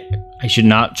 I should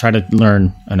not try to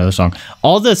learn another song.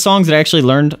 All the songs that I actually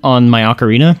learned on my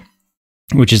ocarina,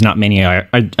 which is not many,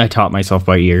 I taught myself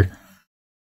by ear.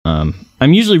 I'm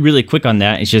usually really quick on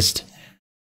that. It's just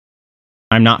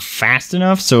I'm not fast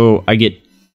enough, so I get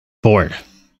bored.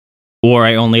 Or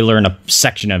I only learn a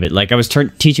section of it. Like I was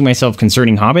teaching myself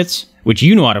Concerning Hobbits, which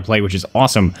you know how to play, which is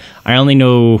awesome. I only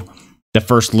know the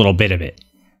first little bit of it.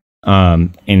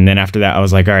 And then after that, I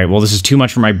was like, all right, well, this is too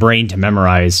much for my brain to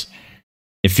memorize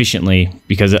efficiently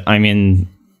because when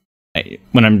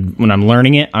I'm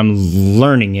learning it,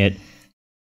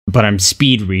 but I'm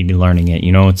speed read learning it.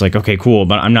 You know, it's like, okay, cool,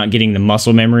 but I'm not getting the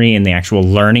muscle memory and the actual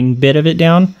learning bit of it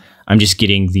down. I'm just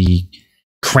getting the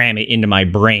cram it into my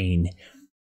brain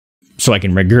so I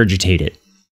can regurgitate it.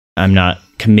 I'm not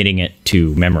committing it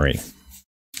to memory.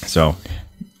 So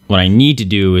what I need to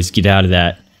do is get out of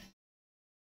that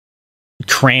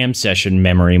cram session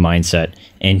memory mindset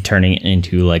and turning it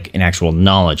into like an actual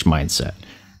knowledge mindset.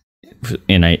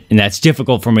 And that's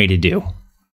difficult for me to do.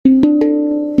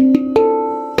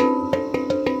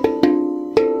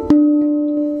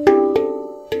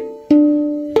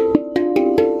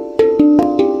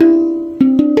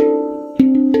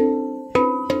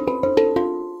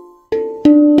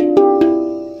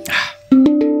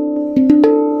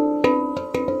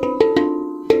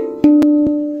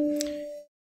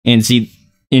 And see,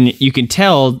 and you can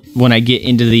tell when I get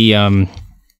into the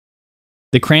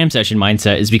cram session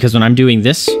mindset is because when I'm doing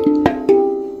this,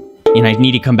 and I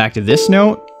need to come back to this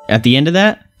note at the end of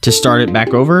that to start it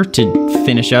back over to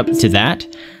finish up to that,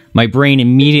 my brain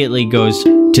immediately goes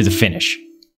to the finish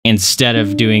instead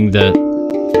of doing it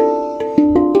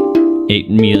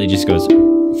immediately just goes,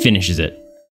 finishes it.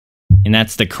 And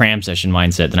that's the cram session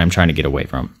mindset that I'm trying to get away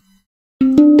from.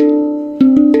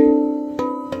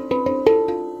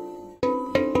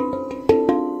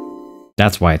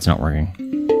 That's why it's not working.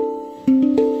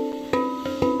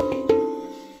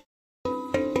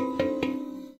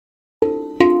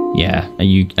 Yeah,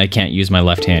 I can't use my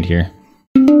left hand here.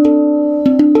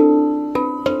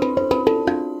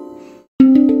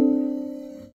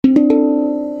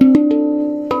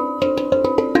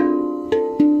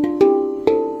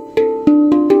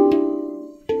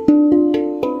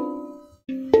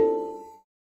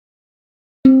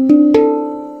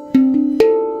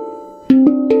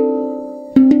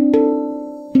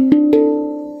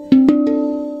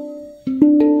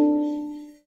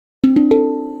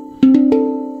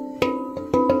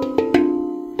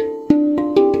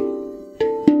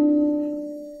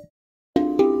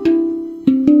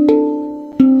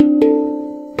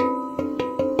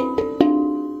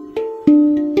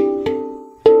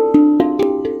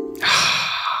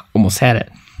 Almost had it.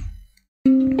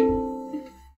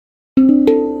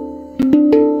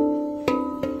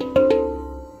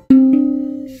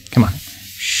 Come on.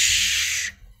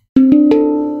 Shh.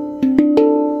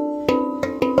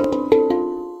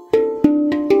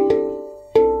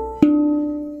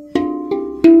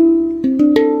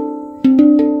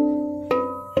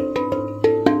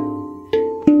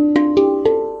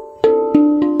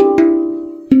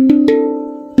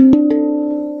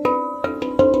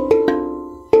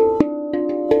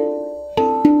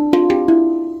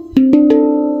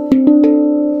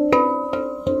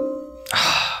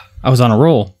 I was on a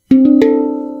roll.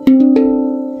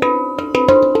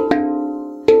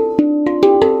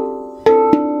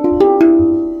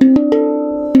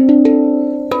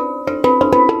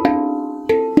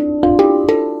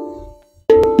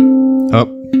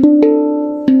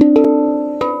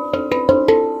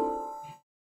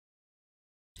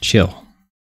 Chill.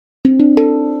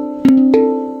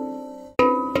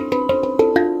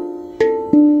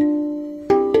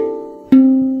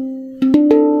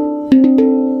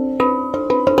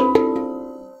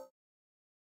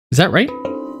 Is that right?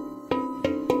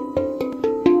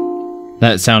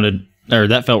 That sounded, or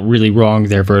that felt really wrong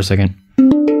there for a second.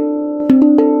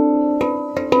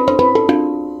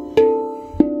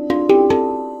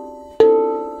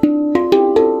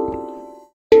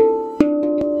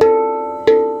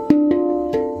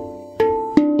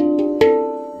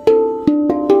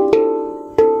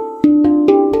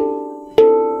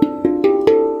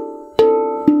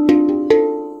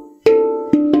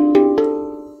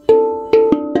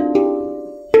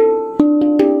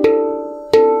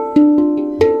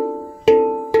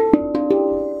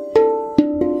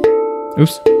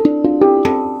 Oops.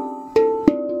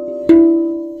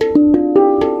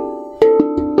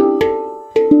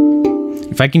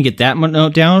 If I can get that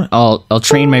note down, I'll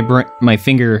train my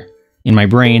finger in my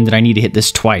brain that I need to hit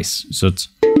this twice. So it's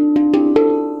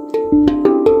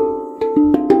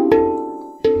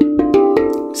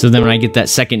so then when I get that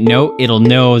second note, it'll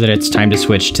know that it's time to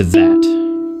switch to that.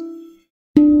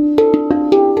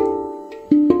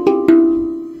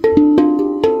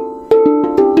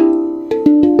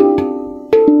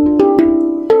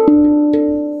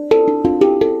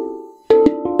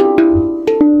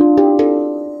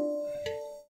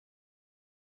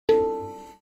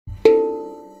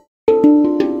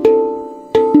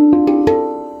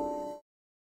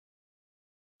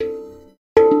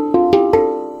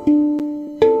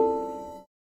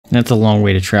 That's a long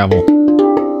way to travel.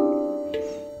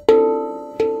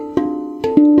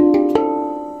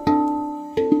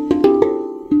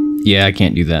 Yeah, I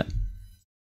can't do that.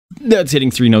 That's hitting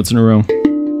 3 notes in a row.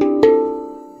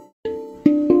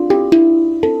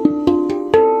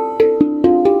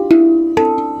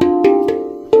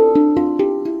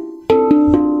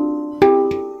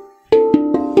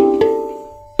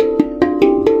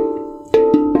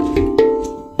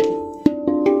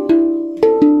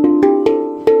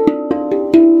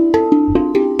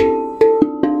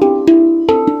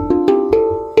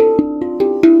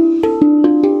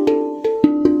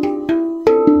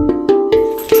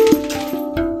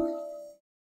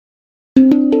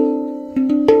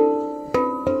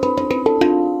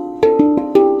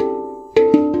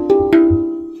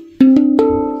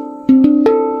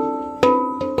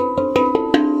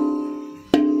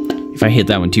 If I hit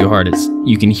that one too hard,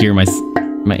 you can hear my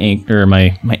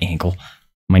ankle,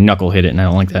 my knuckle hit it, and I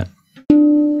don't like that.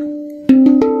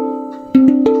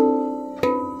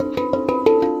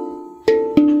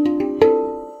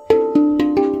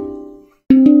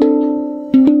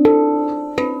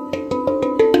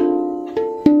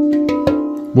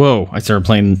 Whoa! I started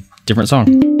playing a different song.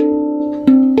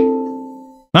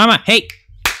 Mama, hey,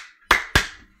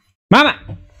 Mama.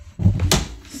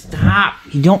 Stop!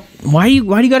 You don't. Why do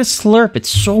you gotta slurp? It's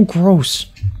so gross.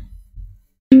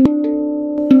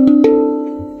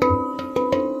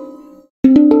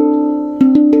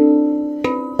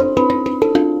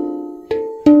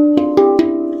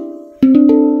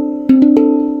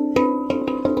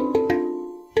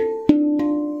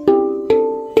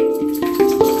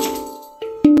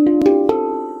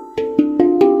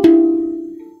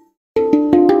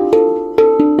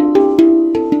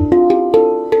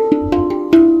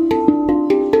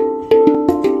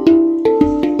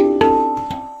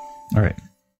 All right.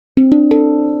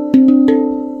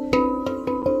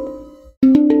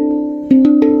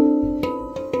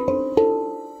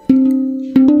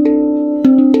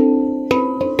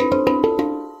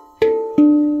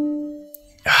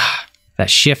 That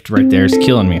shift right there is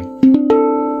killing me.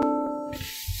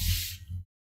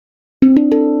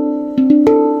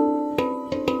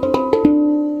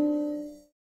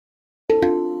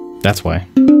 That's why.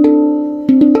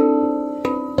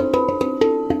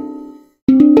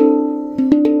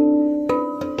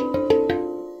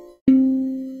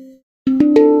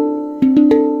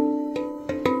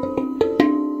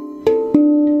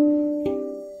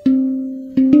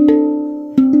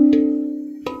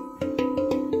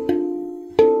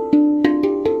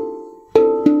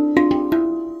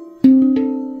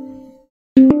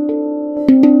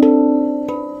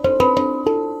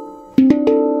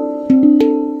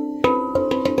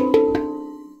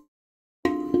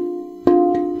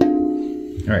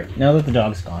 Alright, now that the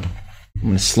dog's gone, I'm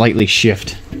going to slightly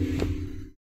shift.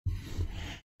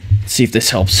 Let's see if this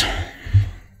helps.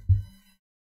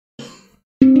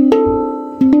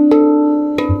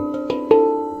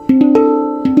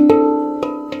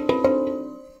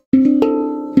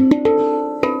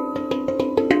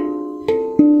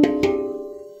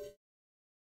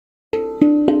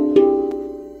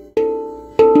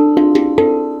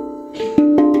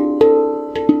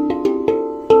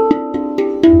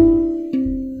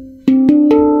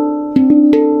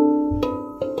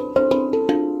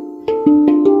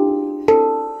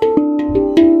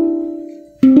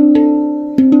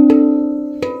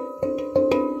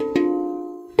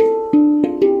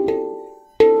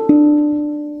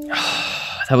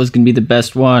 that was gonna be the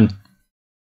best one.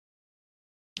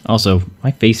 Also,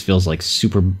 my face feels like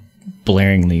super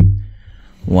blaringly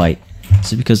white.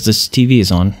 Is it because this TV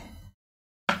is on?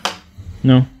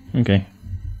 No? Okay.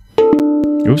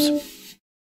 Oops.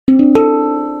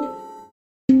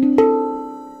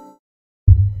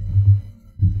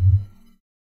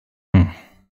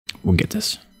 We'll get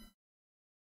this.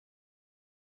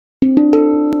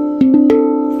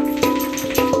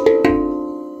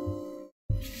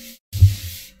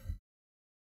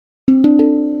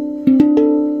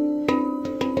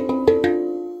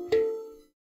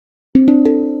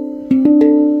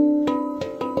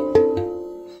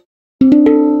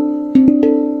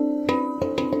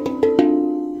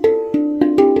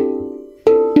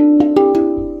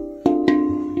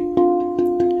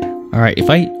 All right, if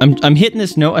I'm hitting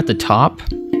this note at the top.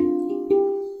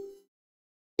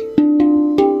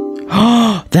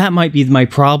 That might be my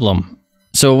problem.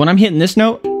 So when I'm hitting this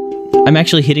note, I'm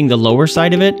actually hitting the lower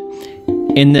side of it.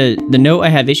 And the note I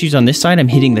have issues on this side, I'm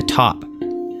hitting the top.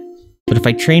 But if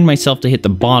I train myself to hit the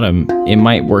bottom, it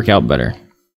might work out better.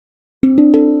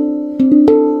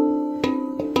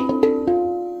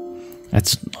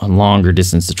 That's a longer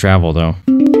distance to travel, though.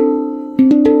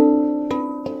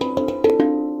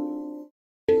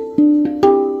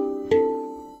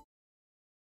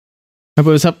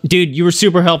 What's up? Dude, you were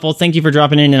super helpful. Thank you for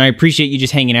dropping in, and I appreciate you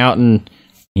just hanging out and,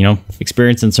 you know,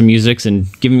 experiencing some musics and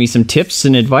giving me some tips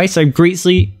and advice. I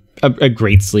greatly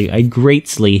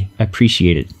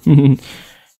appreciate it.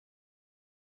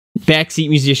 Backseat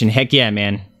musician. Heck yeah,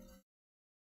 man.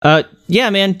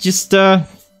 Yeah, man, just, I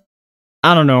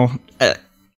don't know.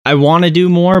 I want to do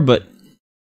more, but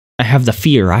I have the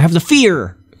fear.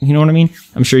 You know what I mean?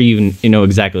 I'm sure you know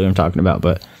exactly what I'm talking about,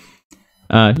 but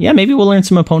yeah, maybe we'll learn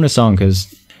some Epona song,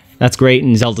 because that's great,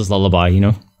 and Zelda's Lullaby, you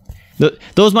know?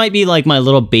 Those might be like my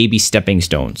little baby stepping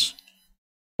stones,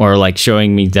 or like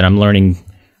showing me that I'm learning,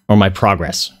 or my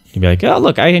progress. You'd be like, oh,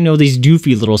 look, I know these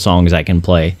doofy little songs I can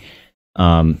play,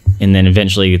 and then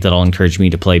eventually that'll encourage me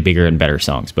to play bigger and better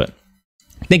songs. But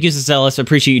thank you, Celis. I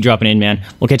appreciate you dropping in, man.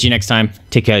 We'll catch you next time.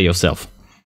 Take care of yourself.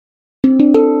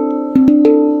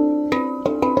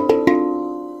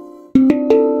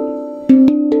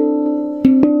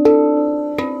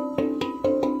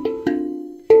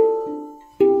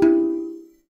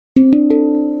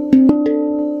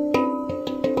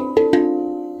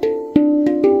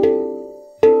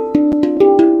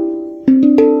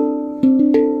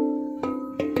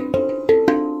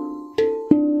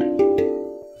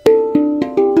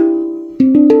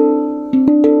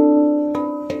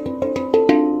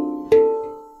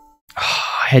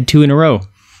 Had 2 in a row.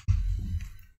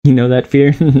 You know that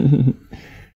fear?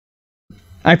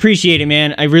 I appreciate it,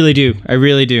 man. I really do.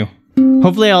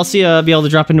 Hopefully I'll be able to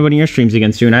drop into one of your streams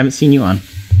again soon. I haven't seen you on.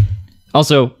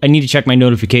 Also, I need to check my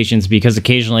notifications, because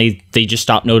occasionally they just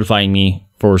stop notifying me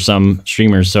for some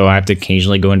streamers, so I have to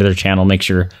occasionally go into their channel, make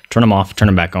sure, turn them off, turn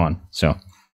them back on. So,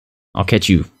 I'll catch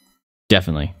you.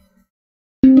 Definitely.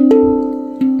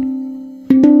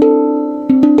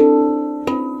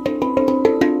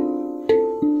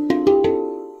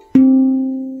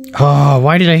 Oh,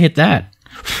 why did I hit that?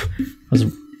 That was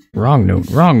wrong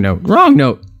note. I'm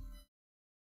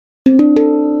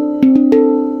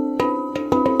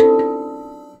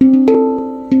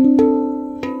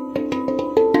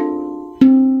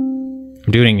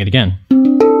doing it again.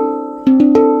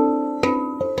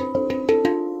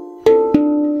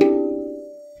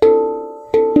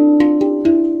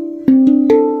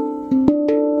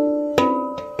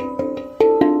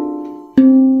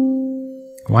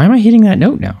 Why am I hitting that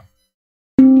note now?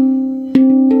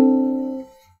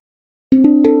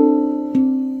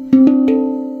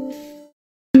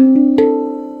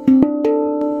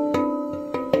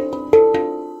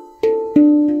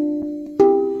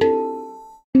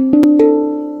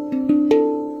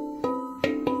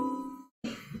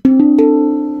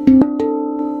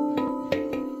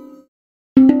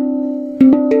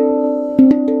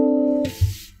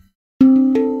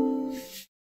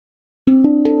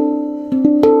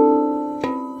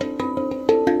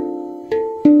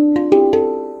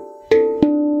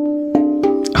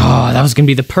 That was gonna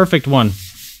be the perfect one.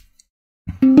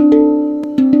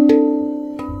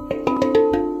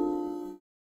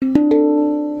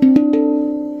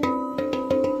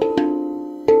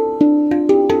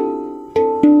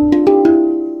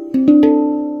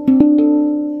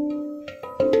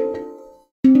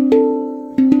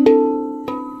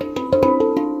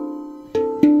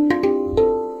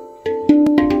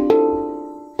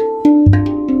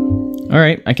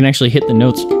 Alright, I can actually hit the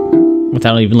notes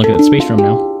without even looking at Space Drum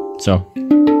now. So.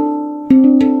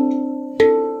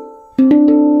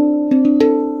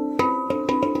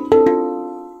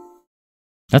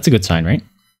 That's a good sign, right?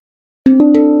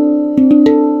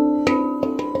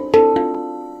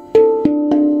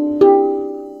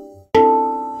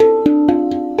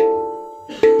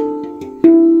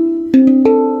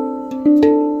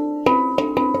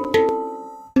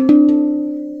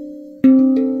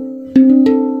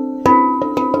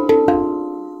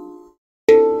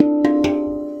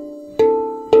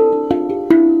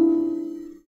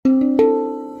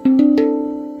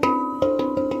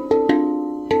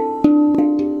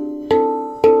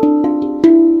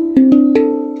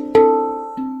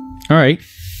 All right,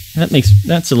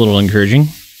 that's a little encouraging.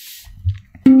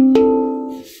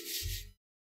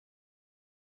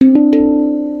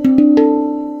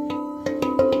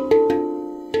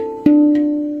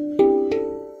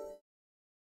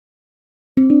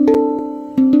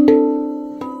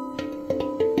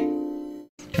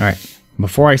 All right,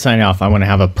 before I sign off, I want to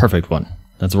have a perfect one.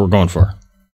 That's what we're going for.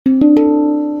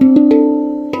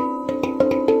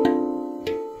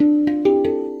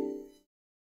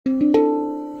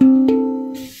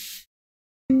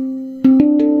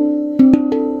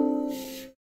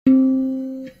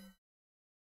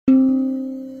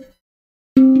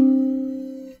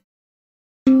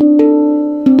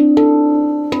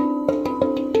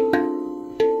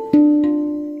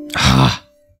 Ah,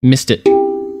 missed it.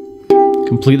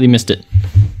 Completely missed it.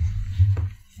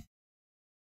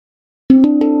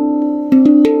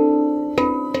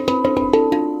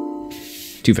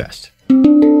 Too fast.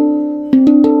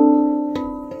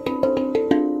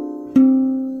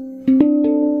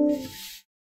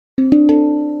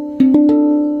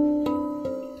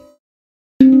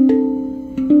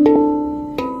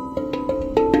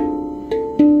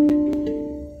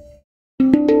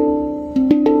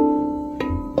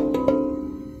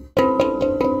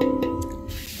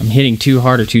 I'm hitting too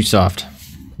hard or too soft.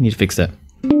 Need to fix that.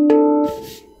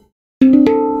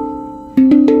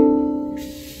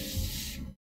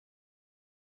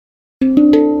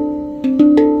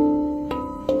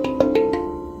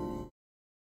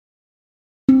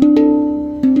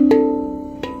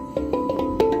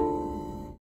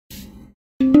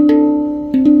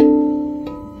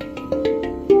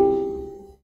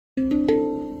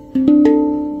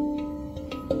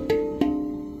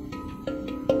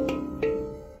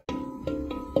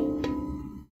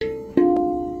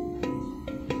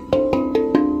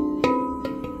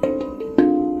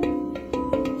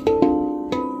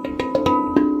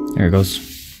 There it goes.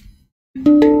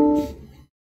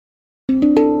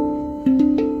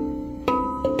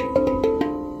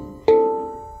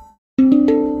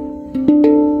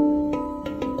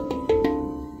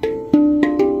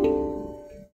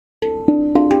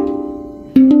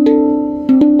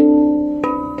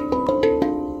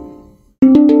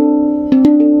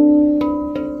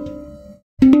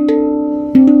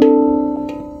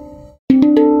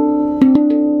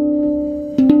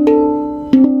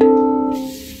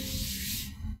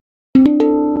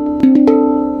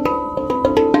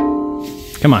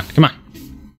 Come on, come on.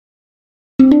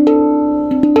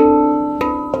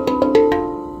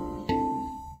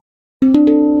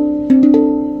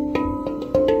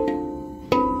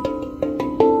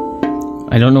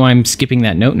 I don't know why I'm skipping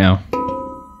that note now.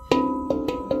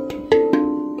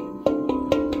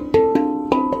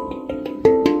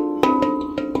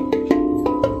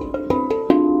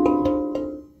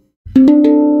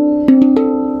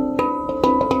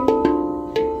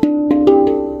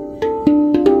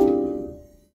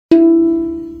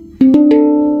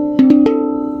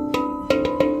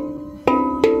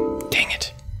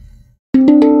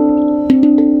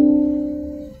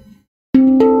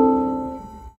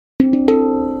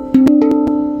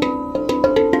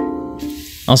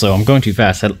 Also, I'm going too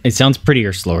fast. It sounds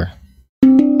prettier slower.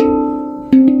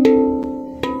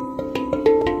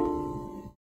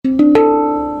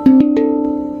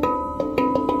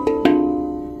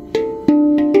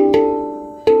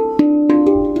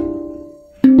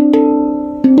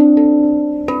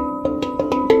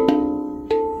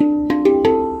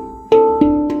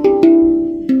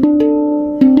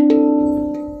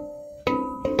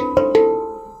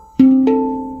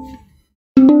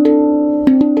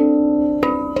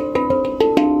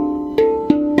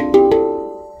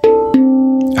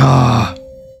 Ah.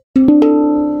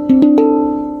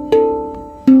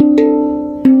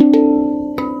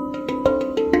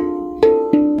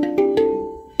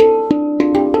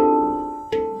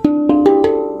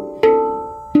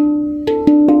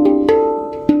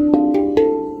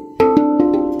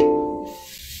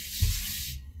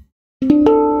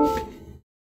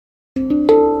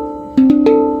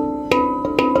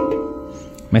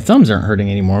 My thumbs aren't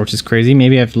hurting anymore, which is crazy.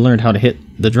 Maybe I've learned how to hit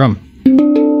the drum.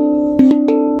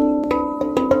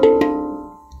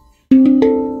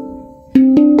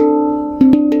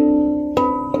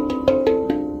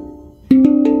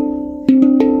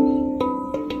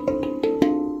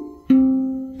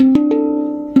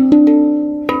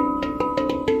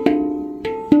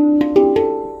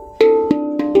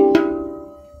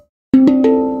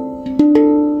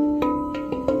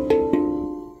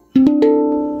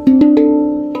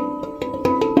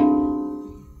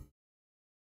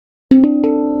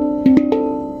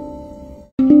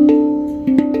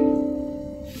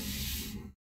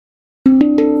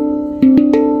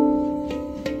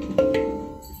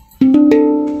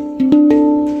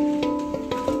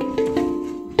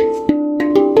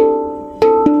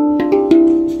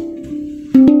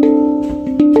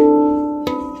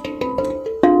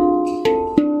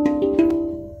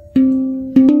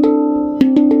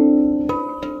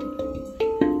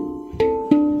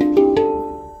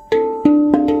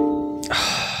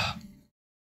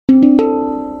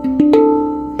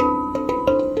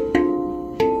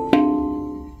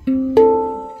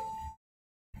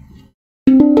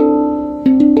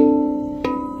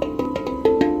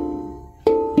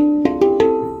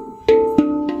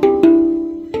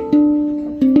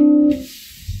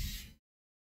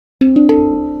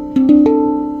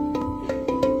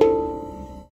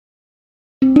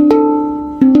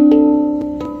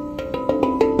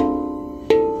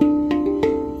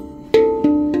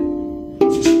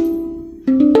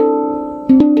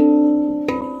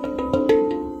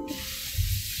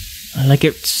 I like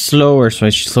it slower, so I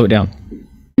should slow it down.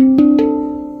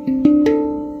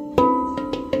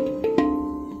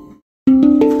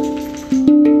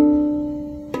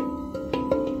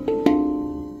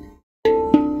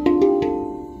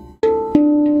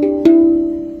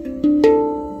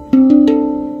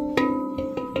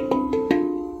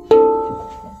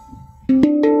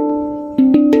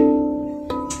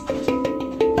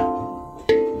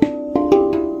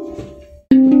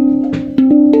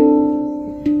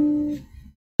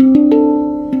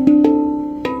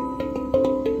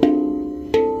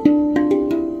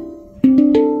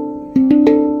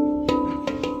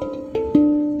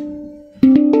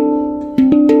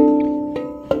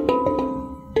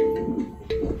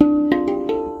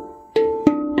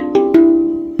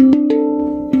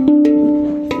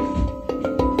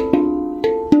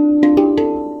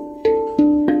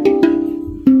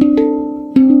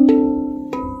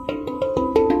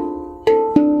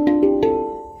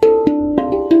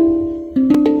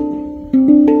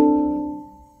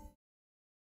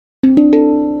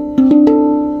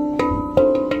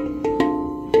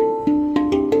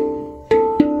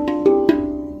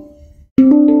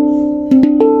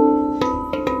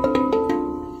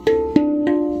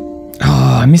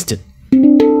 I missed it.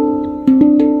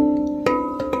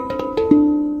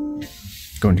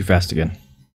 Going too fast again.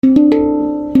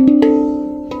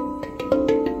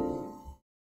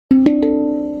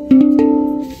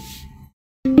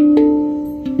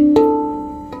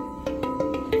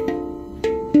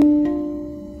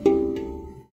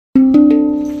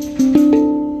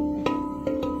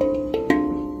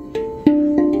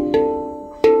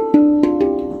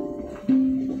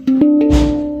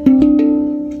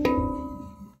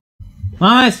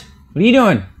 Mamas, what are you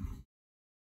doing?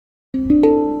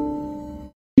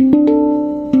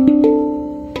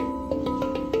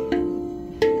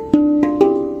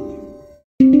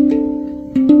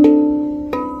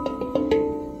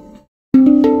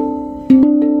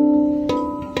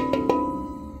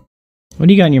 What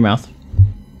do you got in your mouth?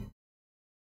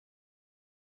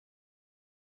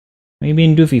 What are you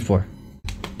being doofy for?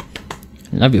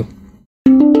 I love you.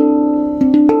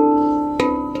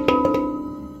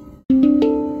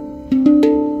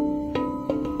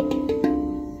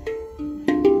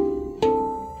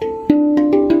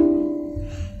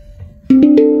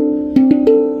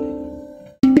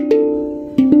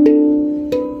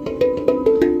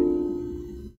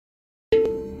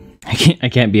 I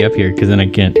can't be up here because then I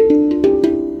can't.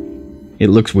 It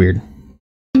looks weird.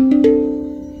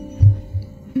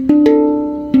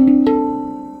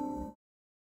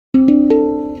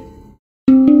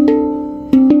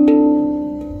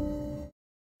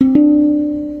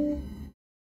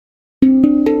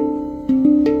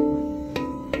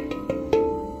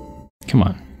 Come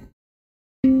on.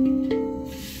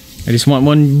 I just want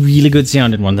one really good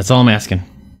sounding one. That's all I'm asking.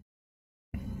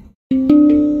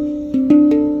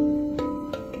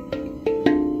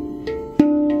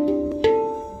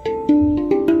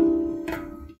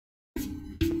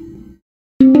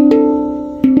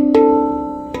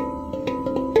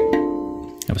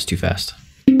 That was too fast.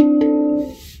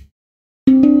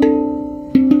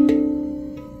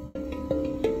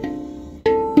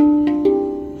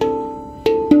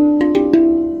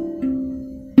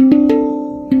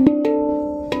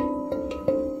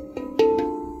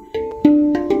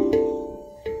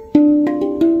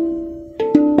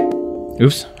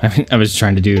 Oops, I was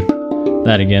trying to do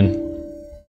that again.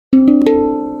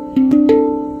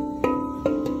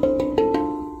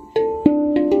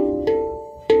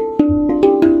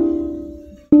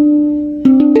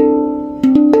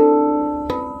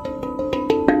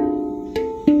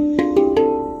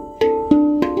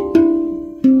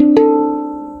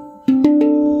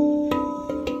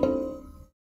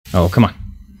 Oh, come on.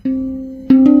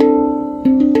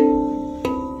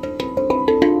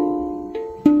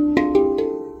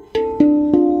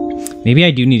 Maybe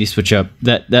I do need to switch up.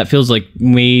 That feels like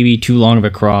maybe too long of a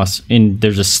cross, and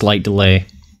there's a slight delay.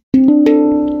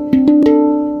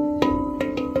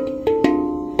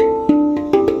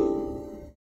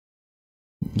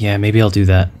 Yeah, maybe I'll do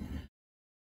that.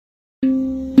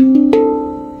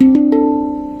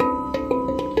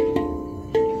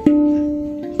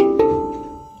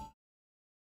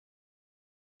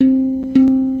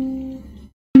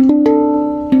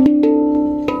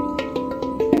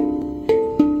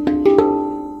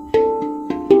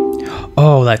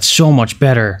 Oh, that's so much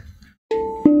better.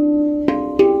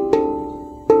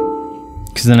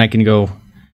 Because then I can go...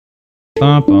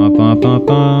 Ba, ba, ba, ba,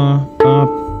 ba, ba.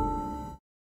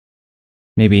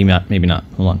 Maybe not, maybe not.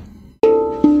 Hold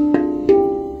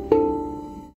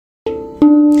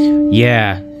on.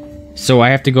 Yeah. So I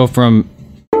have to go from...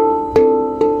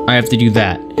 I have to do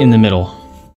that in the middle.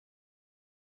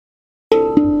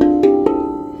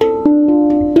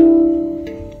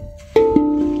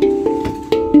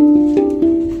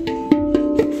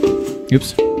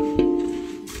 Oops.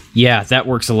 Yeah, that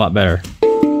works a lot better.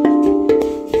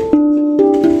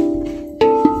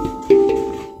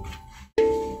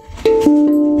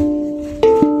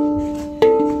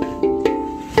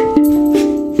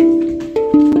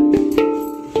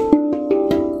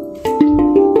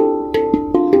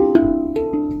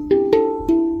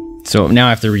 So now I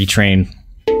have to retrain.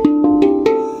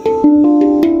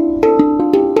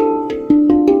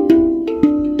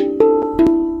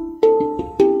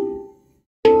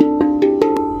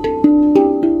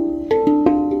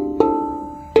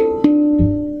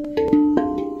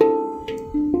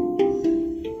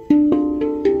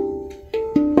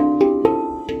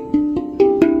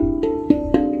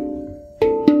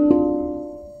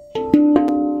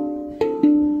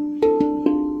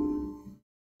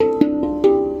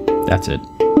 That's it.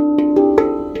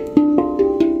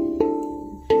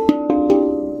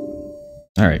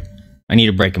 All right. I need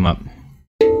to break them up.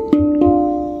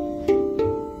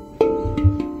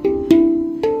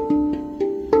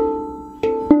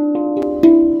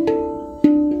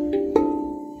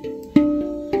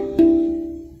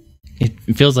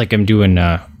 It feels like I'm doing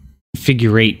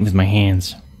figure eight with my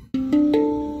hands.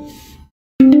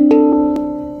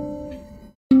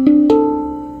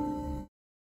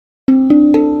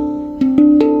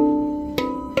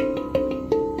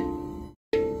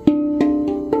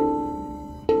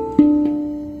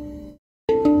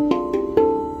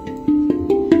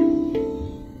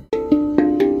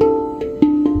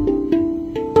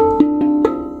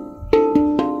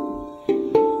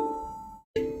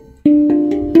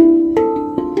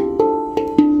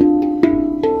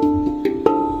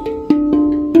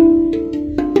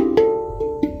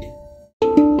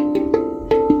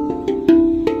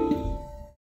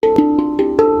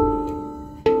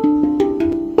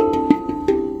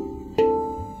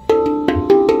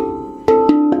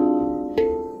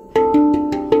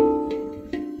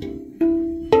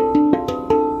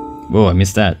 Whoa, I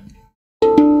missed that.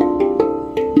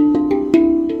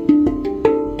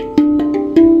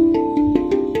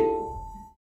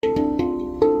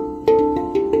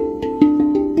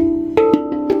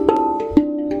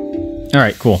 All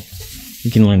right, cool.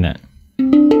 We can learn that.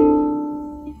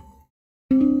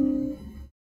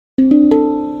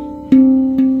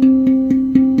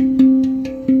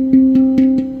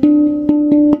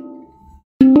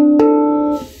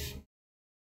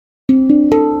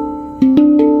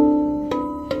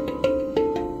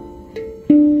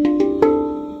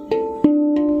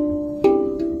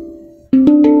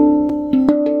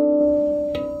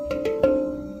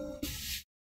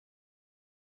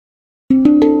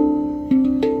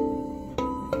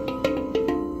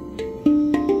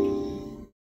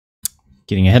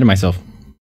 Getting ahead of myself.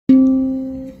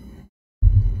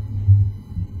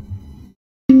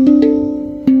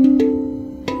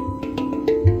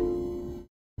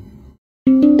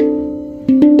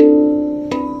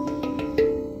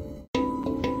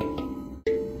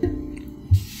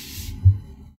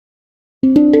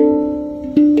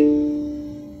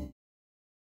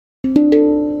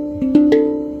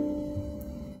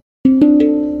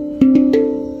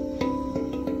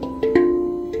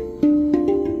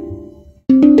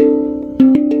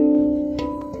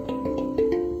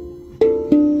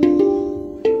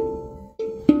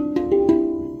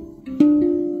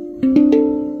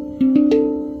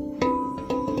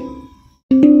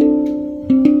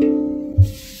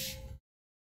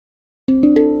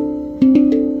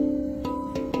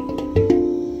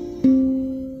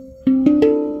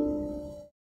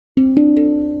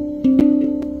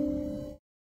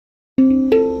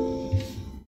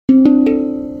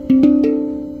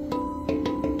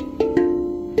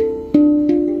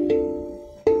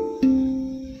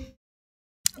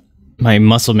 my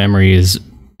muscle memory is...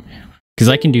 Because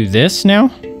I can do this now.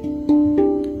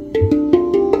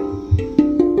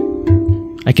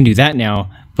 I can do that now,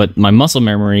 but my muscle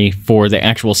memory for the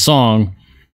actual song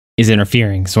is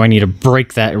interfering, so I need to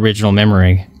break that original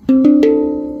memory.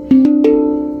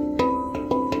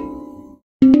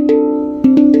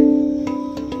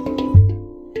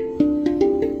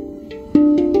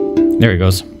 There it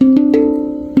goes.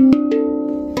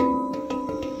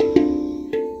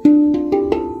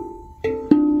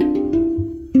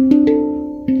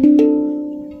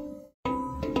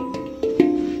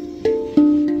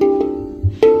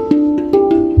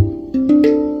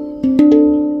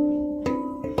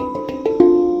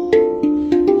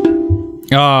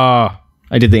 Ah,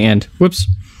 I did the end. Whoops.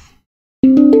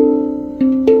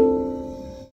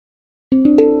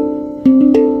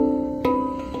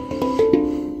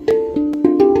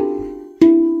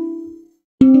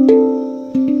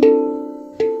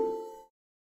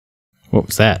 What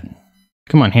was that?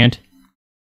 Come on, hand.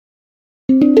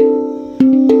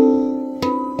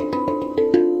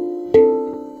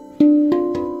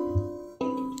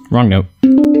 Wrong note.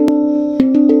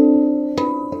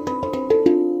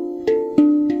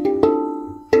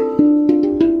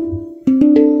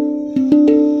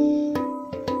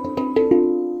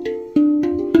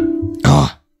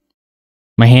 Oh,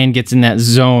 my hand gets in that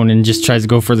zone and just tries to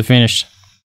go for the finish.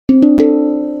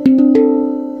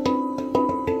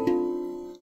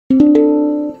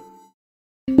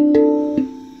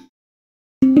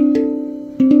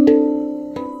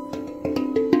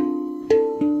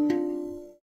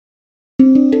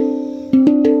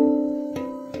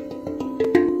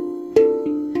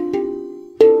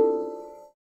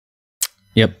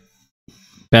 Yep.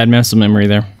 Bad muscle memory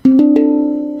there.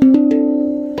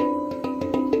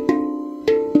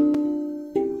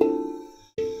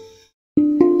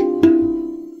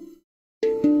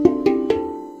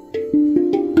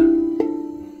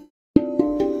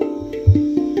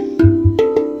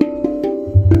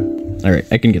 Alright,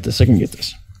 I can get this. I can get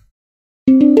this.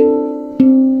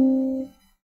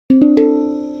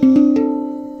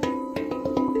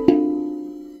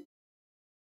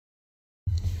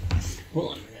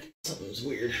 Hold on a minute. Something's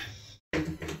weird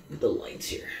with the lights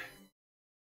here.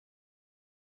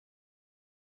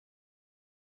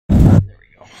 There we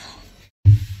go.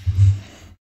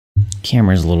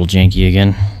 Camera's a little janky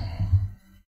again.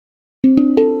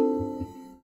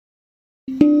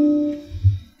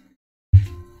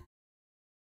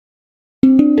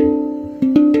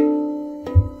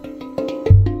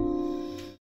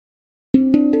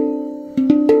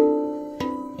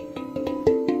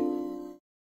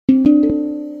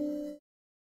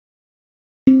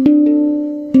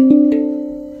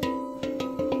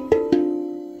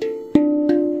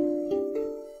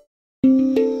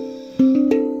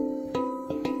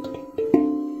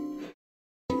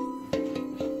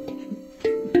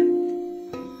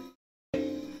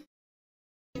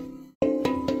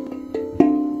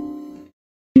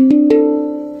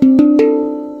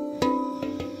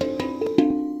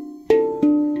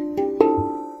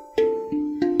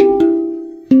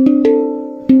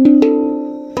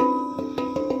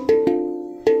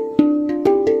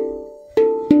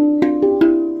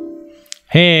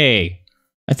 Hey,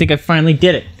 I think I finally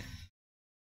did it.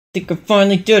 I think I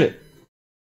finally did it.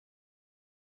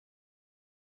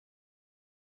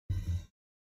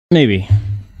 Maybe.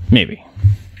 Maybe.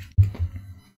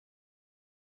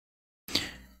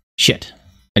 Shit.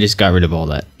 I just got rid of all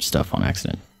that stuff on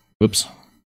accident. Whoops.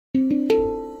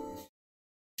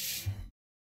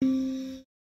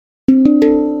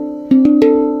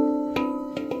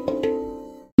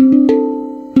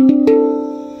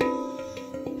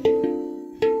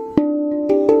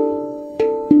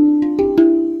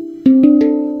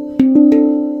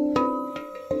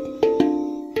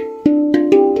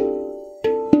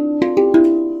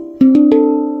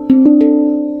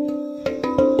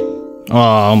 Oh,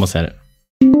 I almost had it.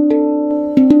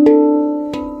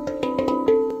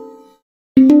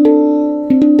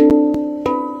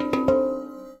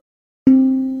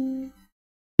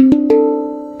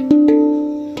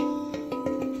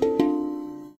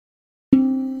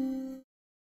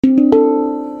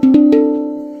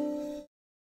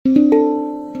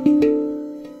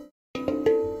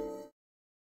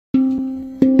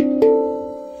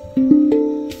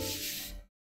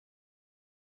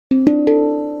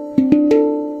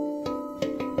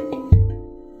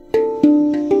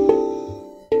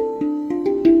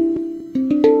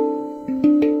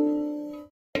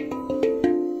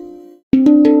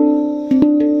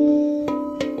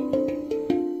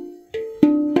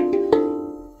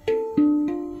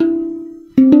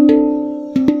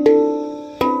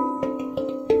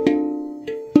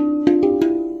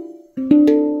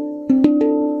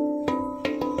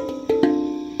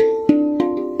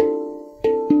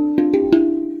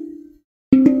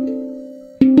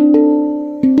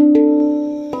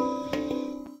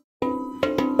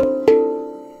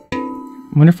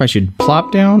 wonder if I should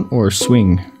plop down or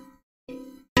swing.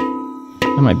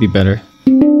 That might be better.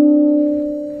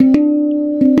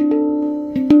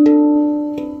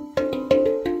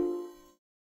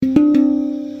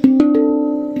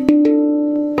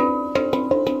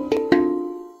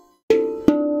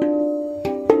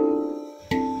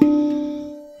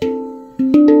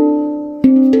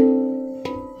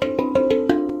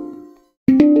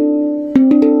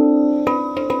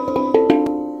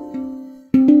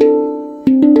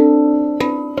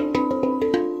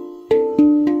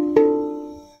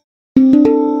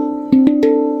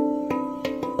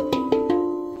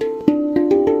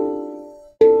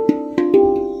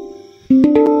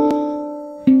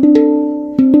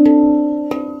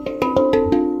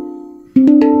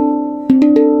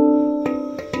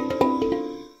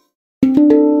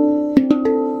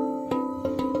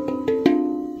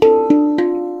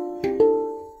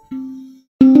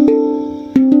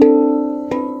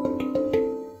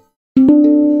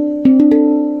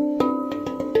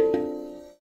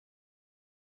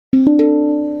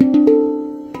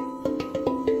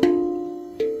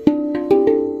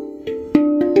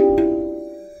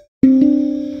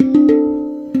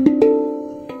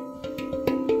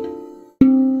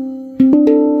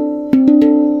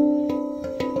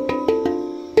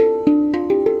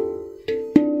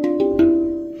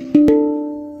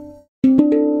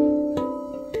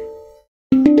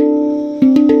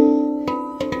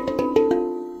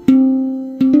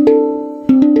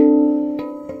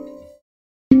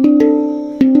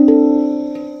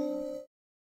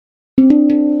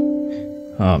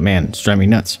 Oh man, it's driving me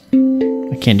nuts.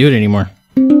 I can't do it anymore.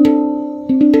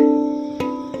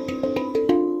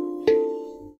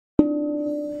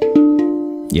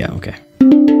 Yeah, okay.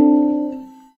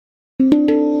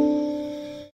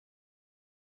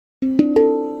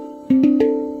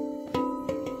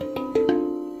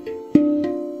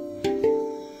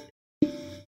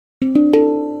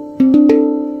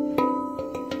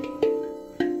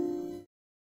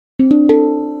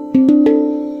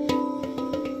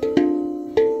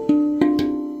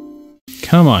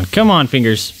 Come on,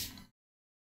 fingers.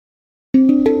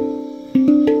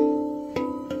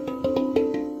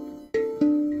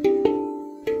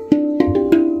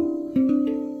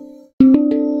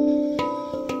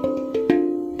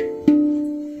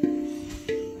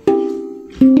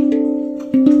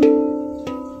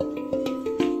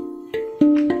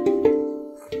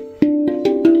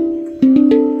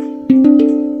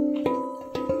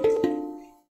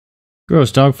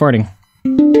 Gross, dog farting.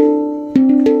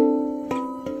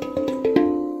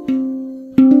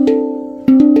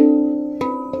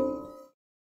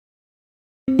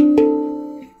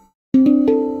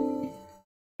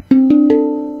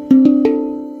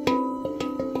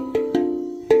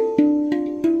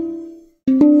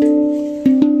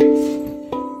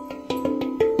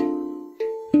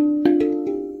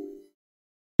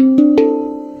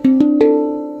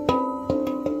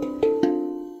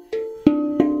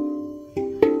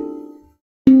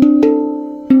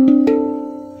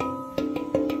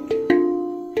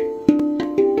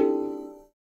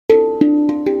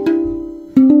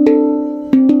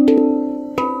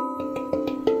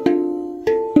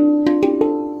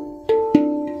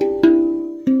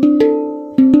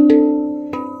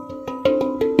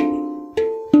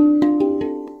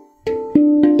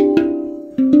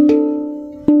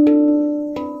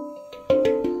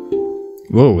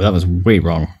 Whoa, that was way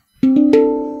wrong.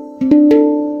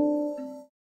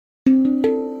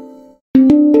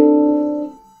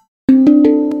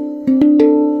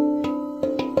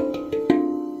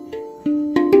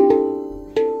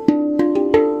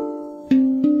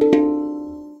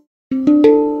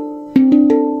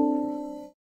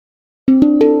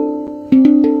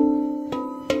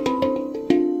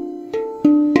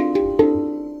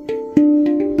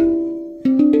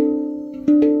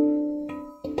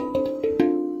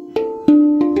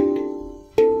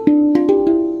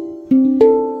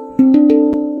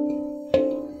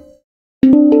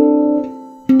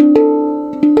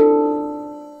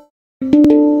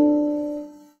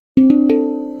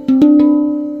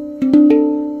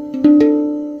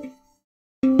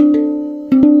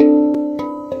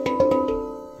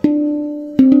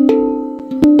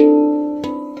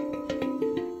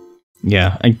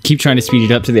 Yeah, I keep trying to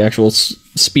speed it up to the actual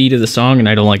speed of the song, and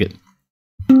I don't like it.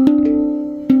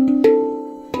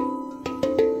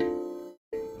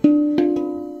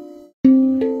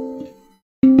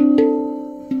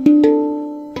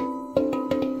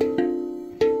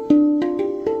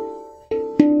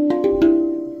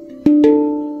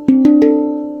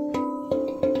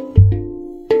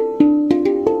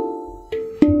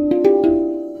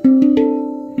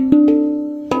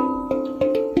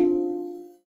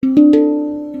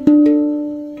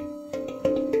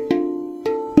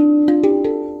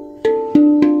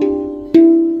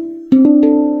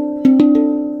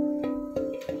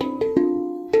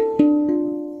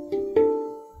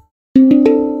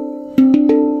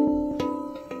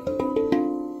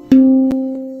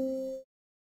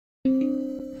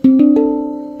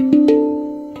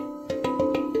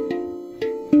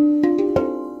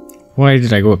 Why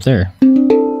did I go up there?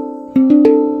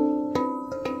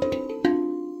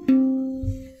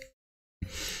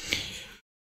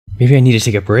 Maybe I need to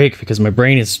take a break because my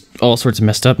brain is all sorts of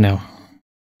messed up now.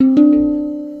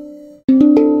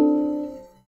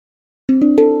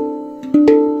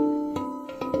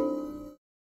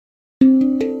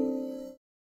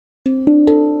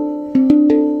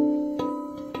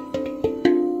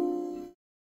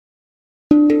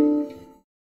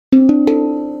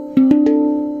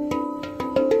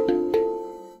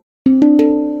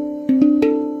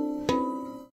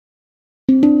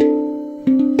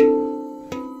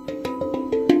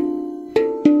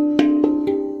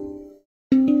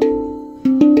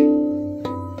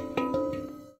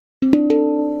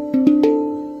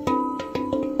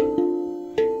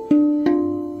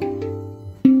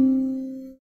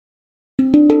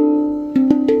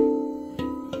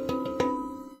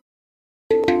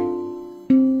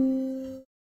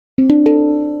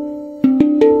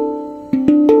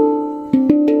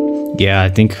 Yeah, I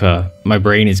think my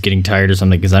brain is getting tired or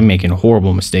something because I'm making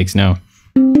horrible mistakes now.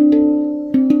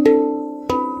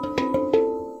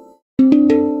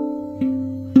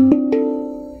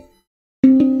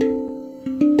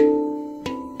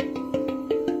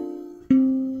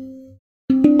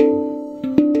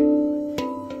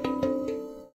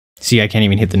 See, I can't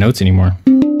even hit the notes anymore.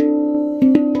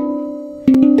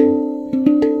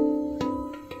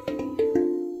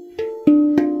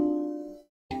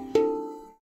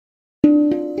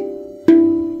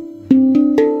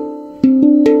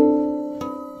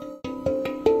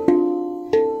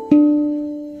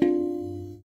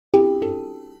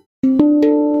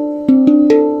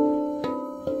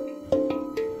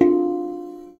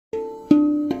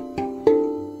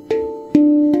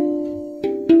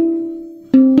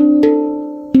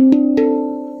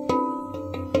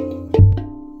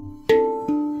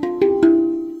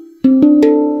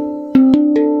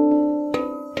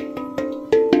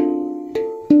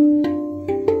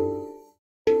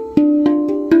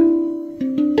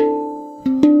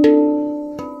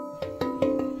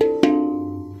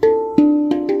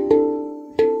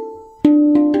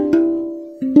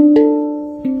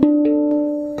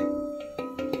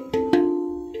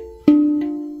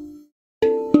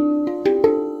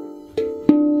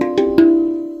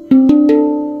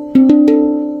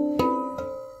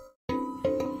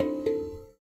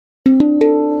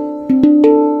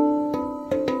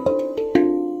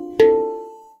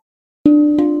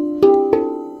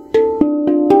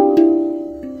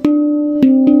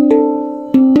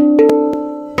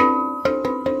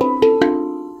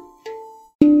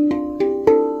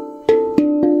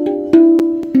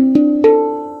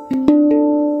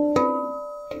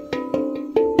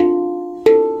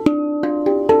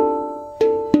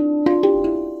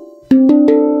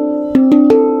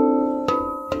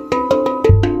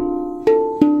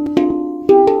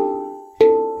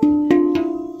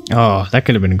 Oh, that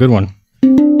could have been a good one.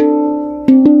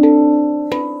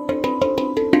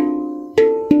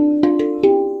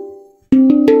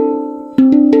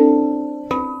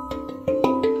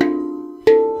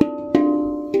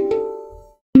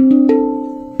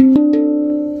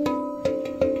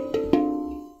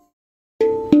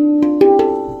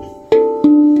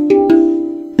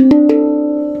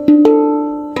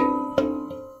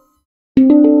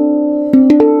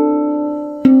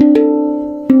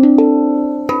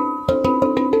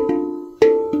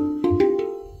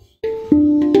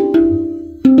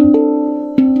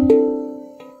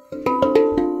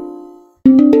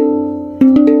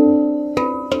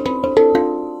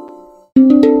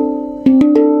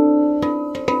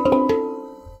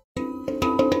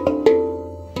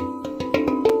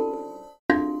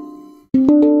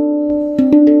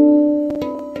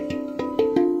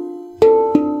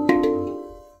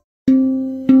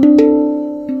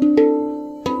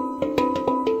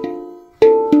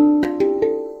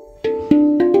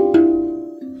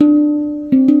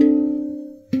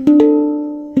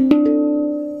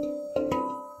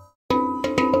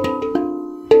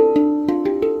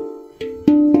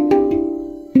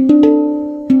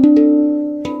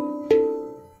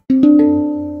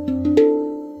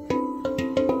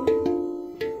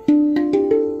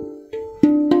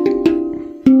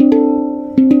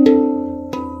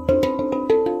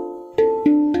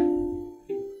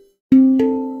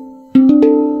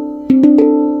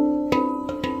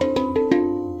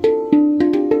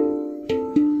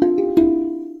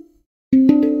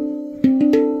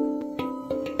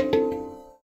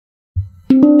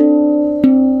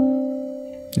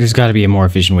 There's got to be a more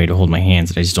efficient way to hold my hands,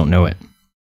 and I just don't know it.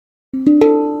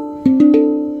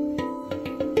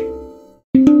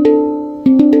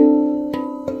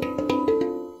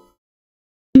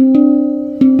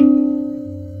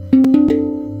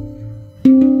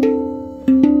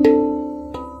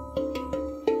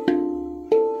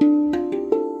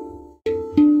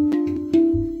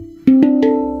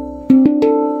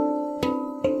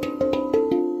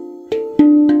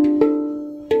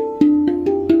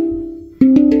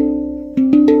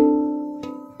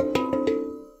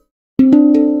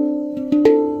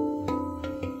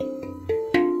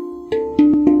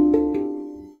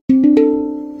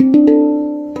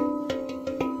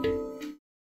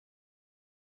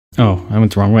 Oh, I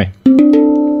went the wrong way.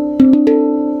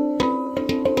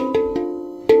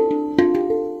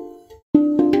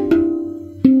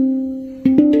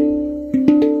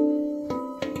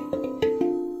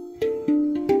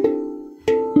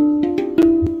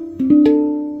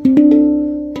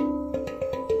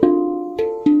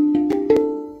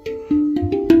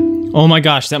 Oh my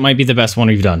gosh, that might be the best one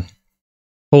we've done.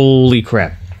 Holy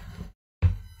crap.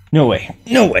 No way.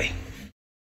 No way.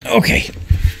 Okay.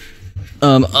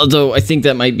 Although I think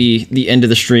that might be the end of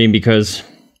the stream because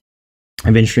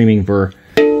I've been streaming for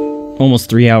almost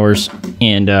 3 hours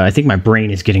and I think my brain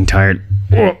is getting tired.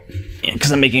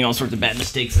 Because I'm making all sorts of bad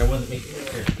mistakes that I wasn't making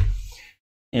earlier.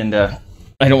 And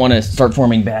I don't want to start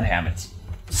forming bad habits.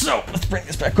 So, let's bring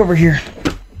this back over here.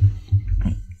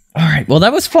 Alright, well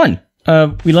that was fun.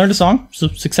 We learned a song, so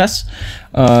success.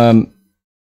 I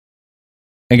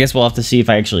guess we'll have to see if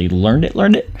I actually learned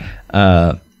it.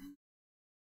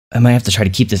 I might have to try to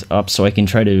keep this up so I can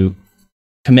try to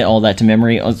commit all that to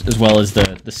memory, as well as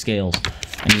the scales.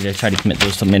 I need to try to commit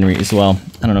those to memory as well.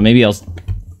 I don't know, maybe I'll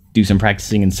do some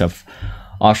practicing and stuff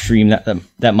off stream.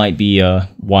 That might be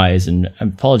wise, and I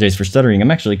apologize for stuttering. I'm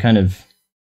actually kind of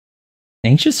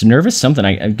anxious, nervous, something.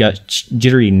 I've got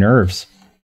jittery nerves.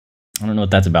 I don't know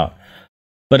what that's about.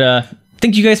 But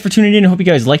thank you guys for tuning in. I hope you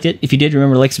guys liked it. If you did,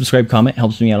 remember to like, subscribe, comment. It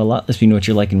helps me out a lot. Lets me know what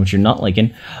you're liking, what you're not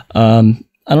liking.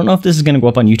 I don't know if this is going to go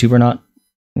up on YouTube or not.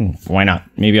 Why not?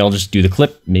 Maybe I'll just do the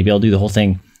clip. Maybe I'll do the whole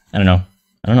thing. I don't know.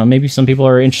 Maybe some people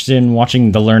are interested in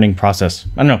watching the learning process.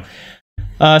 I don't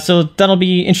know. So that'll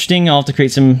be interesting. I'll have to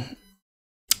create some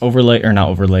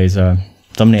thumbnails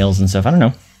and stuff. I don't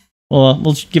know. Well,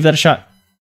 we'll give that a shot.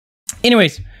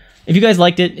 Anyways, if you guys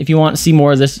liked it, if you want to see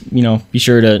more of this, be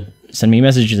sure to send me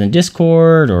messages in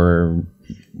Discord or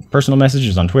personal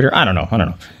messages on Twitter. I don't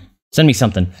know. Send me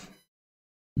something.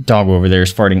 Dog over there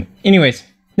is farting. Anyways,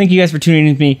 thank you guys for tuning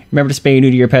in with me. Remember to spay and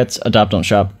neuter your pets, adopt, don't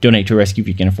shop, donate to a rescue if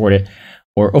you can afford it,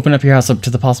 or open up your house up to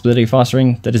the possibility of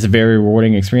fostering. That is a very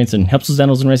rewarding experience and helps those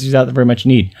animals and rescues out that very much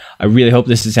need. I really hope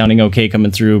this is sounding okay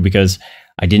coming through because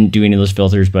I didn't do any of those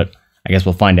filters, but I guess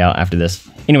we'll find out after this.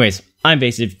 Anyways, I'm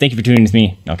Vaesive. Thank you for tuning in with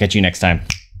me. I'll catch you next time.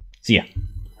 See ya.